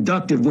is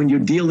productive when you're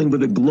dealing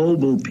with a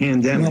global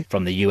pandemic.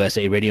 From the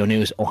USA Radio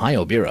News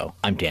Ohio Bureau,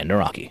 I'm Dan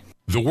Naraki.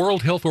 The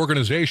World Health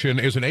Organization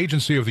is an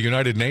agency of the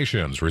United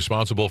Nations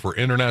responsible for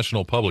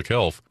international public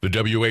health. The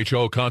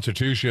WHO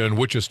Constitution,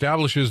 which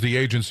establishes the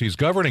agency's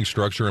governing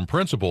structure and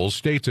principles,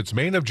 states its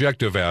main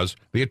objective as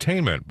the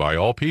attainment by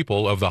all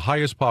people of the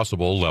highest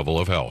possible level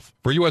of health.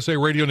 For USA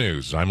Radio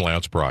News, I'm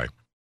Lance Pry.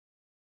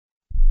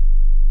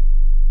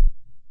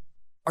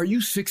 Are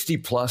you 60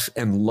 plus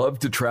and love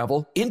to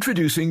travel?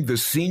 Introducing the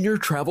Senior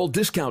Travel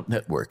Discount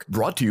Network,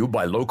 brought to you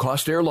by Low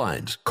Cost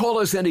Airlines. Call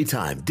us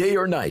anytime, day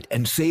or night,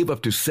 and save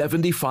up to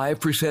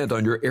 75%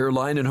 on your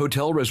airline and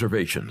hotel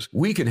reservations.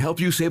 We can help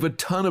you save a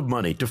ton of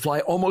money to fly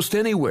almost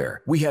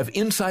anywhere. We have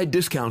inside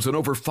discounts on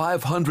over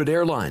 500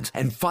 airlines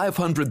and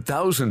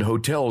 500,000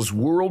 hotels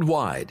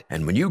worldwide.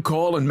 And when you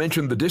call and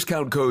mention the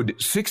discount code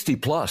 60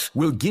 plus,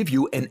 we'll give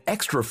you an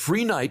extra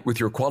free night with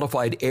your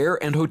qualified air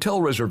and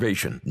hotel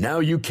reservation. Now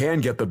you can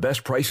get the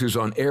best prices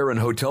on air and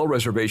hotel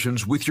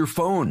reservations with your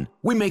phone.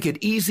 We make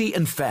it easy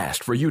and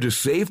fast for you to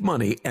save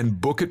money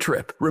and book a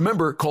trip.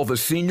 Remember, call the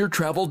Senior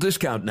Travel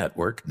Discount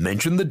Network,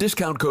 mention the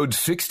discount code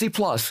 60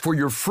 plus for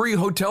your free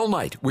hotel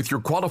night with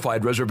your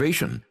qualified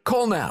reservation.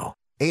 Call now.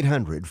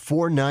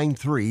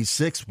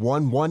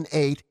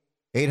 800-493-6118.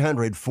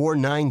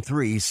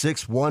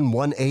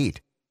 800-493-6118.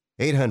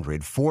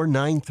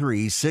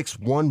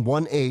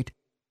 800-493-6118.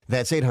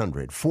 That's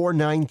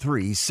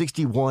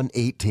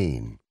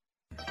 800-493-6118.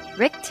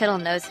 Rick Tittle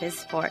knows his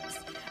sports.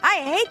 I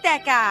hate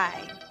that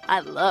guy. I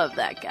love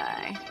that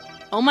guy.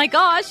 Oh my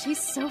gosh, he's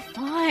so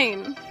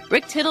fine.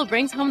 Rick Tittle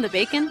brings home the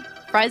bacon,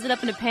 fries it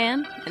up in a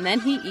pan, and then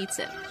he eats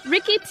it.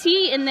 Ricky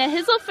T in the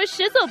hizzle for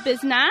shizzle,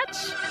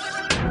 biznatch.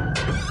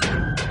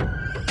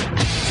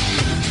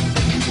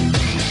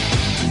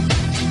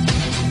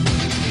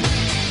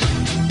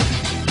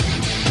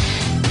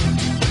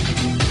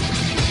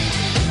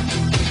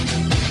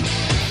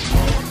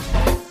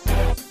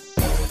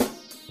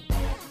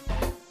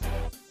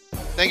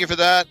 Thank you for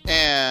that,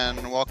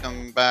 and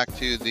welcome back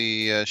to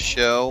the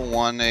show.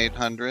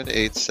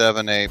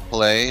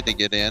 1-800-878-PLAY to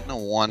get in.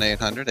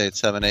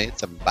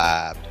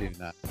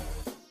 1-800-878-5529.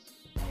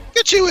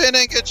 Get you in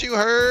and get you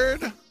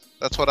heard.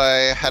 That's what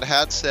I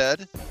had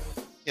said.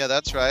 Yeah,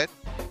 that's right.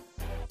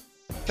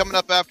 Coming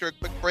up after a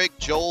quick break,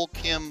 Joel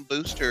Kim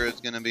Booster is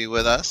going to be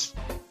with us,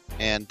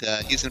 and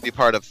he's going to be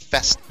part of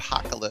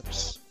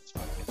Festpocalypse.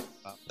 Talking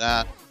about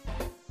that.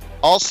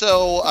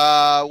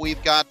 Also,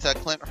 we've got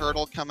Clint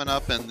Hurdle coming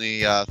up in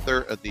the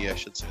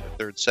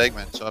third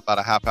segment, so about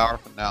a half hour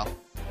from now.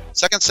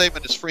 Second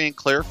segment is free and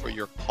clear for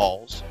your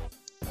calls.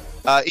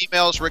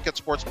 Emails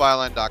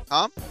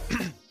rick@sportsbyline.com.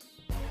 An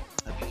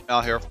email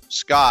here from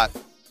Scott,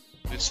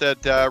 who said,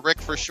 Rick,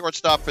 for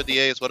shortstop for the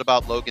A's, what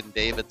about Logan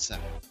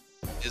Davidson?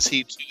 Is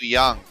he too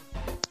young?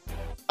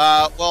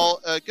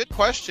 Good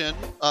question.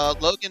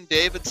 Logan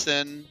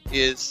Davidson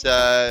is,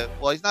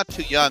 he's not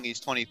too young. He's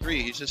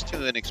 23. He's just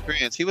too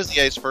inexperienced. He was the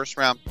A's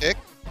first-round pick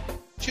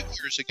 2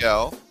 years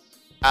ago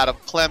out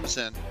of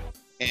Clemson.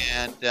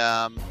 And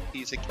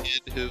he's a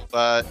kid who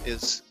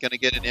is going to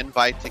get an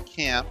invite to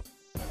camp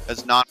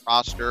as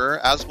non-roster,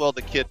 as will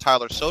the kid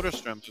Tyler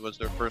Soderstrom, who was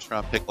their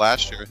first-round pick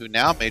last year, who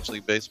now Major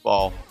League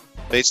Baseball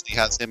basically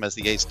has him as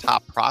the A's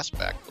top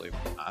prospect, believe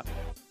it or not.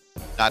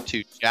 Not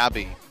too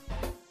shabby.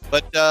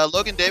 But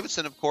Logan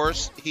Davidson, of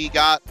course, he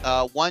got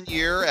 1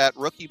 year at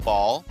rookie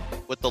ball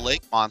with the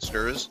Lake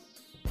Monsters,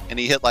 and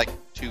he hit like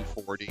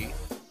 240.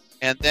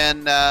 And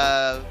then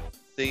the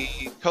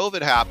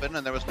COVID happened,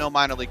 and there was no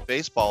minor league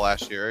baseball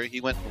last year.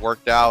 He went and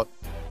worked out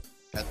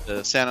at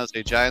the San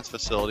Jose Giants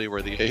facility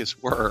where the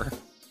A's were.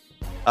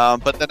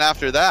 But then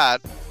after that,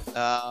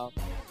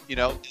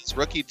 his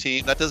rookie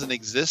team, that doesn't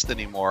exist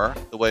anymore,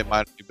 the way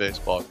minor league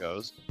baseball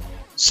goes.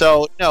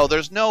 So, no,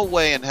 there's no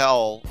way in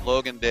hell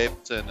Logan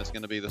Davidson is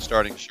going to be the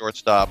starting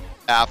shortstop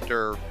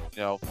after,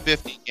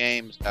 50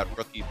 games at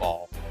rookie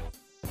ball.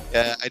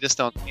 I just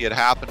don't see it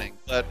happening.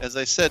 But as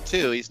I said,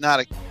 too, he's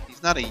not a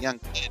young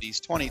kid. He's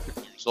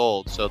 23 years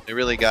old, so they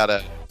really got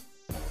to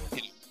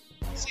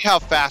see how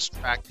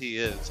fast-tracked he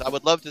is. I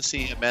would love to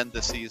see him end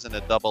the season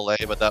at Double-A,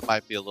 but that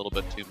might be a little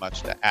bit too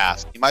much to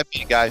ask. He might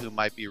be a guy who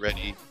might be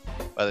ready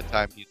by the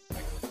time he's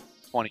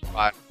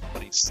 25,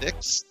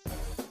 26.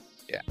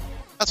 Yeah.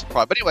 That's a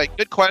problem. But anyway,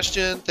 good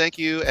question. Thank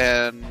you.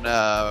 And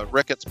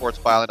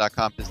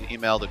Rick@sportsbyline.com is the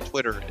email. The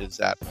Twitter is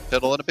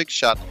 @Tittle. And a big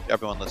shout out to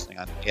everyone listening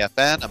on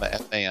AFN. I'm a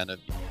FAN of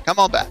you. Come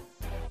on back.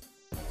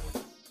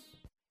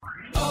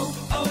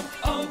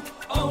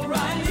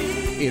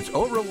 It's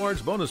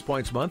O-Rewards Bonus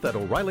Points Month at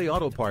O'Reilly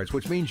Auto Parts,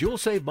 which means you'll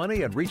save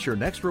money and reach your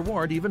next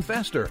reward even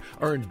faster.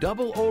 Earn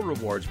double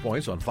O-Rewards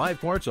points on 5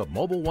 quarts of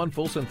Mobil 1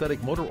 full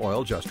synthetic motor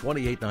oil, just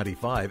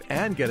 $28.95,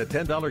 and get a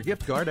 $10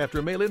 gift card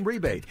after mail-in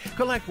rebate.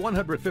 Collect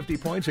 150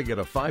 points and get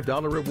a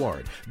 $5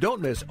 reward.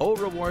 Don't miss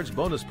O-Rewards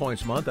Bonus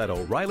Points Month at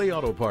O'Reilly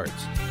Auto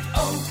Parts.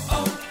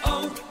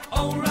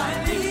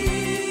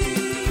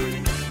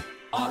 O'Reilly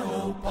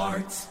Auto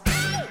Parts.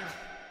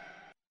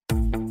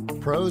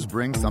 Pros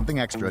bring something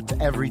extra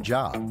to every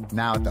job.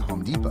 Now at the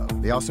Home Depot,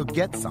 they also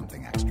get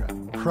something extra.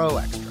 Pro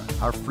Extra,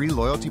 our free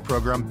loyalty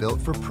program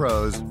built for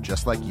pros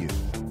just like you.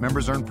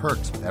 Members earn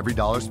perks with every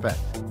dollar spent,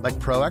 like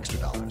Pro Extra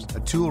Dollars, a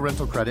tool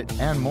rental credit,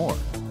 and more.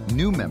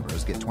 New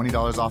members get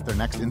 $20 off their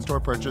next in-store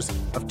purchase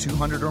of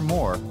 $200 or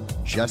more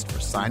just for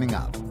signing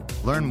up.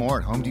 Learn more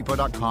at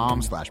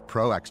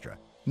homedepot.com/Pro Extra.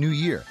 New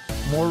year,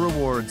 more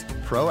rewards,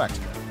 Pro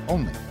Extra,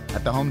 only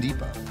at the Home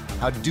Depot.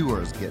 How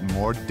doers get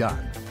more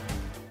done.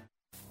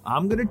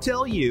 I'm going to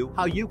tell you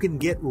how you can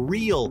get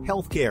real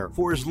healthcare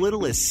for as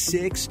little as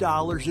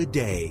 $6 a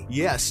day.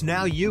 Yes,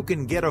 now you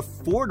can get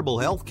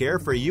affordable healthcare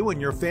for you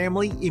and your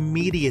family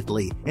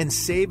immediately and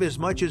save as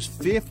much as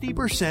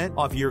 50%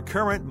 off your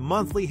current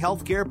monthly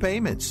healthcare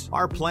payments.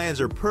 Our plans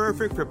are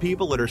perfect for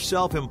people that are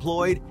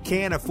self-employed,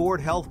 can't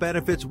afford health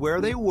benefits where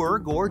they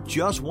work, or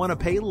just want to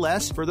pay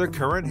less for their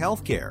current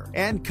healthcare.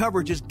 And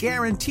coverage is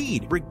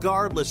guaranteed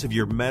regardless of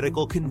your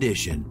medical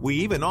condition. We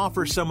even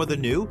offer some of the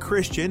new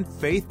Christian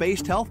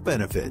faith-based health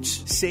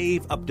benefits.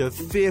 Save up to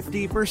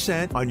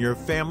 50% on your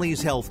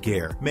family's health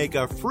care. Make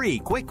a free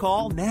quick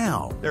call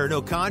now. There are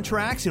no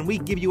contracts, and we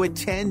give you a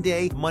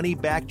 10-day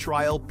money-back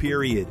trial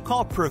period.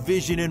 Call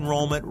Provision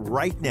Enrollment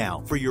right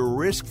now for your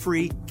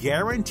risk-free,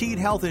 guaranteed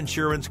health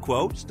insurance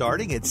quote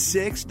starting at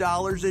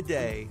 $6 a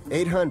day.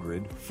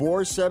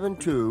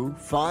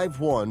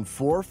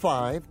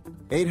 800-472-5145.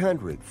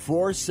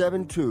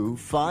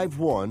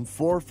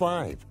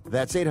 800-472-5145.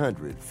 That's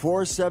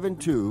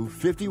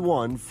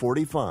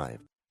 800-472-5145.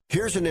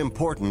 Here's an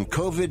important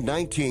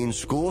COVID-19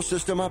 school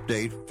system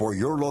update for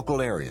your local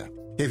area.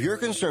 If you're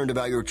concerned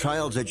about your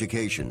child's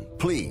education,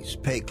 please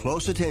pay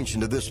close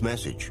attention to this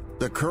message.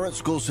 The current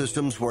school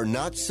systems were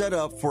not set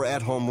up for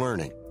at-home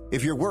learning.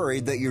 If you're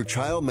worried that your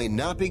child may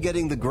not be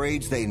getting the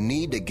grades they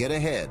need to get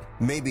ahead,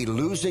 may be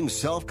losing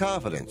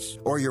self-confidence,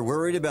 or you're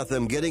worried about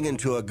them getting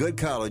into a good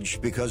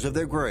college because of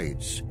their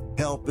grades,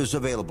 help is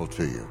available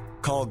to you.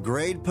 Call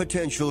Grade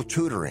Potential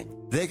Tutoring.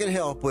 They can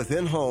help with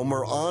in-home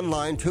or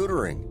online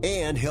tutoring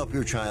and help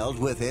your child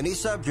with any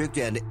subject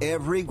and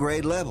every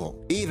grade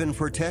level, even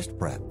for test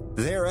prep.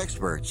 They're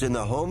experts in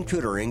the home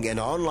tutoring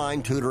and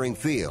online tutoring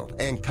field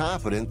and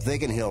confident they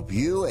can help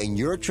you and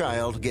your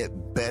child get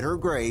better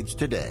grades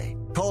today.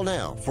 Call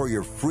now for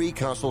your free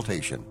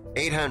consultation.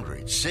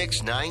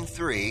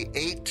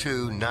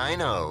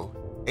 800-693-8290.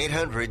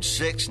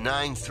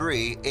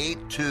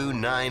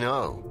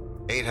 800-693-8290.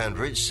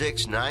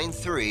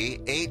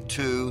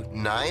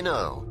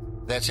 800-693-8290.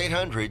 That's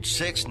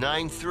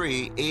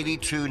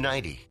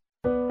 800-693-8290.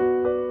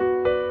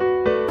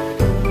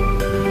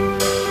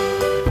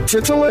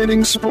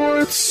 Titillating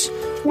Sports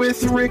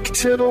with Rick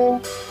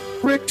Tittle.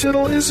 Rick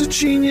Tittle is a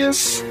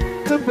genius.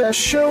 The best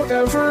show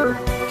ever.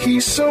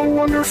 He's so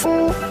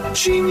wonderful.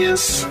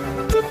 Genius.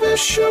 The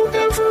best show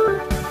ever.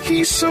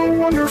 He's so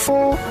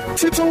wonderful.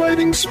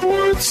 Titillating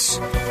Sports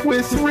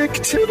with Rick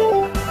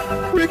Tittle.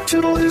 Rick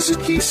Tittle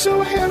he's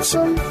so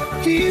handsome.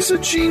 He's a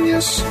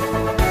genius.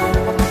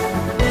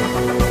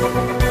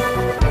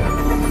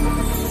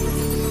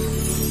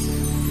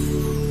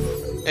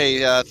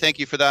 Hey, thank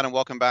you for that, and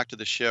welcome back to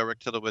the show. Rick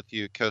Tittle with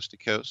you coast to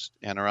coast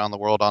and around the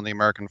world on the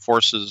American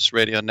Forces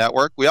Radio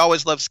Network. We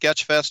always love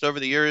Sketchfest over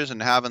the years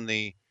and having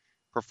the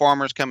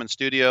performers come in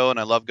studio, and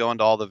I love going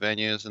to all the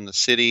venues in the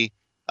city.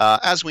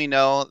 As we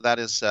know, that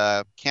is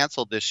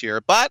canceled this year,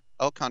 but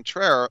au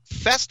contraire,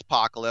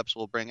 Festpocalypse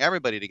will bring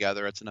everybody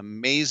together. It's an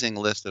amazing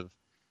list of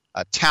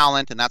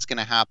talent, and that's going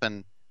to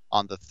happen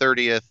on the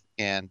 30th,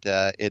 and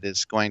it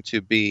is going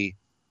to be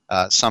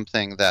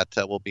something that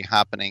will be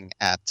happening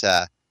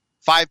at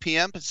 5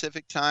 p.m.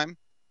 Pacific time,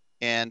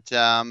 and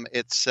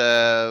it's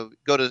go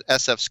to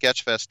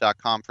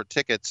sfsketchfest.com for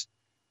tickets.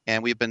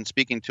 And we've been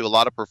speaking to a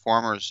lot of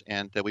performers,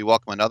 and we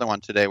welcome another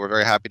one today. We're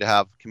very happy to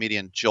have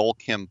comedian Joel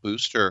Kim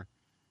Booster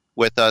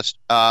with us.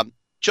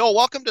 Joel,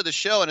 welcome to the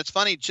show. And it's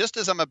funny, just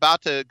as I'm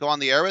about to go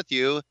on the air with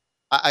you,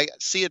 I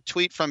see a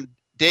tweet from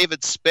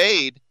David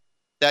Spade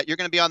that you're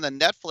going to be on the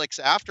Netflix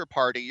after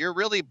party. You're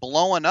really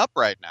blowing up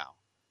right now.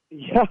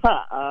 Yeah,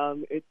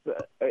 it's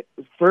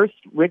first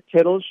Rick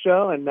Tittle's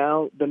show, and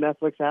now the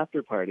Netflix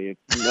after party.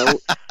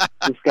 The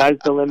sky's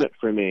the limit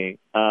for me.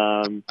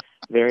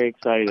 Very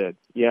excited.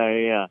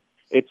 Yeah.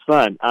 It's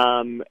fun.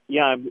 I'm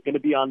going to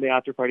be on the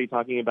after party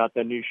talking about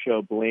the new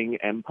show Bling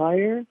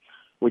Empire,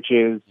 which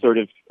is sort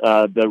of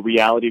the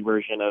reality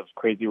version of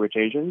Crazy Rich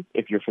Asians,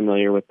 if you're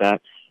familiar with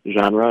that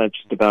genre. It's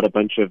just about a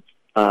bunch of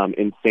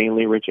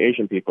insanely rich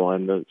Asian people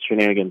and the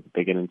shenanigans that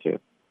they get into.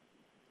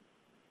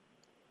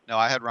 No,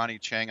 I had Ronnie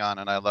Chang on,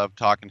 and I loved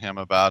talking to him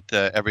about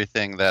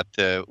everything that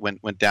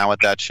went down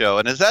with that show.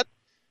 And is that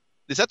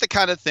the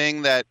kind of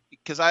thing that,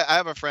 because I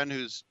have a friend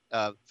who's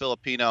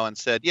Filipino and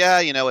said, yeah,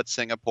 it's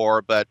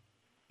Singapore, but,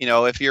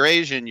 if you're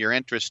Asian, you're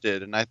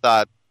interested. And I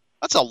thought,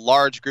 that's a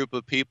large group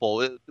of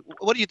people.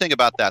 What do you think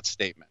about that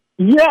statement?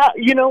 Yeah,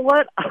 you know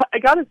what? I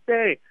got to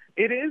say,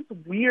 it is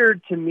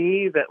weird to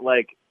me that,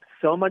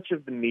 so much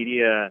of the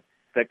media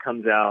that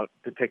comes out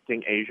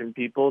depicting Asian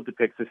people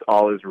depicts us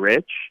all as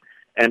rich.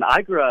 And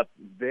I grew up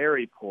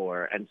very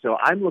poor, and so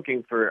I'm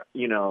looking for,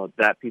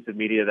 that piece of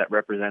media that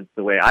represents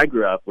the way I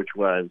grew up, which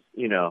was,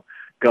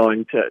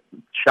 going to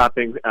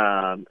shopping,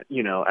 at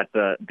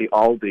the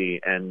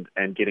Aldi and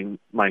getting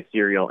my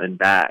cereal in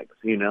bags,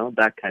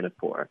 that kind of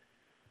poor.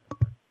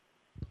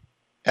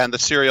 And the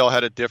cereal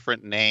had a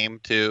different name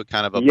too,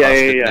 kind of a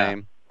busted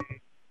name.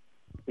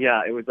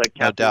 Yeah, it was like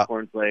Captain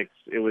Cornflakes.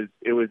 It was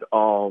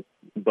all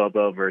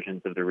Bobo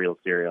versions of the real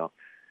cereal.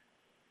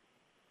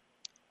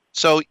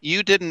 So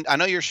you didn't, I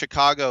know you're a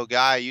Chicago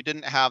guy, you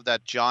didn't have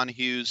that John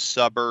Hughes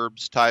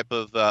suburbs type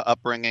of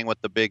upbringing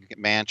with the big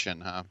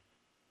mansion, huh?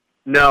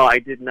 No, I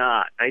did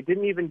not. I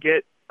didn't even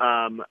get,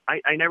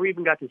 I never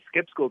even got to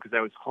skip school because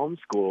I was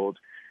homeschooled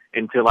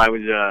until I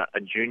was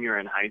a junior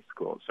in high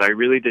school. So I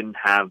really didn't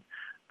have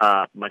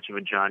much of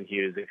a John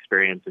Hughes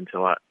experience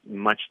until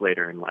much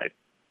later in life.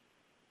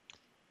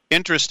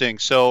 Interesting.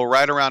 So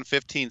right around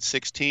 15,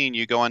 16,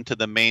 you go into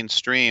the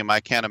mainstream.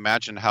 I can't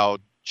imagine how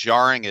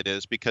jarring it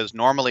is, because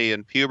normally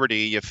in puberty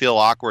you feel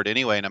awkward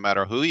anyway, no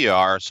matter who you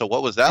are. So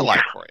what was that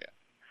like for you?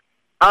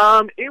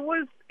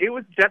 It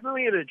was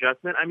definitely an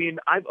adjustment. I mean,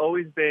 I've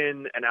always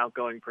been an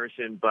outgoing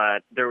person,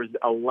 but there's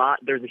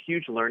a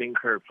huge learning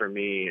curve for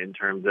me in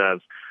terms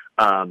of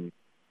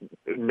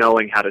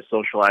knowing how to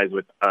socialize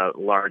with a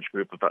large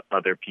group of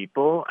other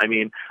people. I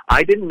mean,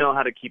 I didn't know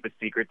how to keep a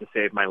secret to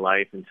save my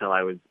life until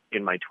I was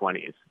in my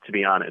 20s, to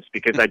be honest,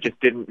 because I just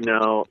didn't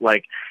know,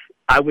 like,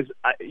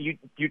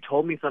 you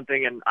told me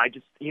something and I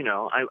just,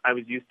 I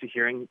was used to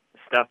hearing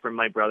stuff from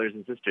my brothers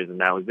and sisters,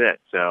 and that was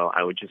it. So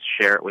I would just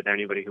share it with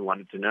anybody who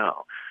wanted to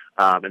know.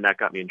 And that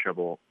got me in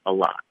trouble a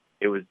lot.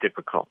 It was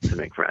difficult to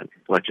make friends.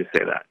 Let's just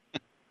say that.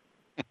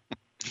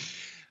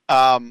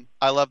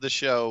 I love the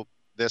show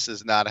This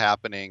Is Not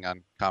Happening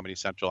on Comedy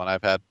Central, and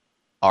I've had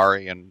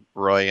Ari and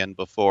Roy in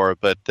before,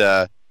 but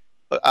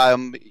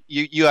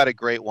you had a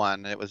great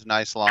one. It was a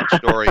nice long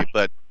story,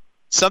 but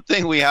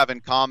something we have in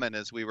common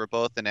is we were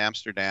both in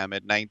Amsterdam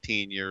at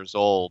 19 years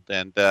old,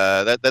 and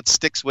that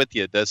sticks with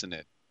you, doesn't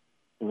it?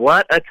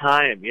 What a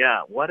time.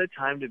 Yeah, what a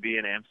time to be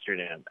in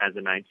Amsterdam as a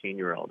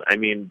 19-year-old. I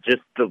mean,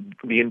 just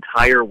the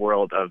entire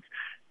world of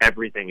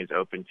everything is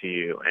open to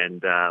you.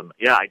 And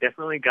I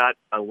definitely got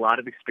a lot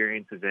of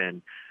experiences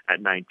in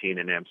at 19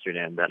 in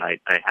Amsterdam that I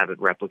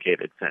haven't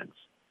replicated since.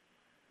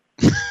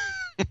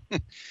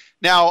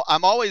 Now,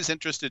 I'm always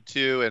interested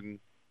too in,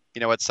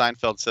 what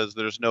Seinfeld says,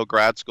 there's no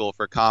grad school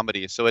for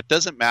comedy. So it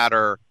doesn't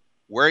matter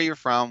where you're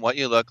from, what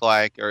you look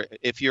like, or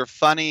if you're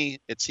funny,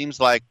 it seems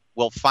like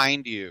we'll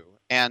find you.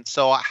 And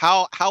so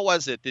how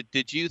was it?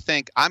 Did you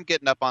think, I'm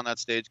getting up on that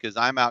stage because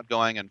I'm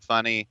outgoing and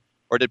funny?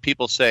 Or did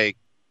people say,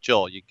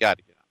 Joel, you got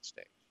to get on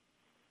stage?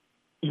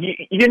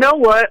 You know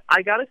what?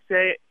 I got to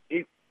say,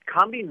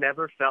 comedy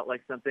never felt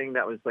like something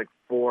that was like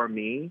for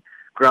me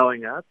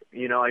growing up.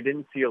 I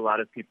didn't see a lot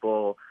of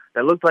people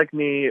that looked like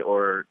me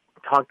or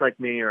talked like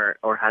me or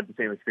had the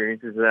same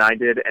experiences that I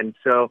did. And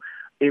so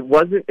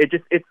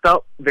it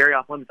felt very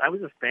off limits. I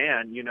was a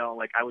fan,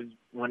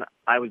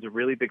 I was a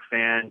really big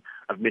fan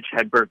of Mitch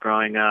Hedberg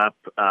growing up,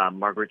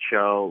 Margaret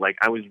Cho. Like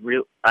I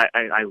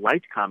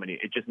liked comedy.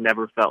 It just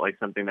never felt like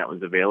something that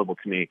was available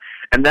to me.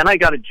 And then I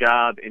got a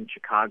job in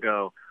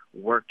Chicago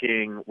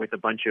working with a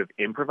bunch of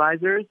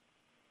improvisers,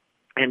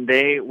 and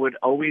they would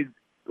always,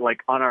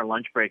 like, on our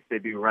lunch breaks,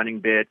 they'd be running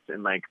bits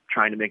and like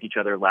trying to make each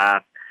other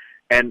laugh.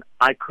 And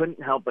I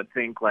couldn't help but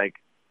think, like,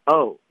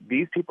 oh,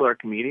 these people are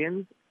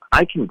comedians.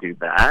 I can do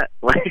that.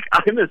 Like,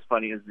 I'm as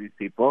funny as these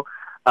people.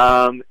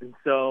 And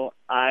so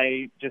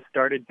I just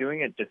started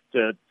doing it just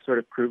to sort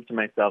of prove to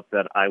myself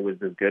that I was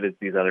as good as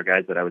these other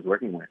guys that I was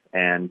working with.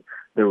 And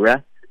the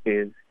rest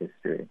is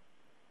history.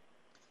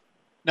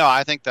 No,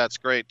 I think that's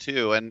great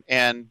too.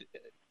 And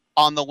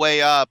on the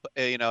way up,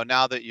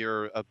 now that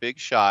you're a big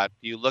shot,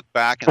 you look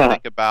back and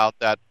think about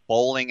that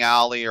bowling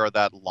alley or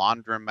that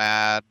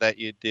laundromat that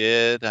you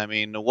did. I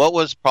mean, what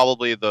was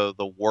probably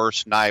the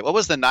worst night? What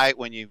was the night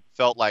when you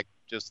felt like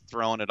just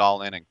throwing it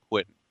all in and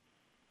quitting?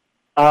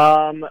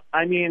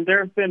 I mean,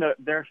 there's been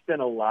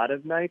a lot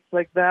of nights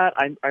like that.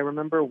 I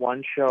remember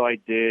one show I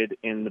did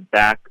in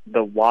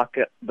the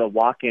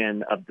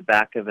walk-in of the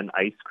back of an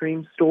ice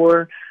cream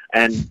store,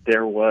 and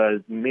there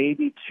was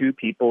maybe 2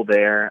 people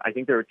there. I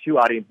think there were 2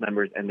 audience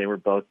members, and they were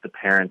both the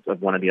parents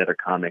of one of the other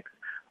comics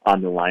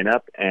on the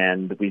lineup,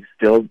 and we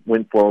still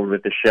went forward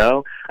with the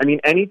show. I mean,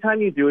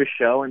 anytime you do a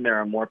show and there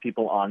are more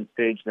people on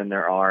stage than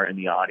there are in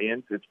the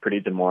audience, it's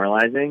pretty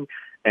demoralizing.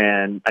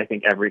 And I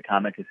think every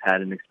comic has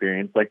had an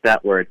experience like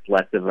that, where it's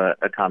less of a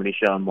comedy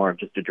show and more of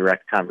just a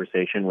direct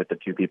conversation with the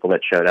 2 people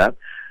that showed up.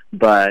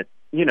 But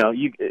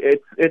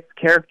it's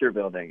character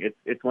building.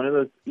 It's one of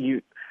those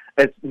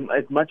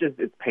as much as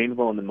it's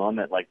painful in the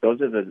moment. Like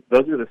those are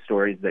the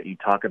stories that you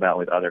talk about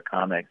with other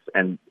comics,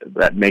 and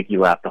that make you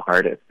laugh the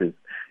hardest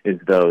is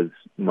those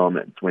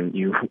moments when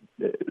you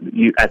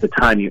at the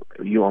time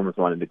you almost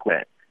wanted to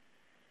quit.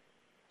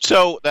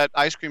 So that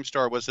ice cream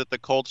store, was it the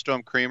Cold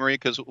Stone Creamery?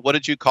 Because what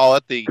did you call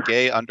it? The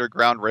Gay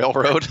Underground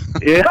Railroad?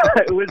 Yeah,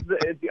 it was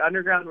the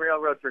Underground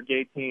Railroad for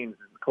gay teens,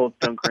 Cold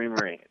Stone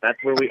Creamery. That's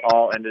where we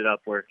all ended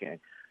up working.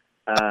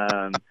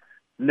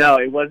 No,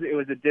 it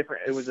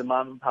was a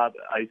mom and pop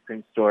ice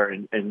cream store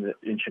in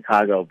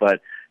Chicago.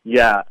 But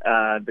yeah,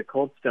 the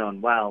Cold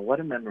Stone. Wow,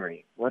 what a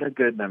memory! What a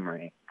good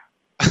memory.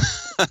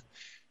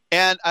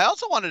 And I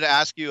also wanted to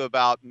ask you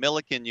about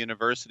Millikan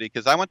University,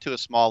 because I went to a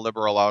small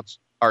liberal arts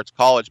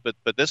college, but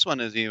this one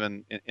is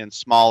even in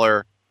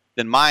smaller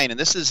than mine, and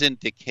this is in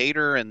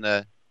Decatur in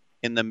the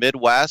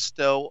Midwest.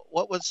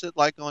 What was it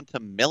like going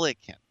to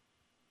Millikan?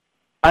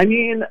 I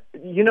mean,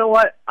 you know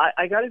what?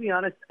 I got to be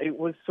honest. It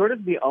was sort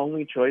of the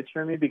only choice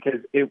for me because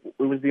it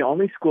was the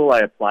only school I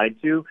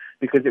applied to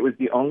because it was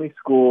the only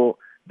school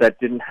that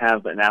didn't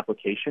have an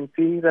application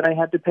fee that I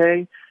had to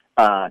pay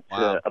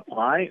to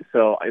apply.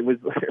 So it was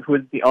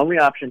the only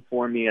option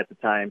for me at the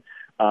time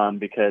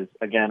because,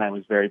 again, I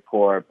was very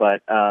poor.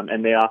 But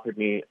and they offered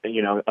me,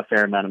 a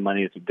fair amount of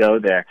money to go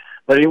there.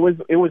 But it was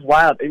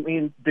wild. I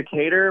mean,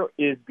 Decatur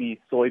is the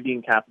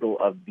soybean capital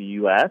of the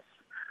U.S.,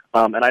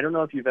 and I don't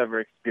know if you've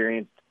ever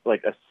experienced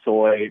like a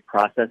soy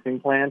processing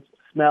plant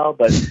smell,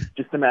 but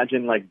just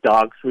imagine like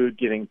dog food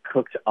getting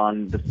cooked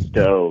on the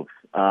stove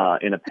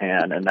in a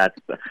pan, and that's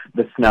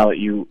the smell that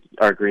you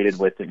are greeted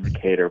with in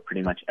Decatur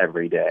pretty much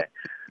every day.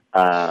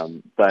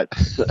 But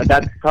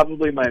that's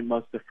probably my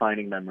most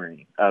defining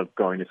memory of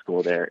going to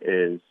school there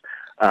is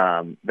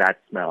that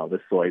smell,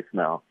 the soy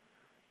smell.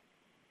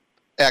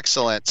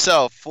 Excellent.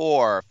 So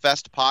for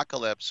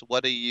Festpocalypse,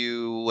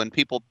 when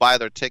people buy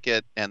their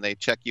ticket and they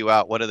check you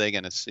out, what are they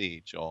going to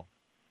see, Joel?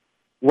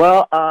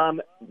 Well,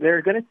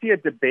 they're going to see a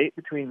debate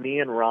between me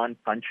and Ron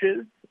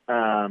Funches.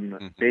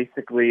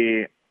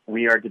 Basically,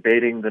 we are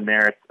debating the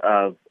merits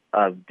of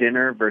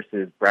dinner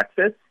versus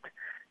breakfast,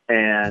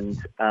 and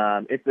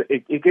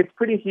it gets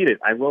pretty heated,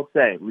 I will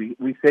say.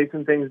 We say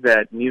some things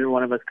that neither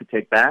one of us could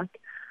take back,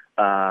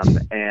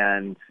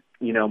 and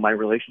my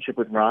relationship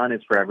with Ron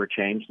is forever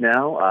changed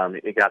now.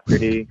 It got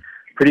pretty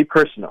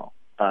personal,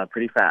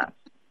 pretty fast.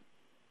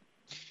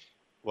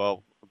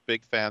 Well,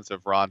 big fans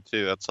of Ron,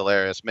 too. That's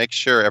hilarious. Make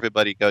sure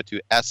everybody go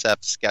to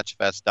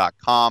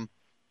sfsketchfest.com.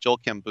 Joel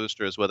Kim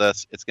Booster is with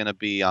us. It's going to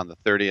be on the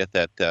 30th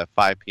at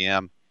 5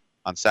 p.m.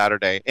 on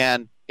Saturday.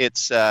 And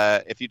it's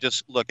if you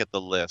just look at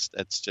the list,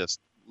 it's just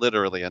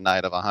literally a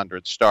night of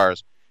 100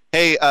 stars.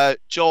 Hey,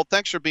 Joel,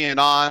 thanks for being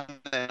on.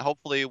 And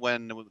hopefully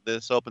when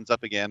this opens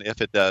up again,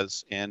 if it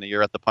does, and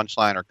you're at the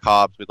Punchline or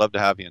Cobb's, we'd love to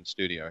have you in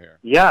studio here.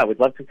 Yeah, I would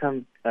love to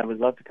come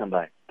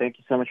by. Thank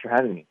you so much for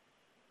having me.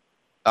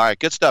 All right,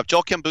 good stuff.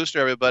 Joel Kim Booster,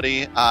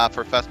 everybody,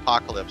 for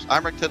Festpocalypse.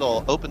 I'm Rick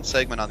Tittle, open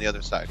segment on the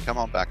other side. Come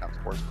on back on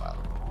Sports Pilot.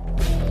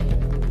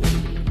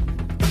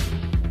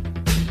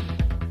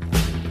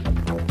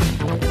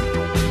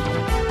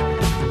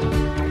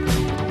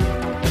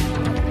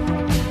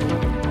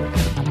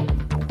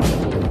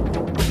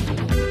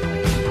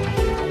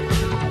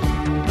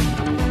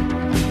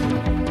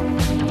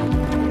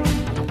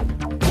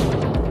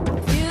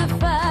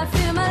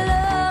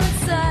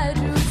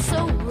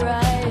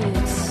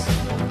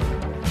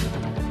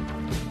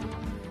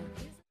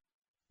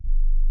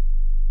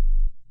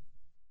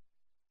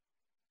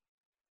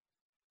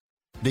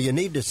 Do you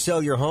need to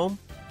sell your home?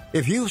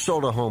 If you've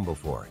sold a home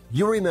before,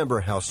 you remember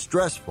how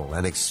stressful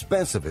and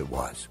expensive it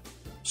was.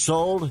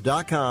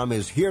 Sold.com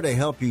is here to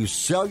help you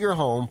sell your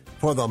home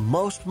for the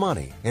most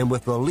money and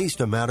with the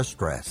least amount of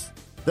stress.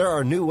 There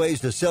are new ways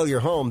to sell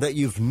your home that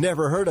you've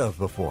never heard of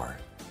before.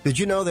 Did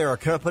you know there are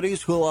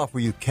companies who'll offer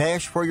you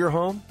cash for your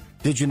home?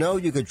 Did you know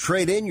you could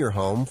trade in your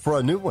home for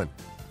a new one?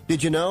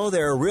 Did you know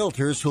there are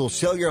realtors who'll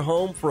sell your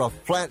home for a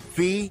flat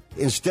fee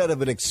instead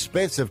of an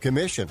expensive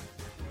commission?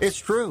 It's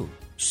true.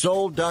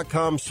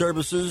 Sold.com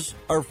services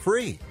are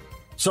free.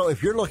 So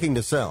if you're looking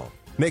to sell,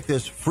 make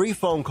this free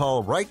phone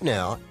call right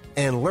now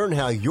and learn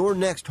how your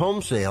next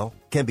home sale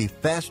can be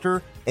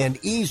faster and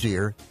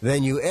easier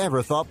than you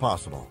ever thought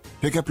possible.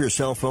 Pick up your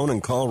cell phone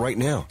and call right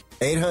now.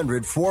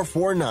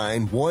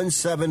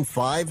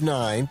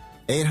 800-449-1759.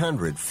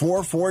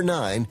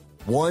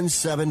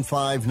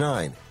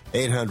 800-449-1759.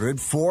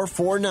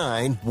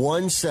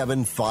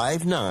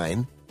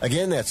 800-449-1759.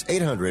 Again, that's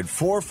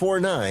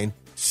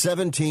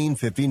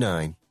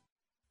 800-449-1759.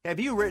 Have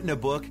you written a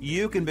book?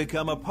 You can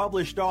become a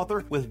published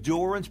author with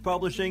Dorrance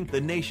Publishing, the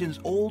nation's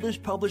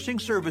oldest publishing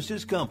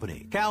services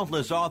company.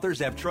 Countless authors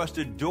have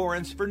trusted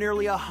Dorrance for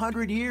nearly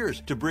 100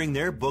 years to bring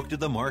their book to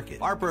the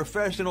market. Our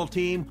professional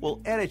team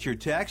will edit your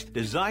text,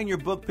 design your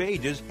book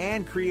pages,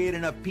 and create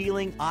an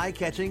appealing,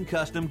 eye-catching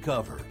custom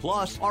cover.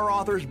 Plus, our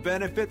authors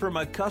benefit from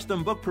a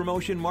custom book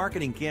promotion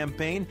marketing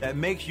campaign that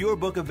makes your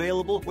book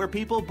available where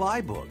people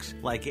buy books,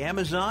 like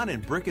Amazon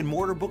and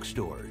brick-and-mortar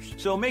bookstores.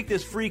 So make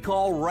this free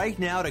call right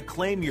now to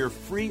claim your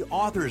free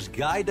author's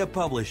guide to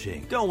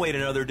publishing. Don't wait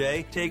another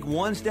day. Take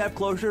one step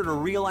closer to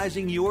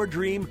realizing your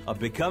dream of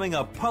becoming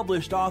a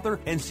published author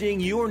and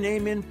seeing your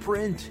name in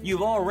print.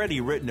 You've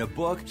already written a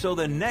book, so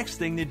the next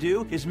thing to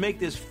do is make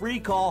this free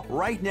call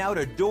right now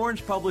to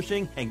Dorrance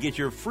Publishing and get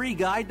your free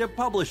guide to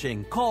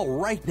publishing. Call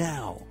right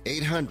now.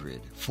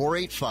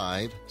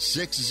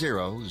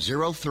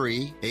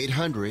 800-485-6003.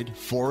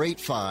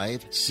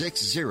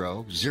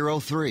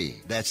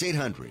 800-485-6003. That's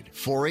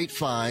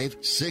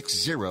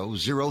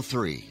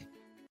 800-485-6003.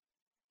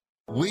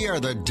 We are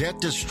the Debt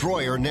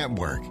Destroyer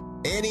Network.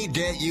 Any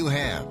debt you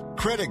have,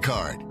 credit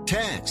card,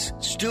 tax,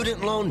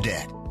 student loan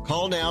debt,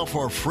 call now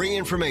for free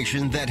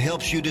information that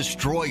helps you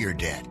destroy your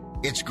debt.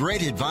 It's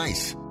great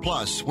advice.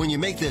 Plus, when you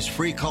make this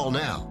free call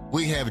now,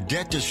 we have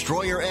Debt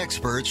Destroyer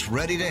experts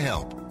ready to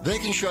help. They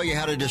can show you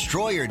how to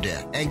destroy your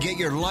debt and get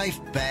your life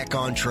back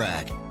on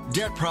track.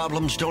 Debt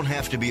problems don't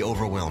have to be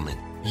overwhelming.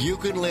 You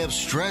can live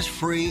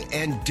stress-free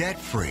and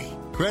debt-free.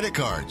 credit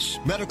cards,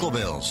 medical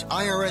bills,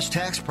 IRS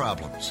tax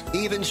problems,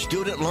 even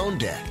student loan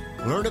debt.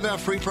 Learn about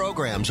free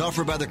programs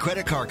offered by the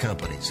credit card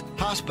companies,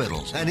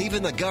 hospitals, and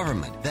even the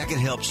government that can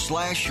help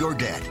slash your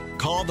debt.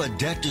 Call the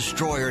Debt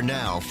Destroyer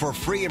now for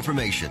free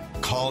information.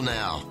 Call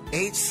now.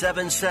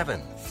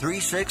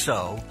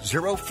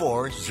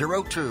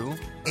 877-360-0402.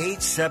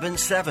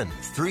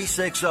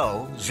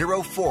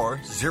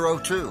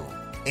 877-360-0402.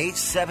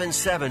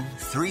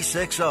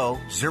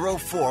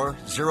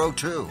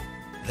 877-360-0402.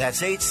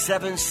 That's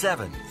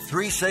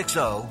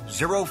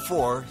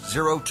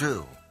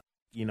 877-360-0402.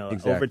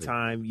 Over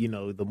time,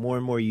 the more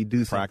and more you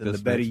do something, Practice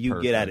the better makes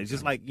you get at it. perfect.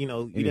 Just like, you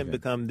Anything. didn't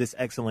become this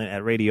excellent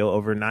at radio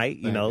overnight.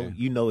 You Thank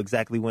know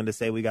exactly when to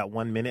say we got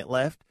 1 minute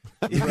left.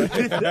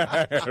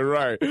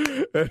 Right.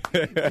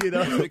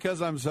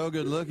 Because I'm so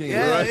good looking.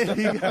 Yeah, Right.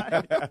 you got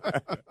it.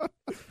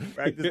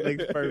 Practice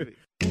makes perfect.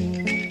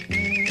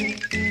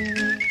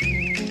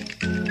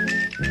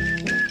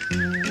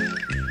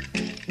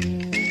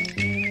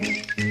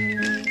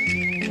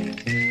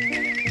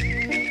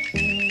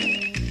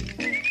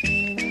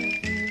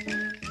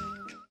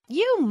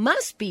 You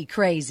must be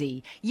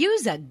crazy.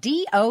 Use a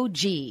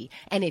DOG.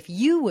 And if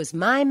you was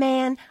my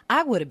man,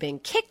 I would have been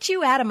kicked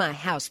you out of my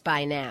house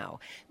by now.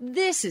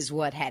 This is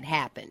what had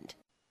happened.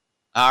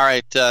 All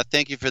right,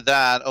 thank you for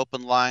that.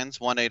 Open lines,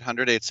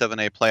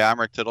 1-800-878-PLAY. I'm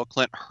Rick Tittle.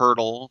 Clint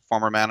Hurdle,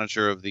 former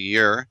manager of the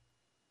year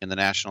in the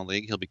National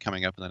League. He'll be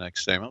coming up in the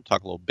next segment. We'll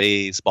talk a little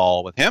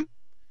baseball with him.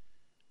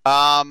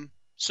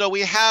 So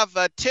we have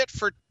a tit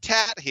for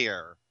tat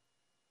here.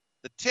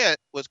 The tit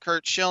was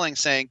Curt Schilling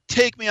saying,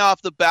 "Take me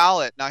off the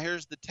ballot." Now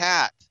here's the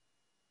tat.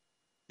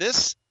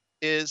 This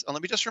is,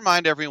 let me just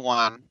remind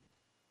everyone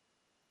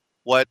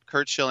what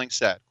Curt Schilling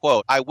said.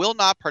 Quote, "I will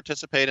not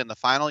participate in the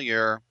final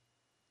year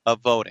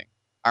of voting.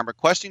 I'm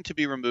requesting to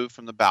be removed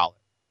from the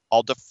ballot.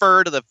 I'll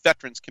defer to the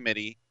Veterans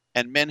Committee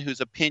and men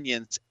whose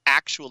opinions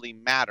actually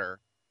matter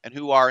and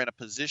who are in a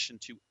position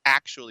to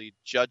actually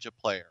judge a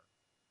player.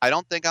 I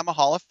don't think I'm a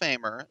Hall of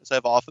Famer, as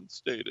I've often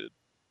stated,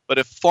 but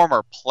if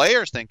former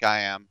players think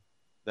I am,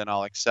 then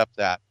I'll accept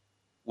that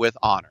with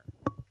honor."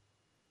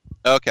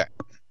 Okay.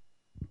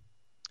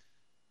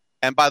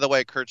 And by the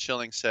way, Curt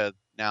Schilling said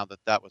now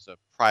that that was a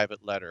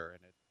private letter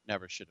and it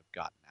never should have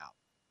gotten out.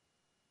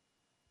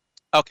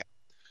 Okay.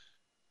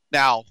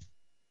 Now,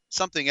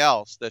 something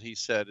else that he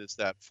said is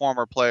that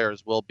former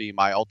players will be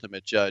my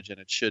ultimate judge, and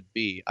it should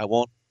be. I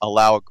won't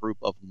allow a group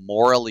of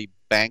morally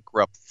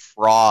bankrupt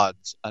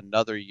frauds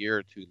another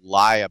year to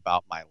lie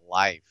about my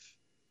life.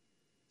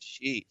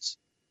 Jeez.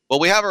 Well,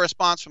 we have a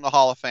response from the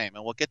Hall of Fame,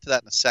 and we'll get to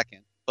that in a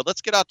second. But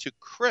let's get out to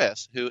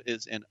Chris, who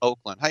is in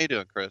Oakland. How you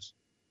doing, Chris?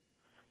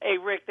 Hey,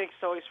 Rick, thanks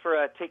always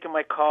for taking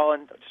my call,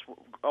 and just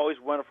always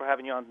wonderful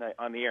having you on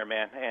the air,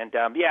 man. And,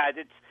 I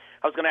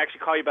was going to actually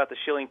call you about the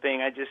Schilling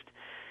thing.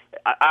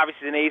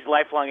 Obviously, an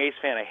lifelong A's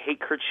fan. I hate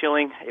Curt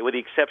Schilling, with the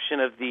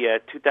exception of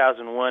the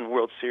 2001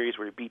 World Series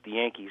where he beat the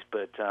Yankees.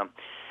 But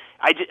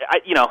I get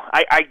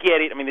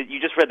it. I mean,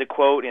 you just read the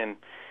quote, and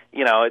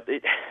he's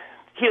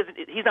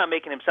not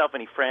making himself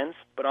any friends.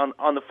 But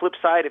on the flip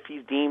side, if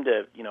he's deemed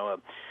a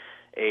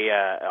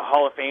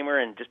Hall of Famer,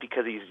 and just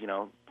because he's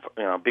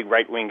a big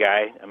right wing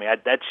guy, I mean,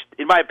 that's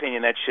in my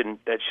opinion that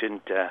shouldn't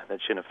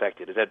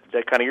affect it. Is that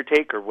kind of your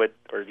take, or what?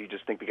 Or do you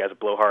just think the guy's a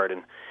blowhard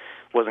and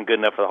wasn't good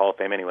enough for the Hall of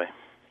Fame anyway?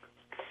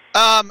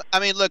 I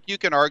mean, look, you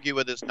can argue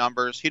with his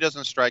numbers. He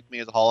doesn't strike me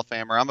as a Hall of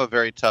Famer. I'm a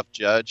very tough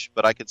judge,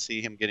 but I could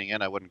see him getting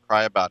in. I wouldn't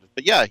cry about it.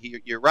 But yeah,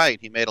 you're right.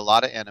 He made a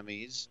lot of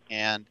enemies,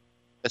 and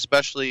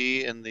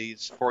especially in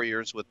these 4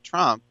 years with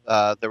Trump,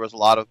 there was a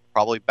lot of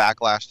probably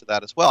backlash to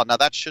that as well. Now,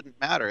 that shouldn't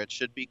matter. It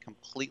should be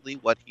completely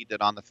what he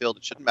did on the field.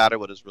 It shouldn't matter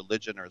what his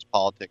religion or his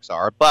politics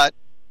are, but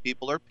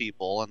people are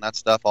people, and that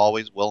stuff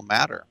always will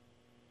matter.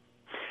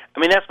 I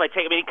mean, that's my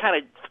take. I mean,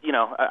 kind of,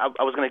 I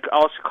was going to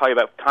also call you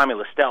about Tommy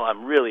La Stella.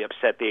 I'm really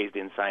upset the A's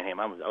didn't sign him.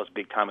 I was a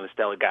big Tommy La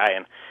Stella guy,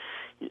 and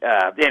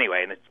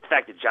anyway, and the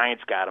fact that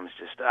Giants got him is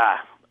just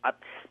I'm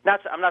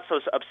not so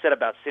upset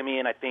about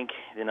Simeon. I think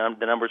the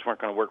numbers weren't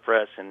going to work for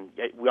us, and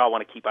we all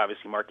want to keep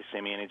obviously Marcus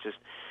Simeon. It's just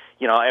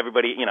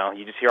everybody,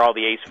 you just hear all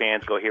the A's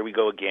fans go, "Here we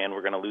go again.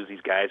 We're going to lose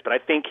these guys." But I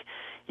think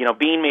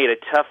Bean made a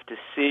tough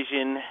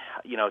decision,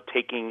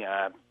 taking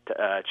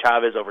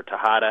Chavez over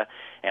Tejada,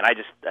 and I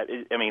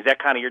mean, is that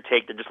kind of your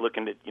take? They're just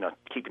looking at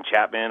keeping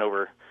Chapman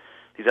over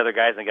these other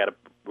guys, and they got to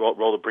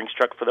roll the Brinks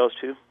truck for those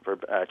two, for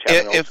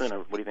Chapman and Olsen, or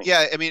what do you think?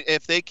 Yeah, I mean,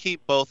 if they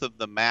keep both of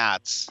the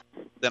Matts,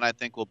 then I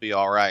think we'll be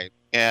all right.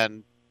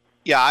 And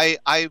yeah,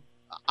 I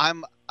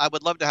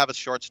would love to have a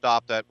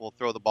shortstop that will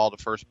throw the ball to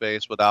first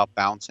base without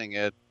bouncing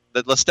it.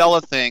 The La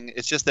Stella thing,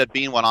 it's just that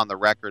Bean went on the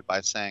record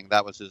by saying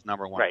that was his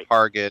number one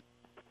target.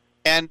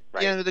 And,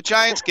 the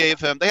Giants they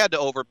had to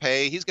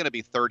overpay. He's going to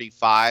be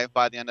 35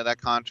 by the end of that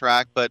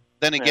contract. But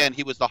then again,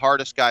 he was the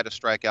hardest guy to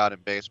strike out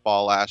in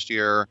baseball last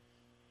year.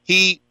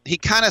 He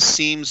kind of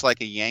seems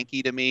like a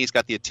Yankee to me. He's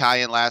got the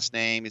Italian last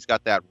name. He's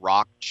got that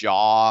rock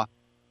jaw.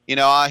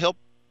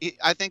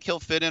 I think he'll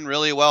fit in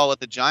really well with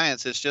the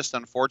Giants. It's just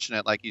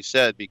unfortunate, like you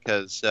said,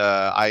 because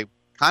I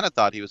kind of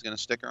thought he was going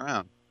to stick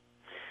around.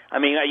 I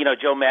mean,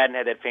 Joe Madden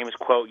had that famous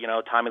quote,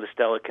 Tommy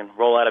LaStella can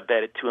roll out of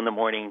bed at 2 a.m.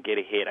 and get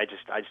a hit. I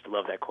just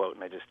love that quote,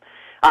 and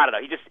I don't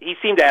know. He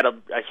seemed to add a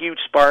huge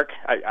spark.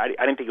 I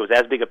didn't think it was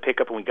as big a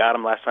pickup when we got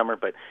him last summer,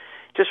 but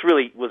just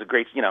really was a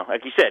great,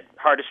 like you said,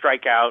 hard to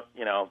strike out,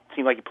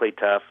 seemed like he played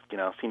tough,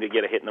 seemed to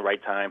get a hit in the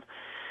right time.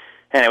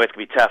 Anyway, it's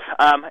going to be tough.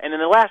 And then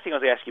the last thing I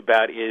was going to ask you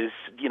about is,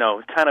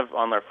 kind of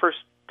on our first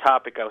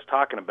topic I was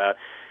talking about,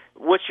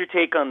 what's your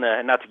take on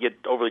not to get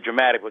overly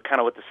dramatic, but kind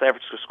of what the San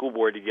Francisco School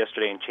Board did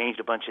yesterday and changed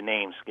a bunch of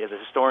names? As a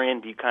historian,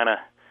 do you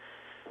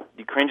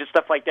cringe at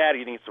stuff like that, or do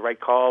you think it's the right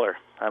call, or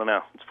I don't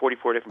know? It's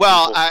 44 different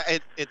people.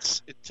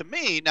 It's to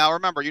me, now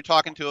remember, you're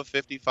talking to a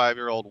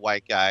 55-year-old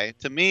white guy.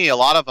 To me, a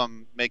lot of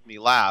them make me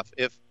laugh.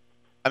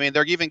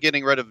 They're even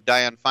getting rid of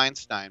Dianne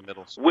Feinstein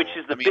Middle School. Which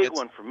is the big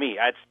one for me.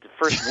 It's the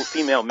first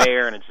female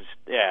mayor, and it's just,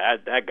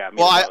 that got me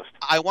the most.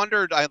 I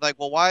wondered,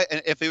 why,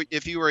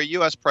 if you were a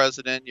U.S.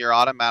 president, you're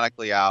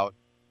automatically out.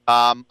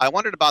 I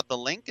wondered about the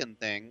Lincoln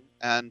thing,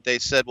 and they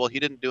said, well, he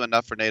didn't do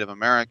enough for Native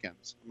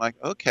Americans. I'm like,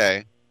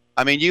 okay.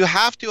 You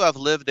have to have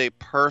lived a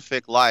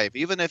perfect life.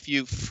 Even if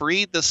you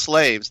freed the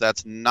slaves,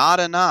 that's not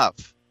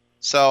enough.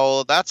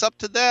 So that's up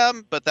to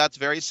them, but that's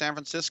very San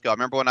Francisco. I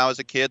remember when I was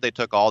a kid, they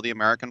took all the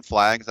American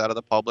flags out of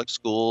the public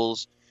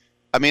schools.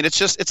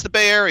 It's the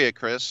Bay Area,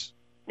 Chris.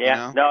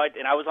 Yeah, and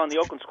I was on the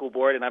Oakland School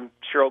Board, and I'm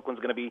sure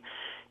Oakland's going to be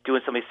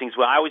doing some of these things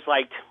well. I always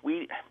liked,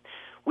 we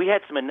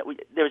had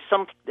there was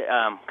some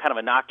kind of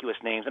innocuous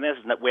names, and this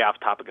is way off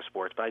topic of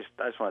sports, but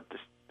I just want to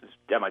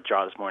have my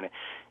jaw this morning.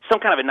 Some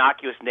kind of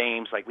innocuous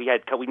names, like we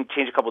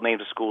changed a couple of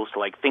names of schools to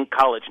like Think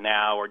College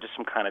Now, or just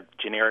some kind of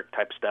generic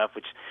type stuff,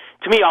 which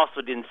to me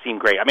also didn't seem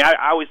great.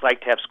 I always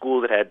liked to have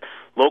schools that had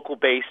local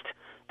based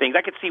things.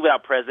 I could see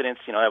without presidents,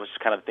 that was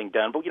kind of the thing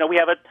done. But we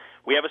have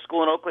a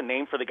school in Oakland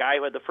named for the guy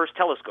who had the first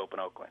telescope in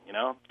Oakland,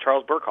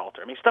 Charles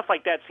Burkhalter. Stuff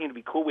like that seemed to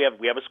be cool. We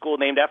have a school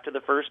named after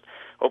the first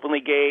openly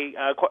gay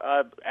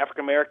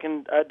African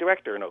American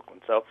director in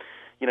Oakland. So,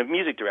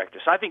 music director.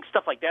 So I think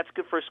stuff like that's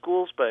good for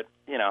schools, but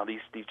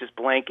these just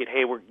blanket,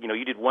 hey,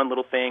 you did one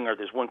little thing, or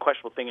there's one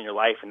questionable thing in your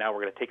life, and now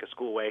we're going to take a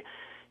school away.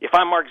 If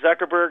I'm Mark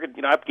Zuckerberg,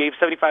 and I gave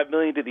 $75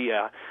 million to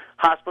the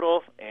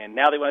hospital, and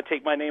now they want to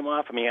take my name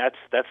off.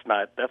 That's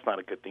not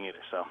a good thing either.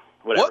 So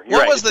whatever.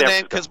 What was the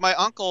name? Because my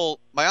uncle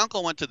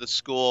went to the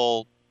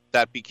school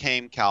that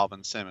became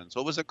Calvin Simmons.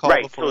 What was it called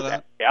before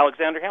that?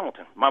 Alexander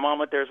Hamilton. My mom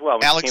went there as well.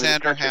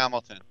 Alexander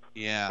Hamilton.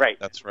 Yeah, right.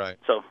 That's right.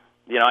 So.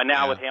 And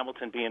now with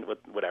Hamilton being with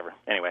whatever.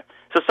 Anyway,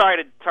 so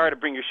sorry to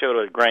bring your show to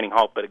a grinding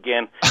halt, but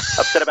again,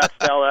 upset about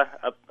Stella,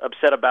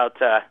 upset about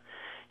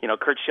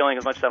Curt Schilling.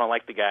 As much as I don't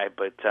like the guy,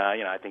 but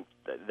I think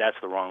that's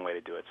the wrong way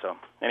to do it. So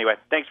anyway,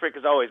 thanks, Rick,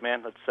 as always,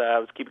 man.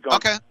 Let's keep it going.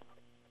 Okay,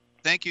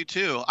 thank you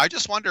too. I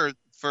just wonder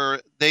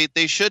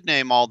they should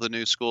name all the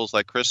new schools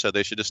like Chris said.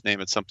 They should just name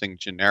it something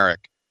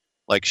generic,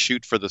 like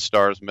Shoot for the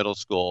Stars Middle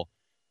School,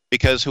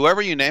 because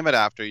whoever you name it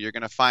after, you're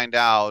going to find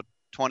out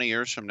 20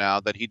 years from now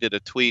that he did a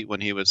tweet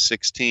when he was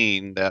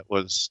 16 that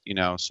was,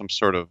 some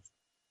sort of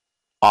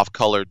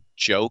off-colored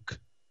joke,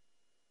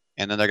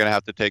 and then they're going to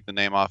have to take the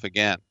name off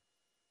again.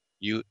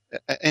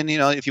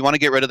 If you want to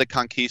get rid of the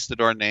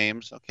conquistador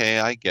names,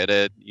 okay, I get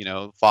it.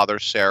 Father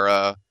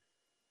Sarah,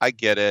 I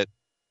get it.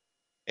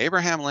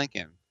 Abraham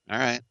Lincoln, all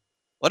right,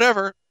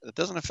 whatever. It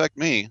doesn't affect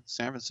me.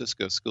 San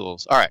Francisco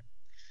schools. All right.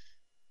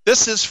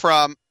 This is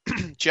from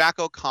Jack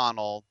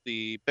O'Connell,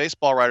 the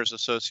Baseball Writers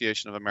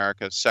Association of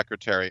America's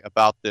secretary,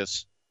 about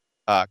this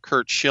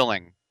Curt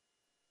Schilling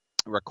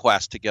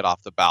request to get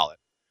off the ballot.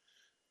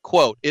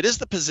 Quote, "It is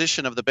the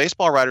position of the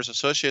Baseball Writers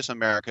Association of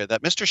America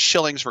that Mr.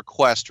 Schilling's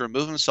request to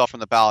remove himself from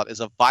the ballot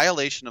is a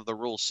violation of the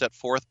rules set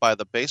forth by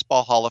the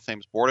Baseball Hall of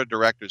Fame's Board of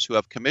Directors, who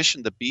have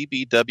commissioned the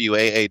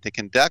BBWAA to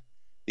conduct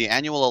the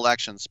annual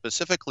election,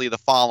 specifically the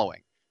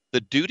following. The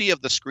duty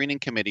of the screening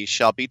committee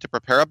shall be to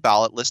prepare a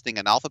ballot listing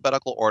in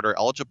alphabetical order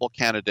eligible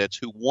candidates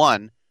who,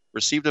 1,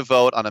 received a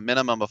vote on a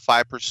minimum of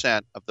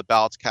 5% of the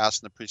ballots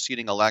cast in the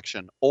preceding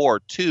election, or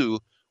 2,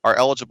 are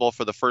eligible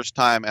for the first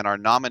time and are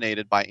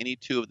nominated by any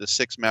 2 of the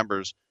 6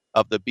 members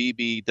of the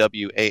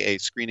BBWAA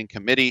screening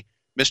committee.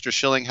 Mr.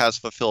 Schilling has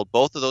fulfilled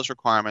both of those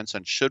requirements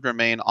and should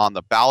remain on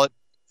the ballot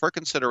for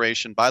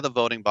consideration by the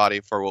voting body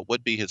for what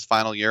would be his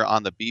final year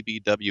on the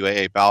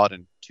BBWAA ballot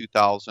in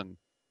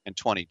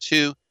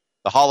 2022.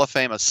 The Hall of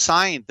Fame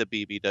assigned the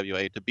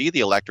BBWA to be the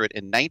electorate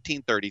in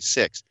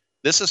 1936.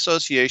 This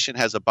association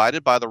has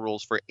abided by the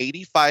rules for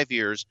 85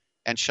 years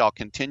and shall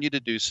continue to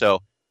do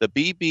so. The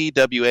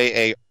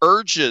BBWAA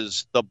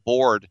urges the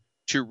board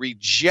to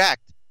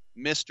reject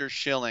Mr.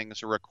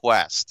 Schilling's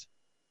request."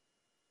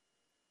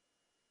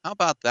 How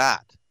about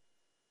that?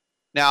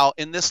 Now,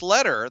 in this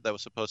letter that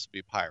was supposed to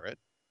be pirate,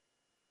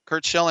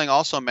 Curt Schilling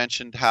also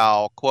mentioned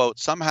how, quote,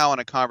 "somehow in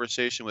a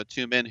conversation with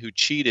 2 men who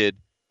cheated,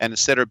 and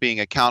instead of being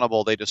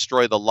accountable, they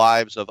destroy the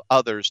lives of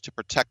others to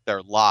protect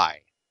their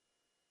lie."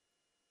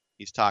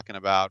 He's talking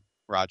about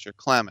Roger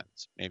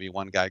Clemens. Maybe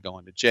one guy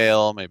going to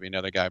jail, maybe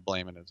another guy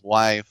blaming his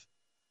wife.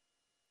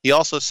 He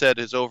also said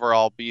his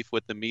overall beef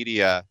with the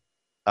media,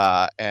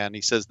 and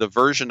he says the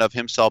version of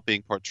himself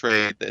being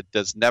portrayed that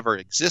does never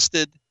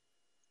existed,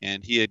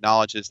 and he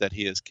acknowledges that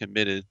he has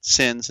committed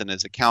sins and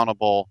is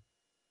accountable.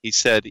 He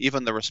said,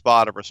 even the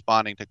response of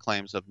responding to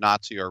claims of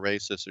Nazi or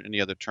racist or any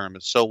other term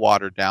is so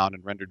watered down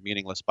and rendered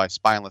meaningless by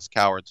spineless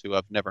cowards who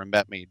have never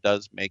met me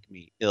does make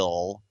me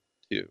ill,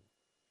 too.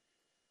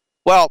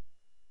 Well,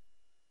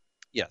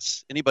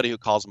 yes, anybody who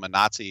calls him a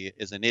Nazi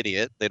is an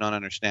idiot. They don't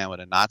understand what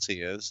a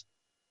Nazi is.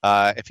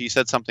 If he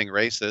said something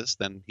racist,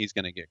 then he's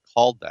going to get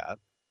called that.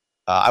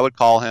 I would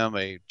call him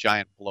a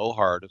giant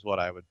blowhard is what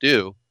I would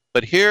do.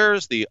 But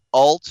here's the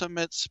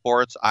ultimate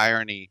sports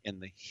irony in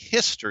the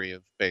history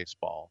of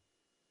baseball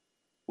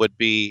would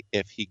be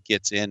if he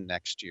gets in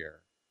next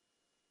year.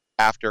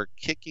 After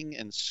kicking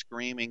and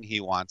screaming he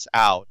wants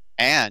out,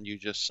 and you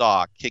just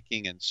saw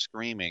kicking and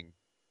screaming,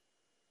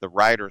 the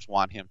writers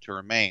want him to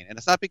remain. And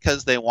it's not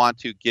because they want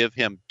to give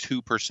him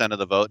 2% of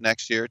the vote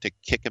next year to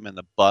kick him in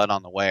the butt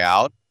on the way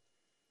out.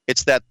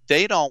 It's that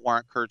they don't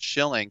want Curt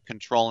Schilling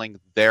controlling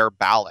their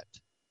ballot.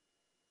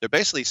 They're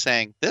basically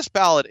saying, this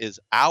ballot is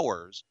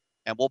ours,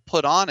 and we'll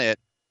put on it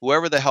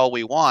whoever the hell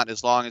we want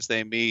as long as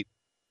they meet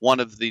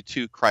one of the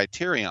two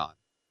criterion,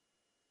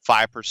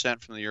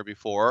 5% from the year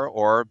before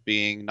or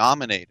being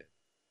nominated.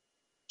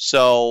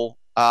 So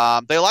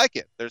they like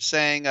it. They're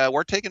saying,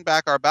 we're taking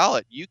back our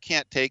ballot. You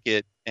can't take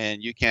it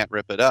and you can't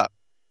rip it up.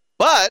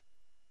 But,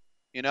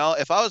 you know,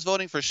 if I was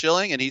voting for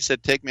Schilling and he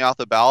said, take me off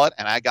the ballot,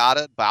 and I got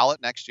a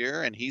ballot next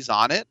year and he's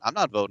on it, I'm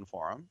not voting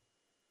for him.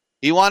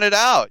 He wanted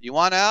out. You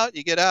want out,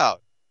 you get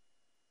out.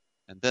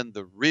 And then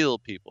the real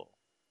people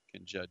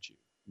can judge you.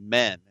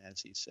 Men,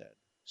 as he said,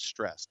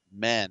 stressed.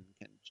 Men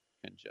can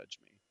judge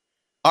me.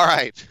 All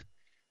right.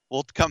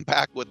 We'll come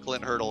back with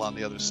Clint Hurdle on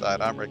the other side.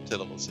 I'm Rick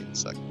Tittle. We'll see you in a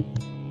second.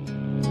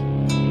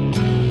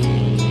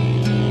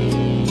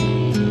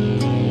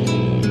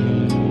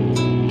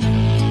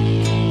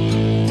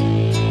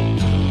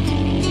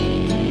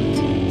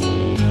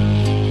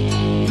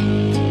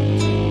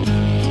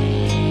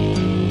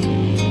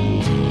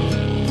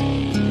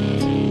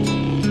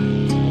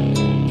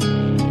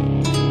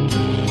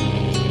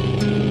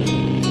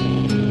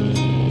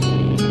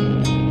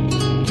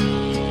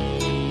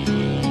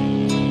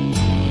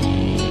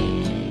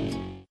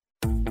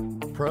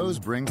 Pros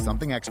bring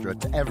something extra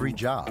to every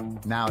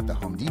job. Now at the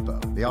Home Depot,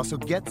 they also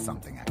get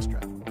something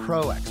extra.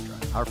 Pro Extra,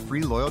 our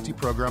free loyalty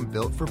program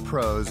built for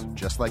pros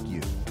just like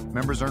you.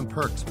 Members earn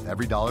perks with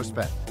every dollar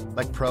spent,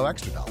 like Pro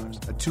Extra Dollars,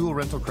 a tool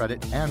rental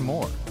credit, and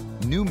more.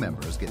 New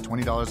members get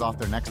 $20 off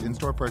their next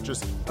in-store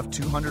purchase of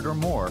 $200 or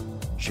more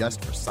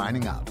just for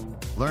signing up.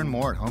 Learn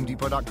more at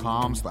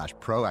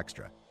homedepot.com/Pro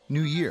Extra.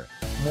 New year,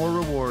 more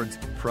rewards,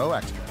 Pro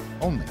Extra,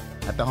 only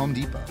at the Home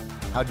Depot.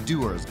 How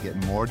doers get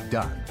more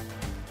done.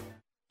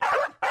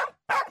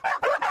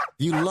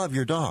 You love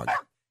your dog.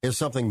 Is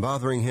something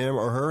bothering him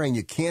or her and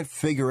you can't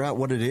figure out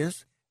what it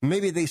is?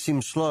 Maybe they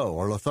seem slow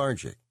or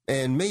lethargic,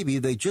 and maybe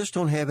they just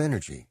don't have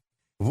energy.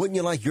 Wouldn't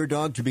you like your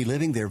dog to be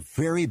living their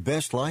very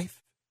best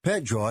life?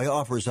 PetJoy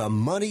offers a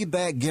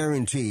money-back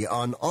guarantee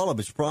on all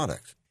of its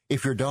products.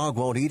 If your dog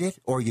won't eat it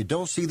or you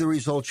don't see the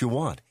results you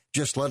want,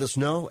 just let us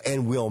know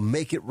and we'll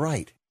make it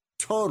right.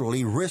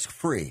 Totally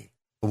risk-free.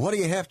 What do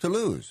you have to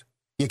lose?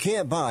 You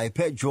can't buy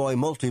PetJoy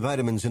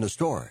multivitamins in a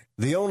store.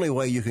 The only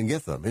way you can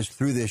get them is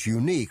through this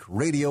unique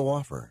radio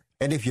offer.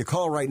 And if you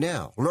call right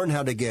now, learn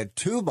how to get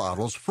 2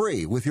 bottles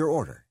free with your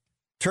order.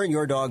 Turn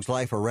your dog's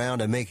life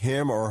around and make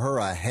him or her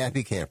a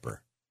happy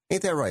camper.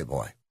 Ain't that right,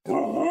 boy?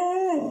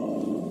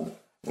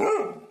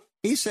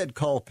 He said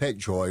call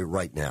PetJoy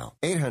right now.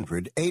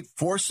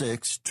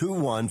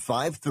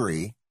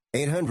 800-846-2153.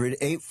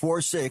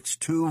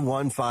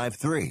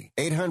 800-846-2153.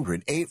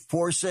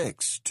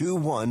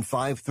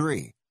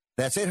 800-846-2153.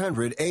 That's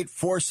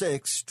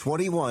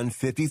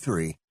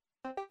 800-846-2153.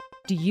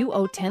 Do you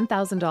owe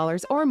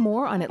 $10,000 or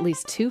more on at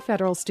least 2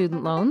 federal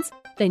student loans?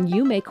 Then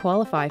you may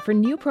qualify for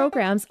new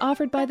programs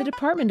offered by the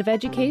Department of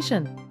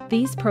Education.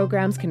 These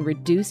programs can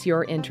reduce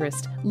your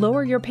interest,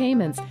 lower your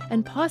payments,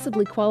 and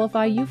possibly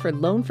qualify you for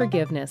loan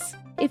forgiveness.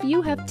 If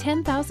you have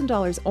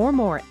 $10,000 or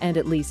more and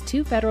at least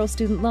 2 federal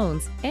student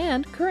loans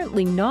and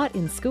currently not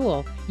in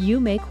school, you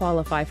may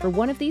qualify for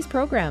one of these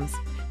programs.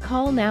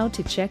 Call now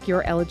to check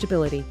your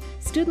eligibility.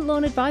 Student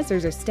loan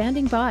advisors are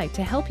standing by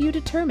to help you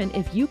determine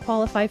if you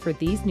qualify for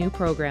these new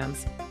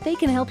programs. They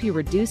can help you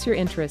reduce your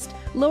interest,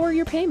 lower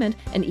your payment,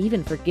 and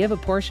even forgive a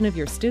portion of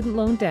your student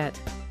loan debt.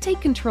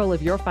 Take control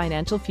of your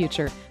financial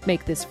future.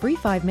 Make this free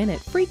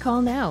 5-minute free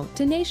call now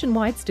to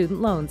Nationwide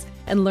Student Loans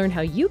and learn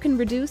how you can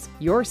reduce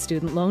your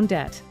student loan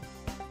debt.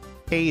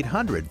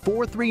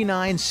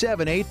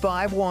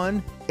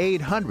 800-439-7851,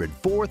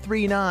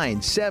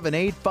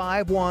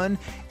 800-439-7851,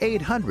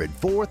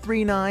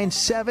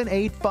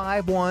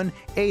 800-439-7851,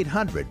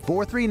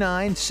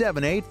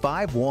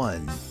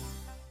 800-439-7851.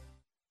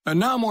 And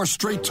now more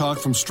Straight Talk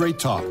from Straight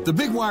Talk. The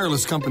big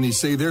wireless companies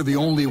say they're the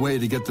only way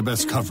to get the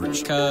best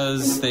coverage.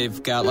 Because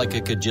they've got like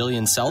a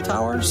gajillion cell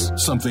towers?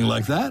 Something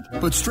like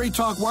that. But Straight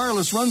Talk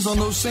Wireless runs on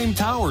those same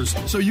towers,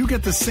 so you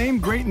get the same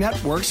great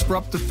networks for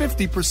up to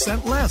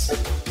 50% less.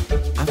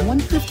 I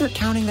wonder if they're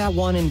counting that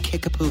one in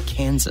Kickapoo,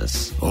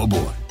 Kansas. Oh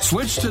boy.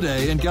 Switch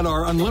today and get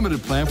our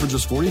unlimited plan for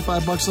just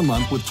 $45 a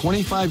month with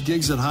 25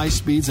 gigs at high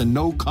speeds and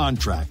no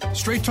contract.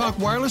 Straight Talk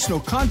Wireless, no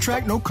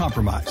contract, no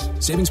compromise.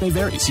 Savings may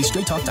vary. See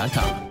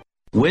straighttalk.com.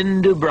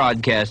 When do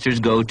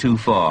broadcasters go too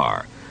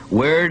far?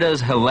 Where does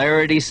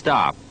hilarity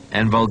stop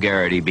and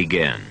vulgarity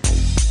begin?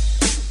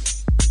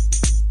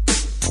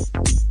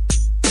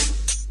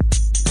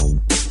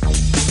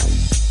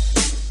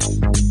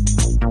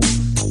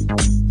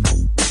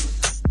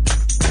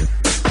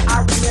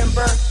 I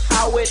remember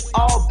how it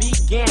all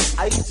began.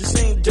 I used to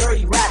sing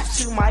dirty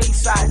raps to my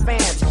East Side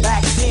fans.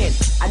 Back then,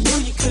 I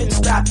knew you couldn't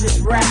stop this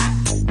rap.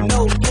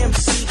 No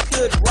MC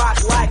could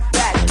rock like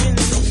that. Then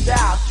the new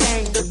style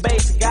came, the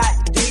bass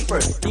got deeper.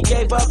 You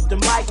gave up the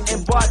mic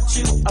and bought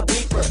you a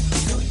beeper.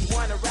 Do you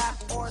want to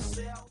rap or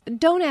sell?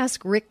 Don't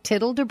ask Rick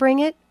Tittle to bring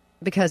it,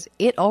 because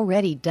it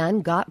already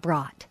done got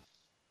brought.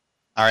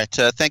 All right,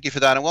 thank you for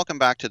that, and welcome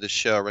back to the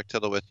show. Rick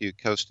Tittle with you,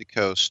 coast to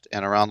coast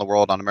and around the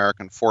world on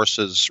American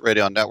Forces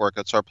Radio Network.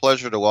 It's our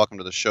pleasure to welcome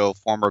to the show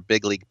former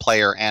big league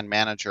player and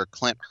manager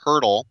Clint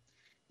Hurdle,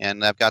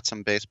 and I've got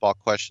some baseball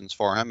questions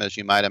for him, as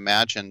you might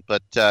imagine.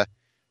 But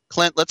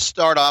Clint, let's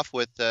start off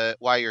with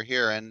why you're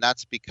here, and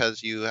that's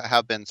because you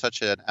have been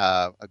such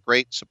a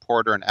great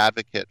supporter and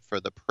advocate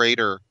for the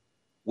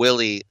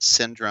Prader-Willi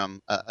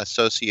Syndrome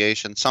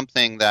Association,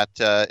 something that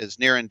is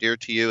near and dear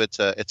to you. It's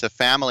a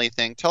family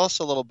thing. Tell us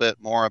a little bit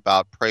more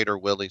about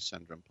Prader-Willi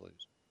Syndrome,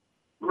 please.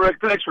 Rick,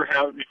 thanks for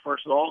having me,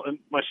 first of all. And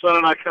my son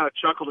and I kind of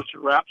chuckled at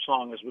your rap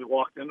song as we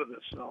walked into this,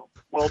 so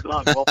well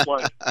done, well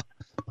played.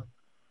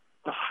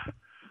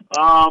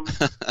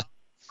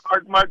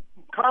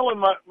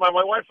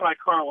 My wife and I,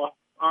 Carla,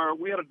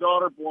 we had a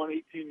daughter born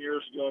 18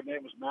 years ago. Her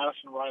name was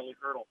Madison Riley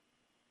Hurdle.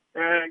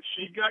 And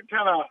she got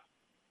kind of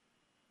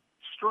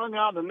strung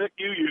out in the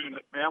NICU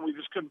unit, man. We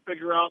just couldn't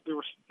figure out. There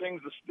were some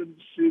things that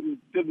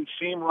didn't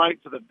seem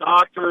right to the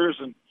doctors.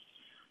 And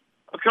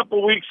a couple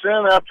of weeks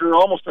in, after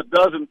almost a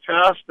dozen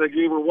tests, they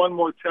gave her one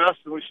more test,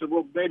 and we said,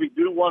 well, maybe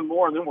do one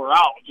more, and then we're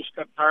out. Just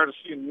got tired of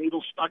seeing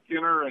needles stuck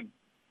in her and,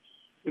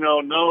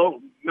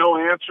 no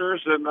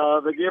answers. And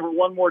they gave her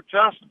one more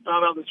test and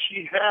found out that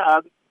she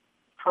had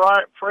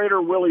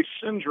Prader-Willi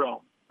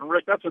syndrome. And,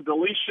 Rick, that's a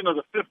deletion of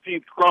the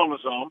 15th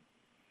chromosome,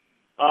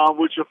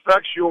 which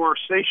affects your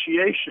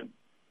satiation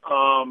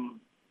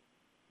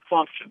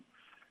function.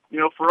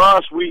 For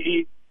us, we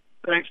eat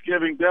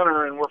Thanksgiving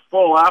dinner and we're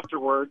full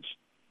afterwards.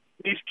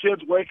 These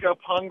kids wake up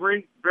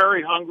hungry,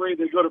 very hungry.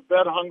 They go to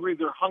bed hungry.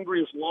 They're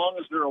hungry as long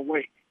as they're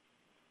awake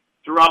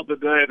throughout the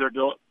day. Their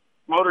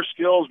motor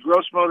skills,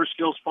 gross motor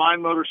skills,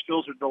 fine motor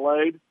skills are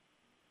delayed.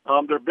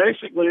 They're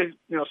basically,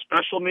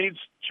 special needs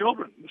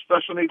children,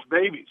 special needs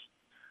babies.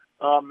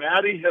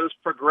 Maddie has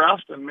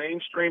progressed and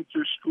mainstreamed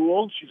through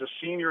school. She's a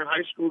senior in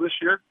high school this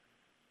year.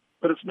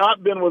 But it's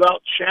not been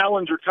without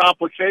challenge or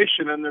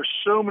complication, and there's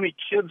so many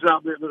kids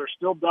out there that are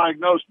still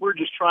diagnosed. We're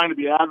just trying to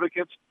be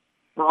advocates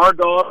for our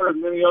daughter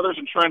and many others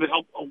and trying to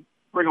help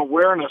bring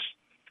awareness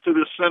to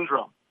this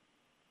syndrome.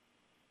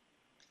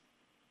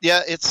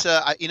 Yeah, it's,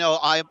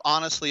 I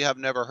honestly have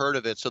never heard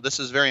of it, so this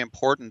is very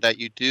important that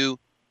you do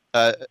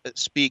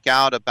speak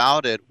out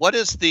about it.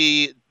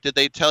 Did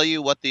they tell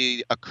you what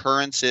the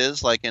occurrence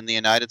is, like in the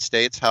United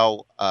States,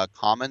 how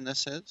common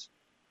this is?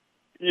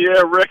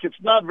 Yeah, Rick,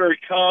 it's not very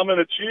common.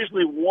 It's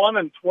usually 1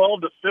 in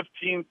 12 to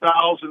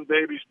 15,000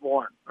 babies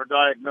born are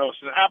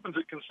diagnosed, and it happens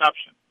at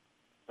conception.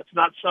 It's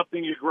not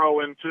something you grow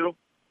into.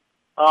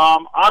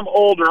 I'm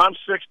older. I'm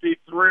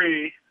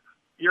 63.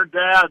 Your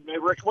dad,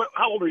 Rick,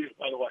 how old are you,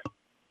 by the way?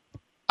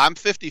 I'm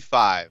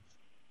 55.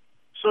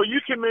 So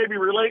you can maybe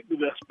relate to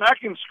this.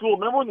 Back in school,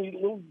 remember when the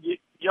little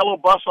yellow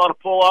bus would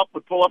pull up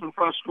in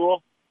front of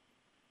school?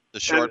 The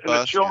short bus?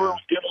 And the children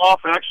would get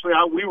off. Actually,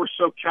 we were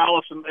so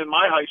callous in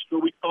my high school,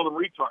 we called them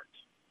retards.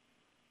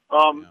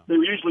 They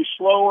were usually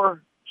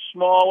slower,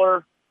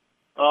 smaller,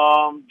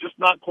 just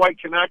not quite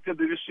connected.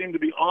 They just seemed to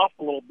be off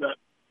a little bit.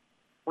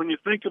 When you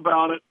think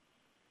about it,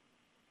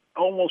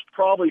 almost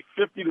probably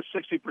 50 to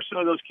 60%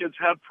 of those kids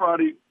had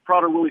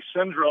Prader-Willi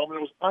syndrome, and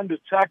it was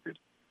undetected.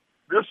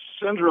 This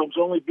syndrome's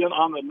only been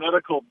on the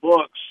medical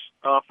books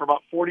for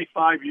about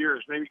 45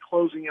 years, maybe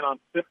closing in on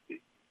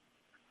 50.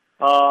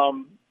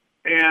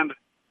 And,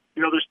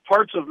 there's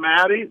parts of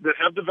Maddie that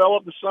have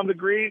developed to some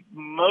degree.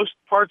 Most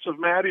parts of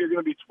Maddie are going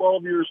to be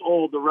 12 years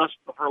old the rest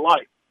of her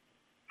life.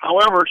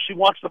 However, she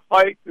wants to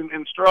fight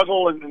and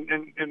struggle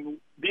and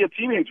be a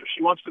teenager.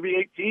 She wants to be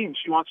 18.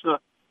 She wants to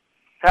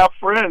have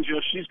friends.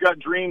 She's got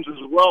dreams as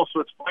well.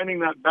 So it's finding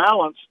that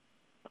balance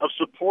of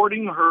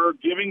supporting her,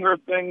 giving her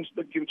things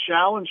that can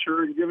challenge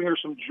her and giving her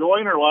some joy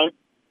in her life,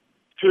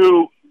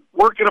 to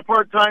work at a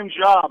part-time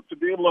job, to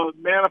be able to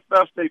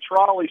manifest a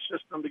trolley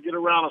system to get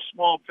around a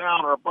small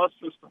town or a bus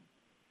system.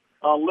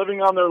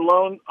 Living on their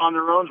own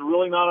is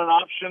really not an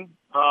option.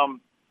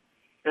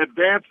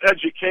 Advanced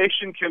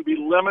education can be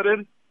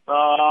limited.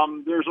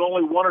 There's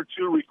only 1 or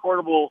 2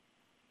 recordable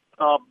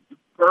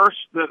births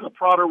that a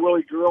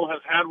Prader-Willi girl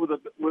has had with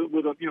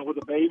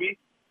a baby.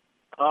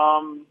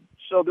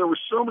 So there were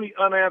so many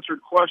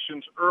unanswered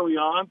questions early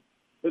on.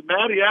 that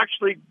Maddie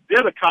actually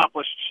did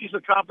accomplish. She's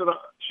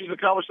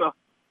accomplished a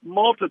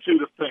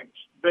multitude of things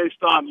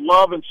based on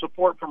love and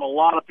support from a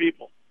lot of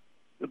people.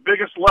 The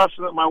biggest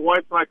lesson that my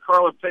wife and I,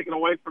 Carla, have taken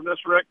away from this,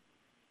 Rick,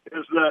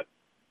 is that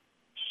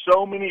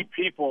so many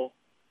people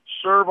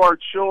serve our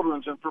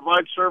children and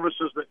provide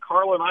services that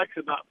Carla and I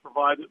could not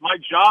provide, that my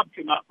job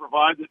could not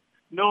provide, that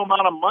no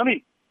amount of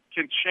money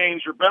can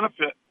change or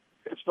benefit.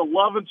 It's the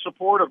love and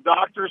support of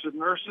doctors and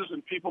nurses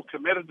and people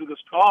committed to this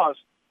cause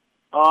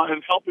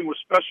and helping with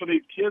special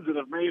need kids that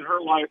have made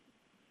her life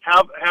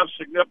have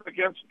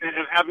significance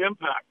and have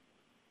impact.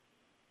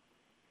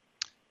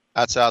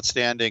 That's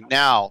outstanding.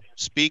 Now,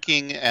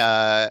 speaking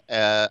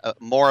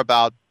more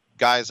about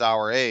guys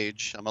our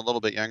age, I'm a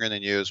little bit younger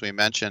than you, as we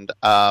mentioned.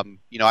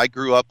 I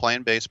grew up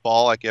playing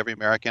baseball like every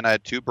American. I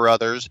had two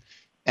brothers.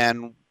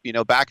 And,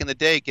 back in the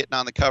day, getting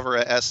on the cover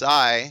of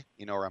SI,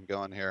 you know where I'm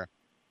going here,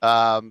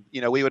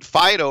 we would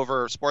fight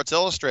over Sports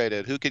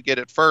Illustrated, who could get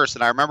it first.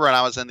 And I remember when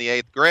I was in the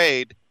 8th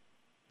grade,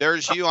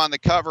 there's you on the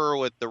cover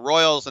with the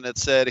Royals, and it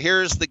said,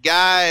 here's the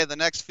guy, the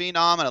next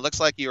phenom, and it looks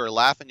like you were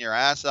laughing your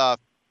ass off.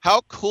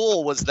 How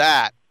cool was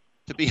that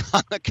to be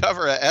on the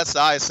cover of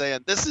SI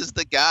saying, this is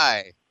the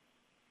guy?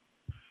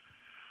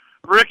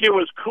 Rick, it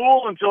was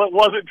cool until it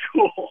wasn't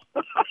cool.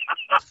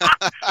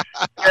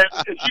 And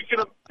as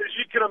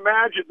you can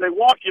imagine, they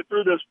walk you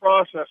through this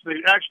process.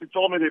 They actually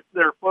told me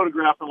they're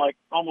photographing like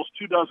almost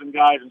 24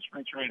 guys in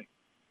spring training.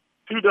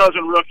 24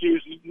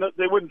 rookies.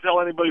 They wouldn't tell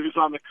anybody who's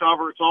on the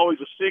cover. It's always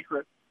a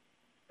secret.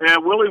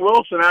 And Willie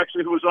Wilson,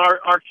 actually, who was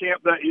our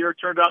camp that year,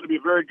 turned out to be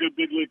a very good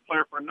big league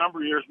player for a number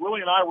of years.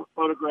 Willie and I were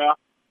photographed,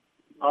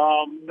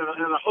 and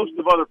a host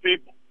of other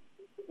people.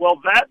 Well,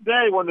 that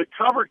day when the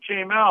cover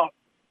came out,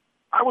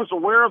 I was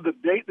aware of the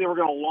date they were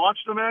going to launch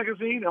the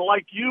magazine. And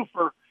like you,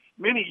 for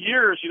many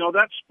years,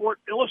 that Sport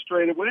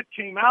Illustrated, when it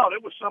came out,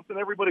 it was something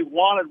everybody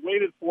wanted,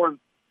 waited for, and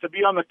to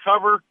be on the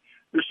cover.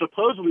 There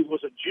supposedly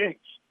was a jinx.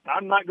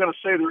 I'm not going to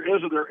say there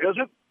is or there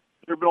isn't.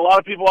 There have been a lot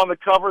of people on the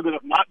cover that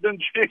have not been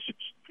jinxes,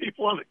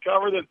 people on the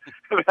cover that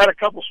have had a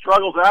couple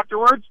struggles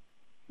afterwards.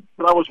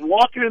 But I was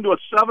walking into a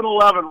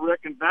 7-Eleven,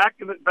 Rick, and back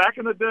in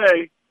the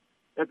day,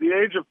 at the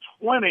age of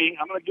 20,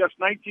 I'm going to guess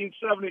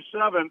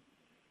 1977,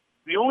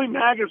 the only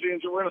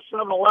magazines that were in a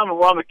 7-Eleven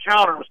were on the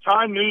counter. It was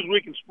Time,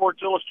 Newsweek, and Sports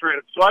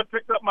Illustrated. So I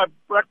picked up my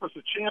breakfast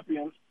of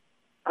champions.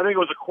 I think it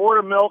was a quart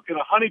of milk and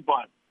a honey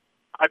bun.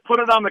 I put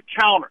it on the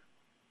counter.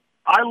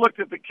 I looked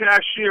at the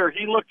cashier.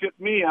 He looked at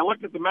me. I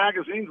looked at the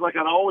magazines like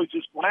I'd always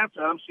just glance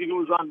at them, see who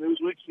was on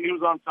Newsweek, see who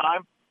was on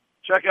Time,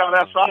 check out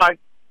SI.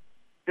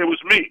 It was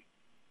me.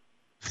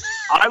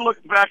 I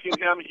looked back at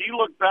him. He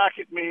looked back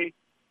at me.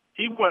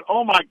 He went,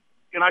 oh, my.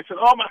 And I said,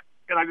 oh, my.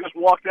 And I just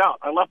walked out.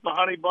 I left the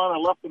honey bun. I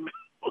left the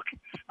milk.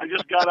 I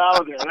just got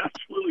out of there. That's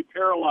really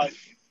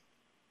paralyzing.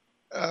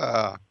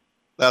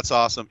 That's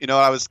awesome.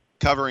 I was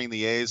covering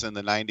the A's in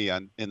the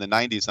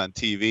 90s on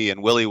TV,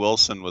 and Willie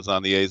Wilson was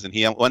on the A's, and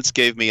he once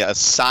gave me a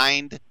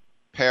signed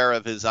pair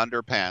of his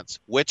underpants,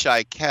 which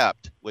I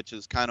kept, which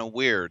is kind of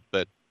weird.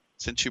 But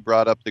since you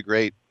brought up the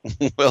great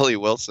Willie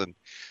Wilson,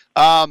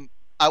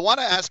 I want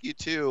to ask you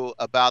too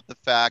about the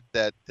fact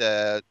that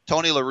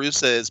Tony La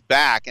Russa is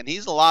back, and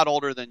he's a lot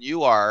older than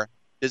you are.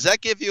 Does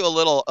that give you a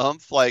little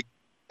oomph, like,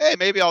 hey,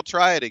 maybe I'll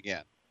try it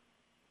again?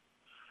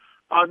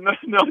 No,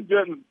 it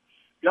didn't.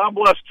 God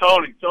bless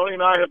Tony. Tony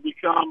and I have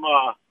become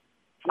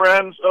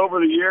friends over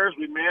the years.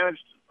 We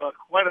managed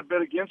quite a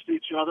bit against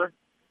each other.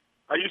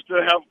 I used to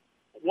have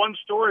one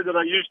story that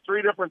I used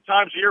 3 different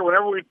times a year.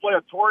 Whenever we play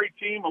a Torrey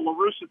team, a La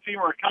Russa team,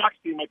 or a Cox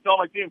team, I tell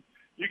my team,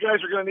 you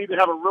guys are going to need to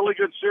have a really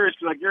good series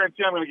because I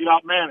guarantee I'm going to get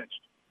outmanaged.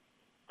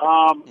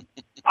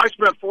 I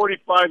spent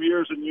 45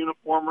 years in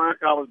uniform,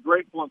 Rick. I was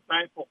grateful and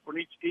thankful for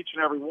each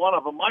and every one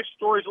of them. My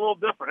story's a little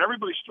different.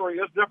 Everybody's story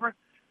is different.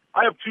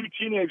 I have 2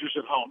 teenagers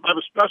at home. I have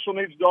a special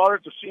needs daughter.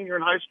 It's a senior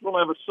in high school. And I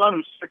have a son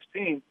who's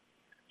 16,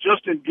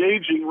 just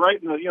engaging right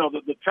in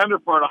the tender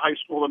part of high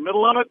school, the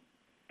middle of it.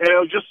 And it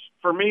was just,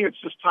 for me, it's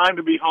just time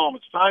to be home.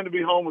 It's time to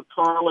be home with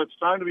Carla. It's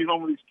time to be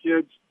home with these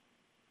kids.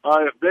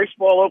 If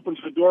baseball opens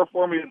the door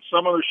for me in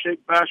some other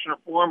shape, fashion, or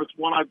form, it's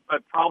one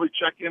I'd probably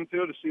check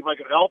into to see if I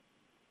could help.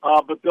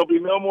 But there'll be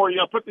no more,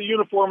 put the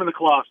uniform in the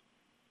closet.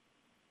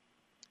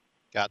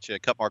 Gotcha. A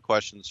couple more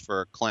questions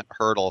for Clint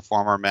Hurdle,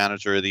 former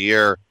manager of the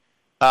year.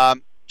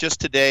 Just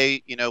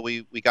today,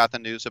 we got the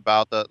news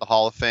about the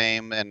Hall of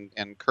Fame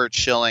and Curt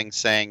Schilling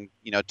saying,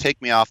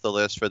 take me off the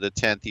list for the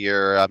 10th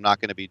year. I'm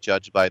not going to be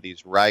judged by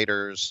these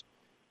writers.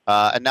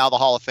 And now the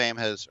Hall of Fame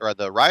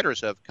the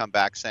writers have come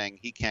back saying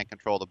he can't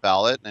control the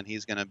ballot and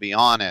he's going to be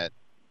on it.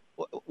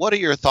 What are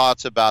your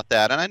thoughts about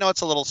that? And I know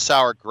it's a little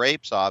sour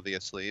grapes,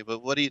 obviously,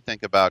 but what do you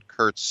think about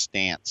Curt's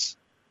stance?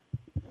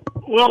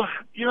 Well,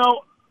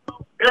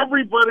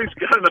 everybody's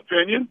got an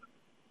opinion.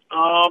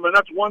 And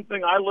that's one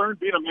thing I learned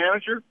being a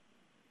manager.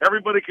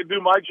 Everybody could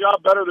do my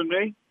job better than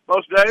me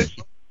most days.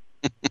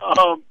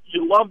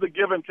 You love the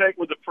give and take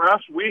with the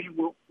press. We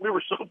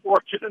were so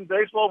fortunate in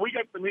baseball. We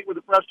got to meet with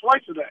the press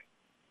twice a day.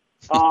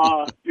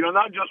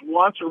 Not just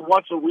once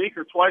a week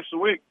or twice a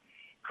week.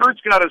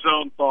 Kurt's got his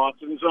own thoughts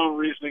and his own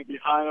reasoning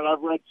behind it.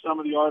 I've read some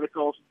of the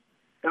articles.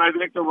 and I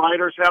think the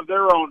writers have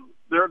their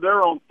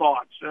own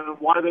thoughts and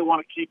why they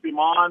want to keep him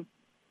on.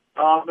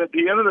 At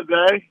the end of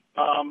the day,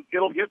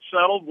 it'll get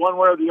settled one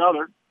way or the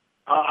other.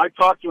 I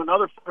talked to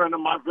another friend of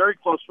mine, very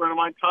close friend of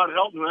mine, Todd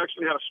Helton, who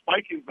actually had a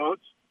spike in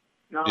votes.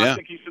 I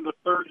think he's in the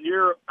third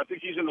year.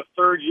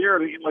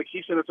 Like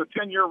he said, it's a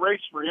 10-year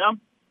race for him.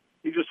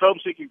 He just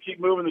hopes he can keep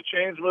moving the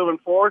chains moving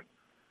forward.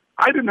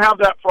 I didn't have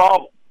that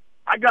problem.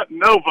 I got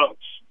no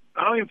votes.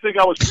 I don't even think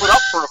I was put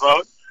up for a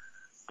vote.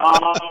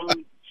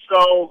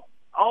 So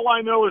all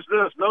I know is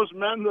this: those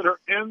men that are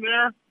in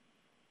there,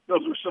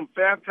 those are some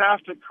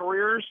fantastic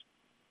careers,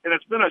 and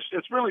it's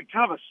really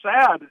kind of a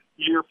sad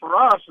year for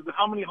us of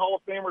how many Hall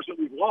of Famers that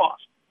we've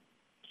lost.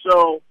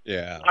 So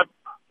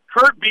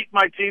Kurt beat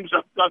my teams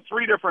up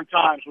 3 different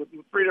times with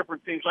 3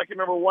 different teams. I can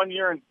remember one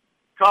year in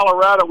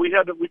Colorado, we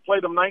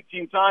played them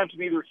 19 times,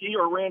 and either he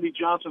or Randy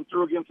Johnson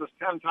threw against us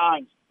 10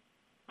 times.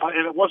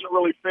 And it wasn't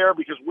really fair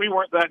because we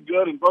weren't that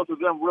good, and both of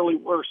them really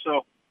were.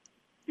 So,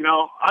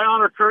 I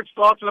honor Kurt's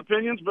thoughts and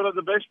opinions, but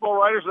the baseball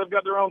writers, they've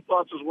got their own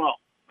thoughts as well.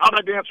 How'd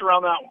I dance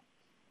around that one?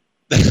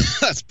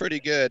 That's pretty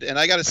good. And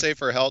I got to say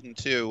for Helton,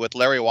 too, with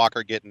Larry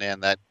Walker getting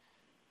in, that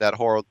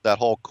whole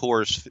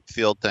Coors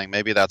Field thing,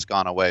 maybe that's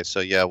gone away.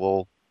 So, yeah,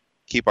 we'll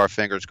keep our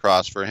fingers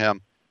crossed for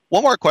him.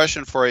 One more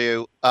question for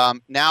you.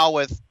 Now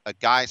with a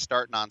guy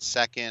starting on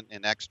second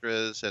in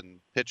extras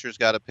and pitchers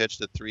got to pitch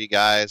to 3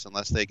 guys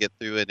unless they get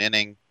through an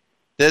inning,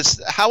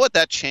 how would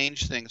that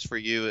change things for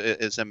you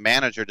as a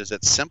manager? Does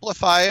it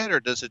simplify it,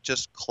 or does it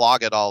just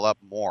clog it all up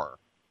more?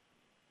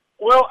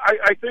 Well,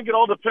 I think it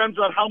all depends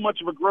on how much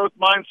of a growth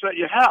mindset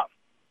you have.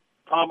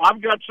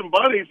 I've got some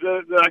buddies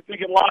that I think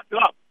it locked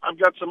up. I've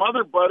got some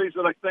other buddies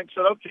that I think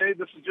said, okay,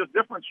 this is just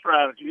different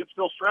strategy. It's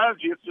still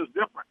strategy. It's just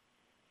different.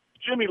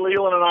 Jimmy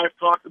Leland and I have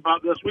talked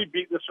about this. We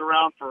beat this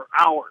around for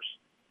hours.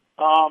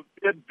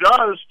 It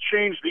does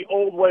change the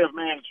old way of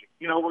managing,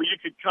 where you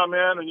could come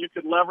in and you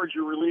could leverage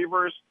your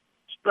relievers,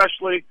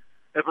 especially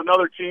if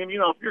another team,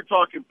 if you're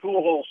talking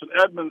Pujols and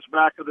Edmonds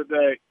back of the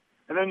day,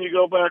 and then you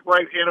go back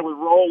right-handed with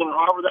Roll or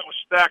however that was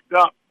stacked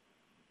up,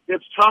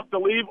 it's tough to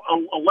leave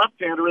a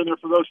left-hander in there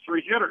for those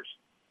 3 hitters.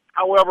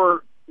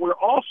 However, we're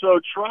also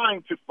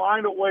trying to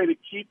find a way to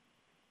keep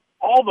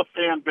all the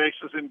fan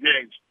bases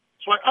engaged.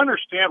 So I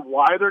understand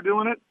why they're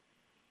doing it.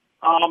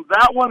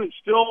 That one is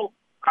still,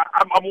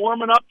 I'm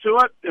warming up to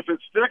it. If it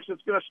sticks,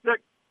 it's going to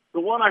stick.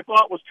 The one I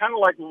thought was kind of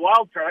like the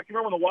wild card. I can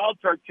remember when the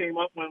wild card came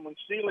up, when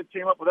Selig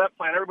came up with that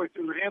plan, everybody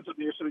threw their hands up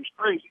in the air, said he was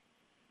crazy.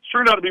 It's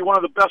turned out to be one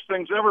of the best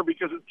things ever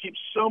because it keeps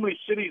so many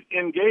cities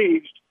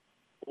engaged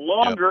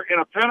longer in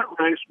a pennant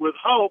race with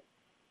hope.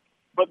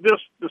 But the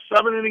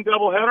 7-inning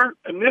doubleheader,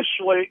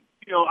 initially,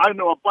 I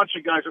know a bunch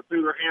of guys that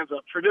threw their hands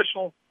up.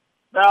 Traditional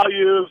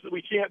values that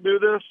we can't do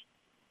this.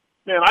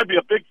 Man, I'd be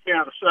a big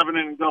fan of a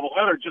 7-inning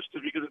doubleheader just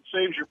because it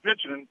saves your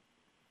pitching. And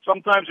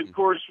sometimes in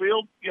Coors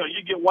Field, you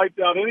get wiped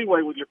out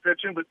anyway with your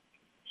pitching. But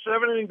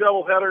 7-inning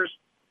doubleheaders,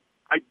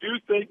 I do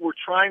think we're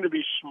trying to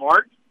be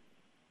smart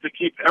to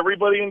keep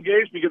everybody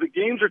engaged because the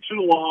games are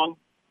too long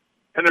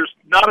and there's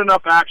not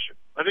enough action.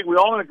 I think we're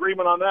all in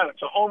agreement on that.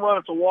 It's a home run,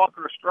 it's a walk,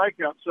 or a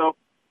strikeout. So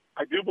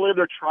I do believe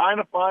they're trying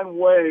to find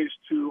ways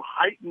to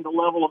heighten the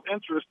level of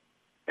interest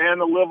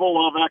and the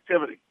level of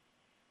activity.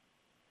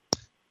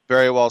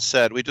 Very well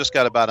said. We just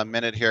got about a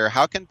minute here.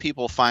 How can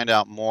people find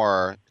out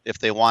more if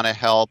they want to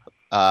help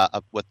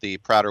with the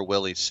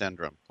Prader-Willi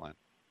syndrome, Clint?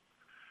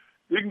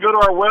 You can go to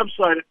our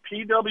website at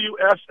pwsa/usa.org.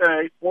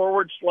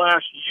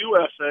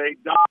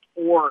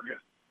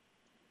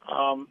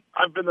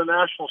 I've been the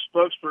national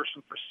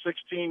spokesperson for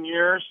 16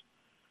 years.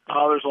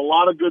 There's a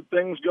lot of good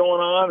things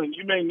going on, and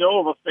you may know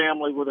of a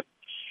family with a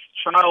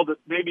child that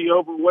may be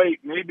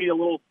overweight, maybe a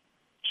little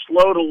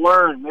slow to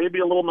learn, maybe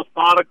a little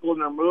methodical in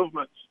their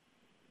movements.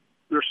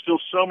 There's still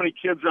so many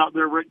kids out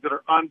there, Rick, that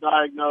are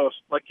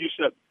undiagnosed. Like you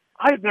said,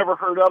 I had never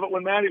heard of it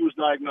when Maddie was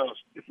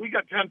diagnosed. If we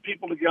got 10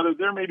 people together,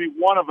 there may be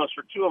one of us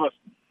or 2 of us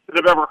that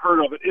have ever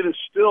heard of it. It is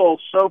still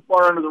so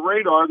far under the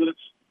radar that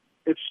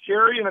it's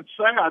scary and it's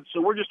sad.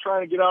 So we're just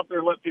trying to get out there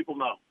and let people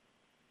know.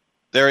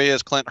 There he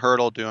is, Clint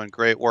Hurdle, doing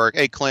great work.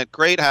 Hey, Clint,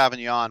 great having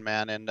you on,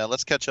 man, and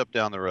let's catch up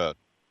down the road.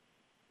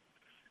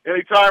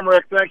 Anytime,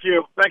 Rick. Thank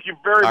you. Thank you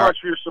very much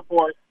for your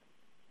support.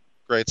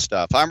 Great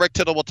stuff. I'm Rick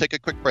Tittle. We'll take a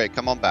quick break.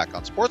 Come on back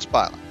on Sports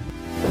Byline.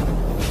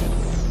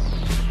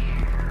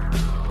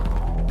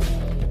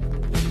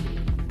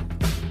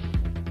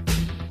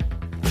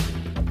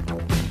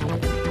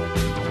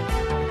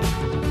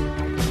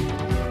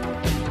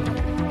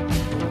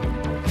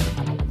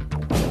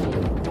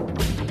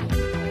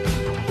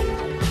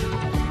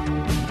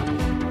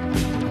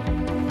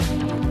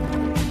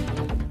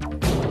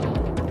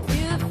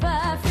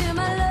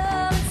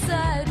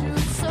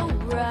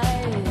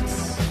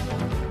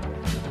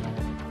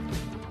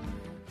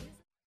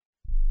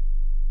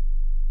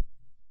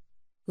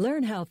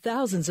 Learn how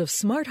thousands of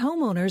smart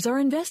homeowners are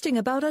investing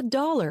about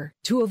 $1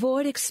 to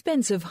avoid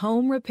expensive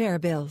home repair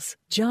bills.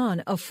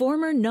 John, a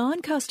former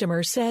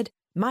non-customer, said,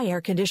 "My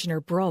air conditioner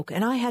broke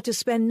and I had to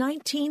spend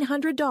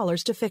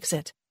 $1,900 to fix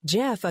it."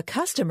 Jeff, a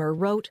customer,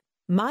 wrote,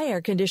 My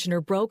air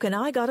conditioner broke and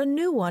I got a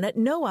new one at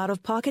no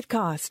out-of-pocket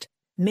cost.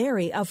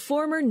 Mary, a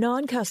former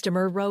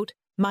non-customer, wrote,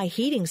 "My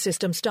heating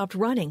system stopped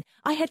running.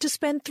 I had to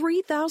spend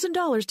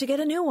 $3,000 to get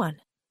a new one."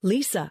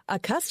 Lisa, a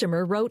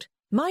customer, wrote,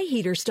 "My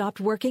heater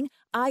stopped working.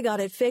 I got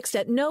it fixed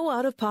at no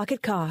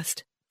out-of-pocket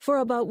cost." For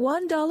about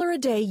 $1 a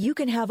day, you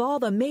can have all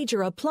the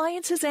major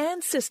appliances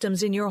and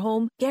systems in your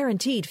home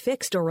guaranteed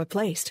fixed or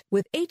replaced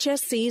with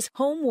HSC's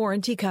home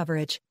warranty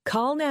coverage.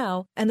 Call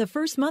now, and the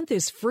first month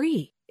is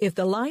free. If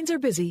the lines are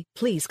busy,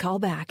 please call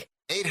back.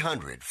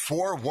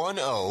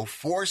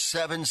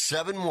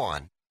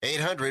 800-410-4771.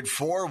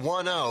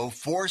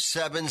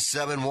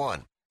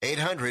 800-410-4771.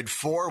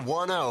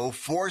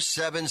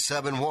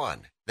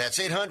 800-410-4771. That's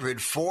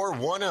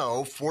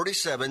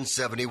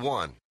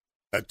 800-410-4771.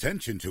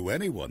 Attention to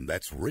anyone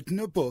that's written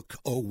a book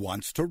or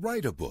wants to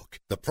write a book.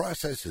 The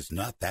process is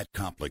not that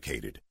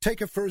complicated.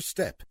 Take a first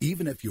step.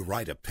 Even if you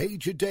write a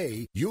page a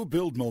day, you'll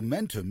build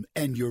momentum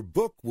and your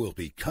book will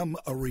become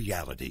a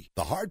reality.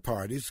 The hard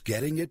part is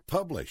getting it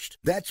published.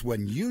 That's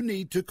when you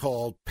need to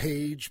call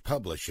Page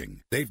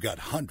Publishing. They've got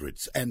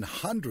hundreds and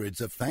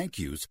hundreds of thank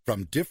yous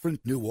from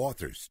different new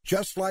authors,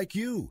 just like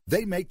you.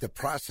 They make the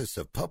process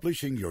of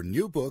publishing your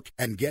new book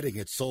and getting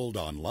it sold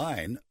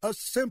online a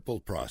simple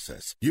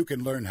process. You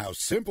can learn how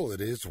simple it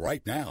is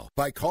right now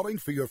by calling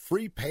for your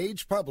free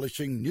Page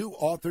Publishing New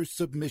Author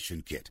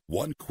Submission Kit.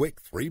 One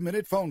quick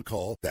 3-minute phone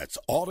call, that's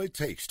all it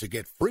takes to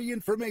get free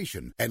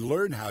information and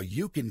learn how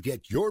you can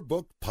get your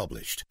book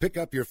published. Pick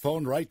up your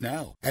phone right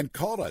now and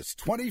call us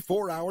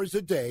 24 hours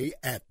a day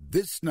at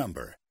this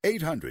number.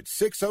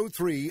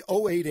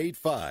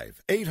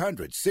 800-603-0885.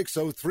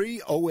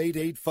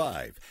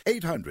 800-603-0885.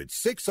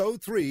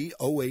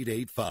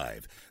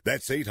 800-603-0885.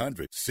 That's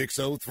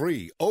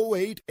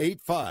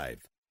 800-603-0885.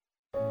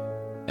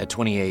 At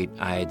 28,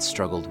 I had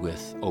struggled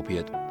with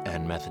opiate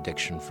and meth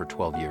addiction for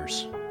 12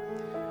 years.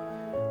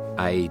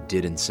 I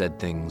did and said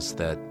things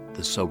that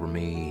the sober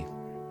me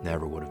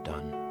never would have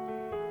done.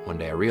 One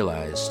day I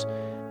realized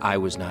I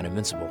was not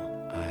invincible.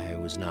 I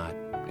was not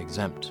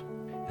exempt.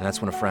 And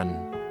that's when a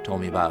friend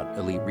told me about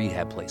Elite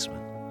Rehab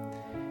Placement.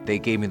 They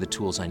gave me the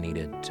tools I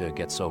needed to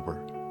get sober,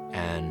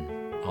 and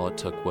all it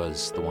took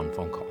was the one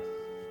phone call.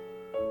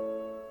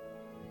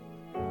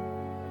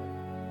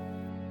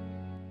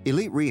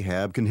 Elite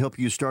Rehab can help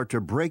you start to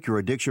break your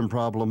addiction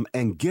problem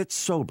and get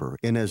sober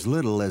in as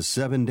little as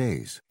 7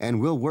 days. And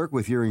we'll work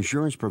with your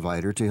insurance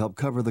provider to help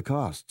cover the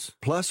costs.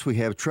 Plus, we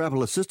have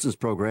travel assistance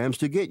programs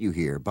to get you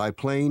here by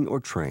plane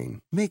or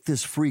train. Make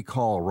this free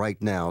call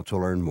right now to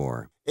learn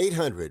more.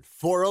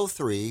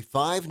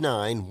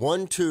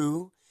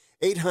 800-403-5912.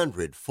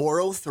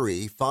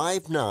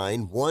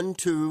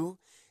 800-403-5912.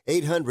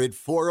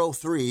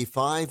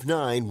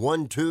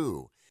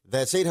 800-403-5912.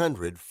 That's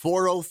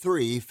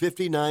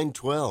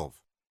 800-403-5912.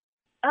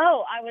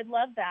 Oh, I would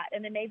love that.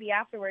 And then maybe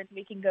afterwards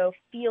we can go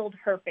field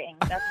herping.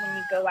 That's when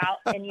you go out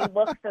and you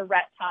look for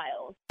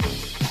reptiles.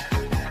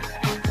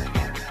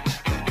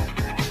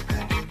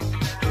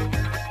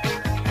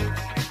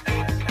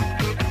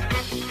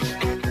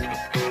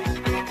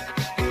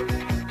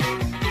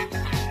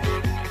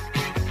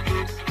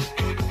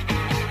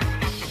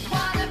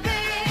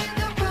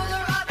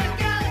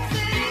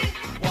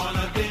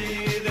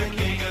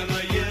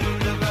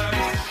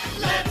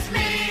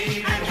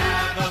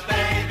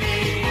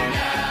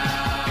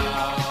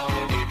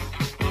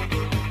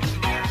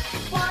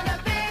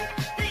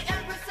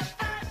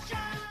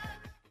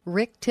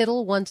 Rick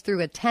Tittle once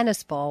threw a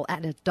tennis ball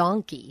at a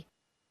donkey.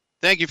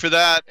 Thank you for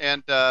that,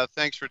 and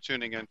thanks for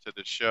tuning into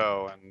the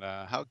show. And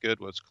how good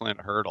was Clint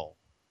Hurdle?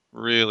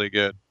 Really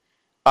good.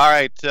 All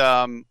right.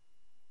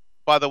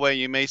 By the way,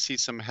 you may see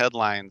some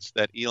headlines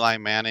that Eli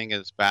Manning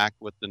is back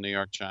with the New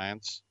York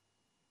Giants,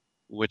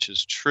 which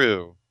is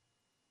true,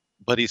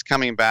 but he's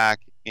coming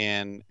back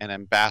in an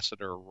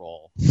ambassador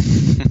role.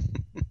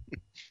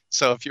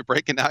 So if you're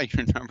breaking out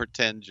your number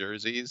 10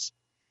 jerseys,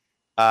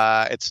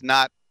 it's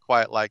not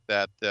quite like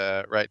that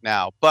right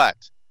now. But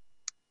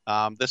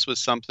this was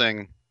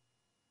something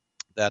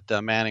that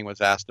Manning was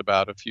asked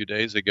about a few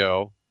days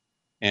ago,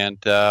 and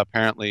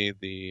apparently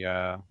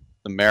the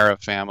Mara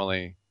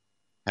family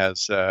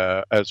has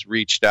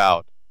reached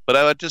out. But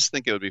I would just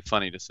think it would be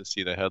funny just to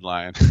see the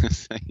headline: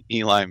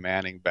 Eli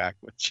Manning back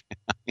with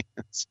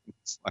Giants.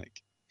 It's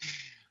like,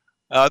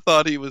 I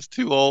thought he was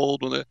too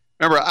old.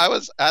 Remember, I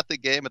was at the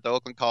game at the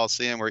Oakland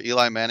Coliseum where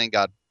Eli Manning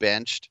got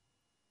benched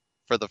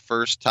for the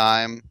first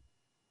time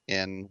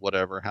in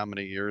whatever, how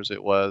many years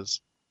it was.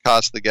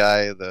 Cost the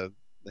guy the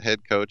head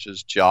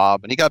coach's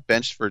job, and he got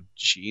benched for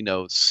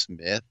Geno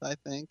Smith, I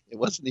think. It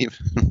wasn't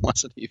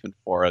even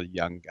for a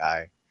young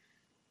guy.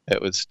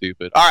 It was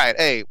stupid. All right,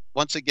 hey,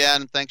 once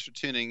again, thanks for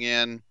tuning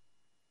in.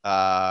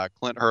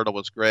 Clint Hurdle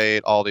was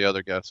great. All the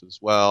other guests as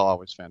well,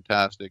 always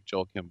fantastic.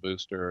 Joel Kim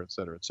Booster, et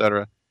cetera, et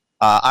cetera.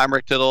 I'm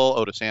Rick Tittle,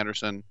 Otis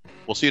Anderson.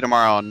 We'll see you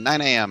tomorrow at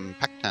 9 a.m.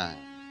 Pack Time.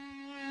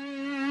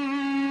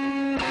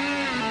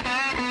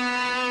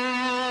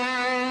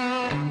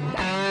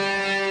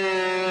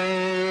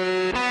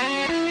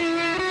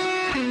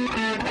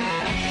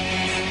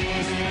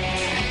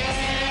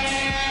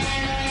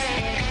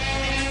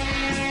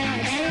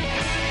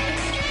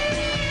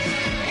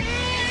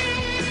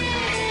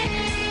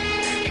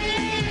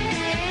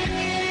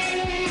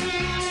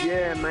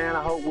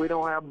 hope we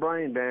don't have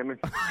brain damage.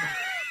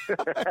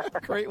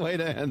 Great way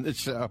to end the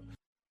show.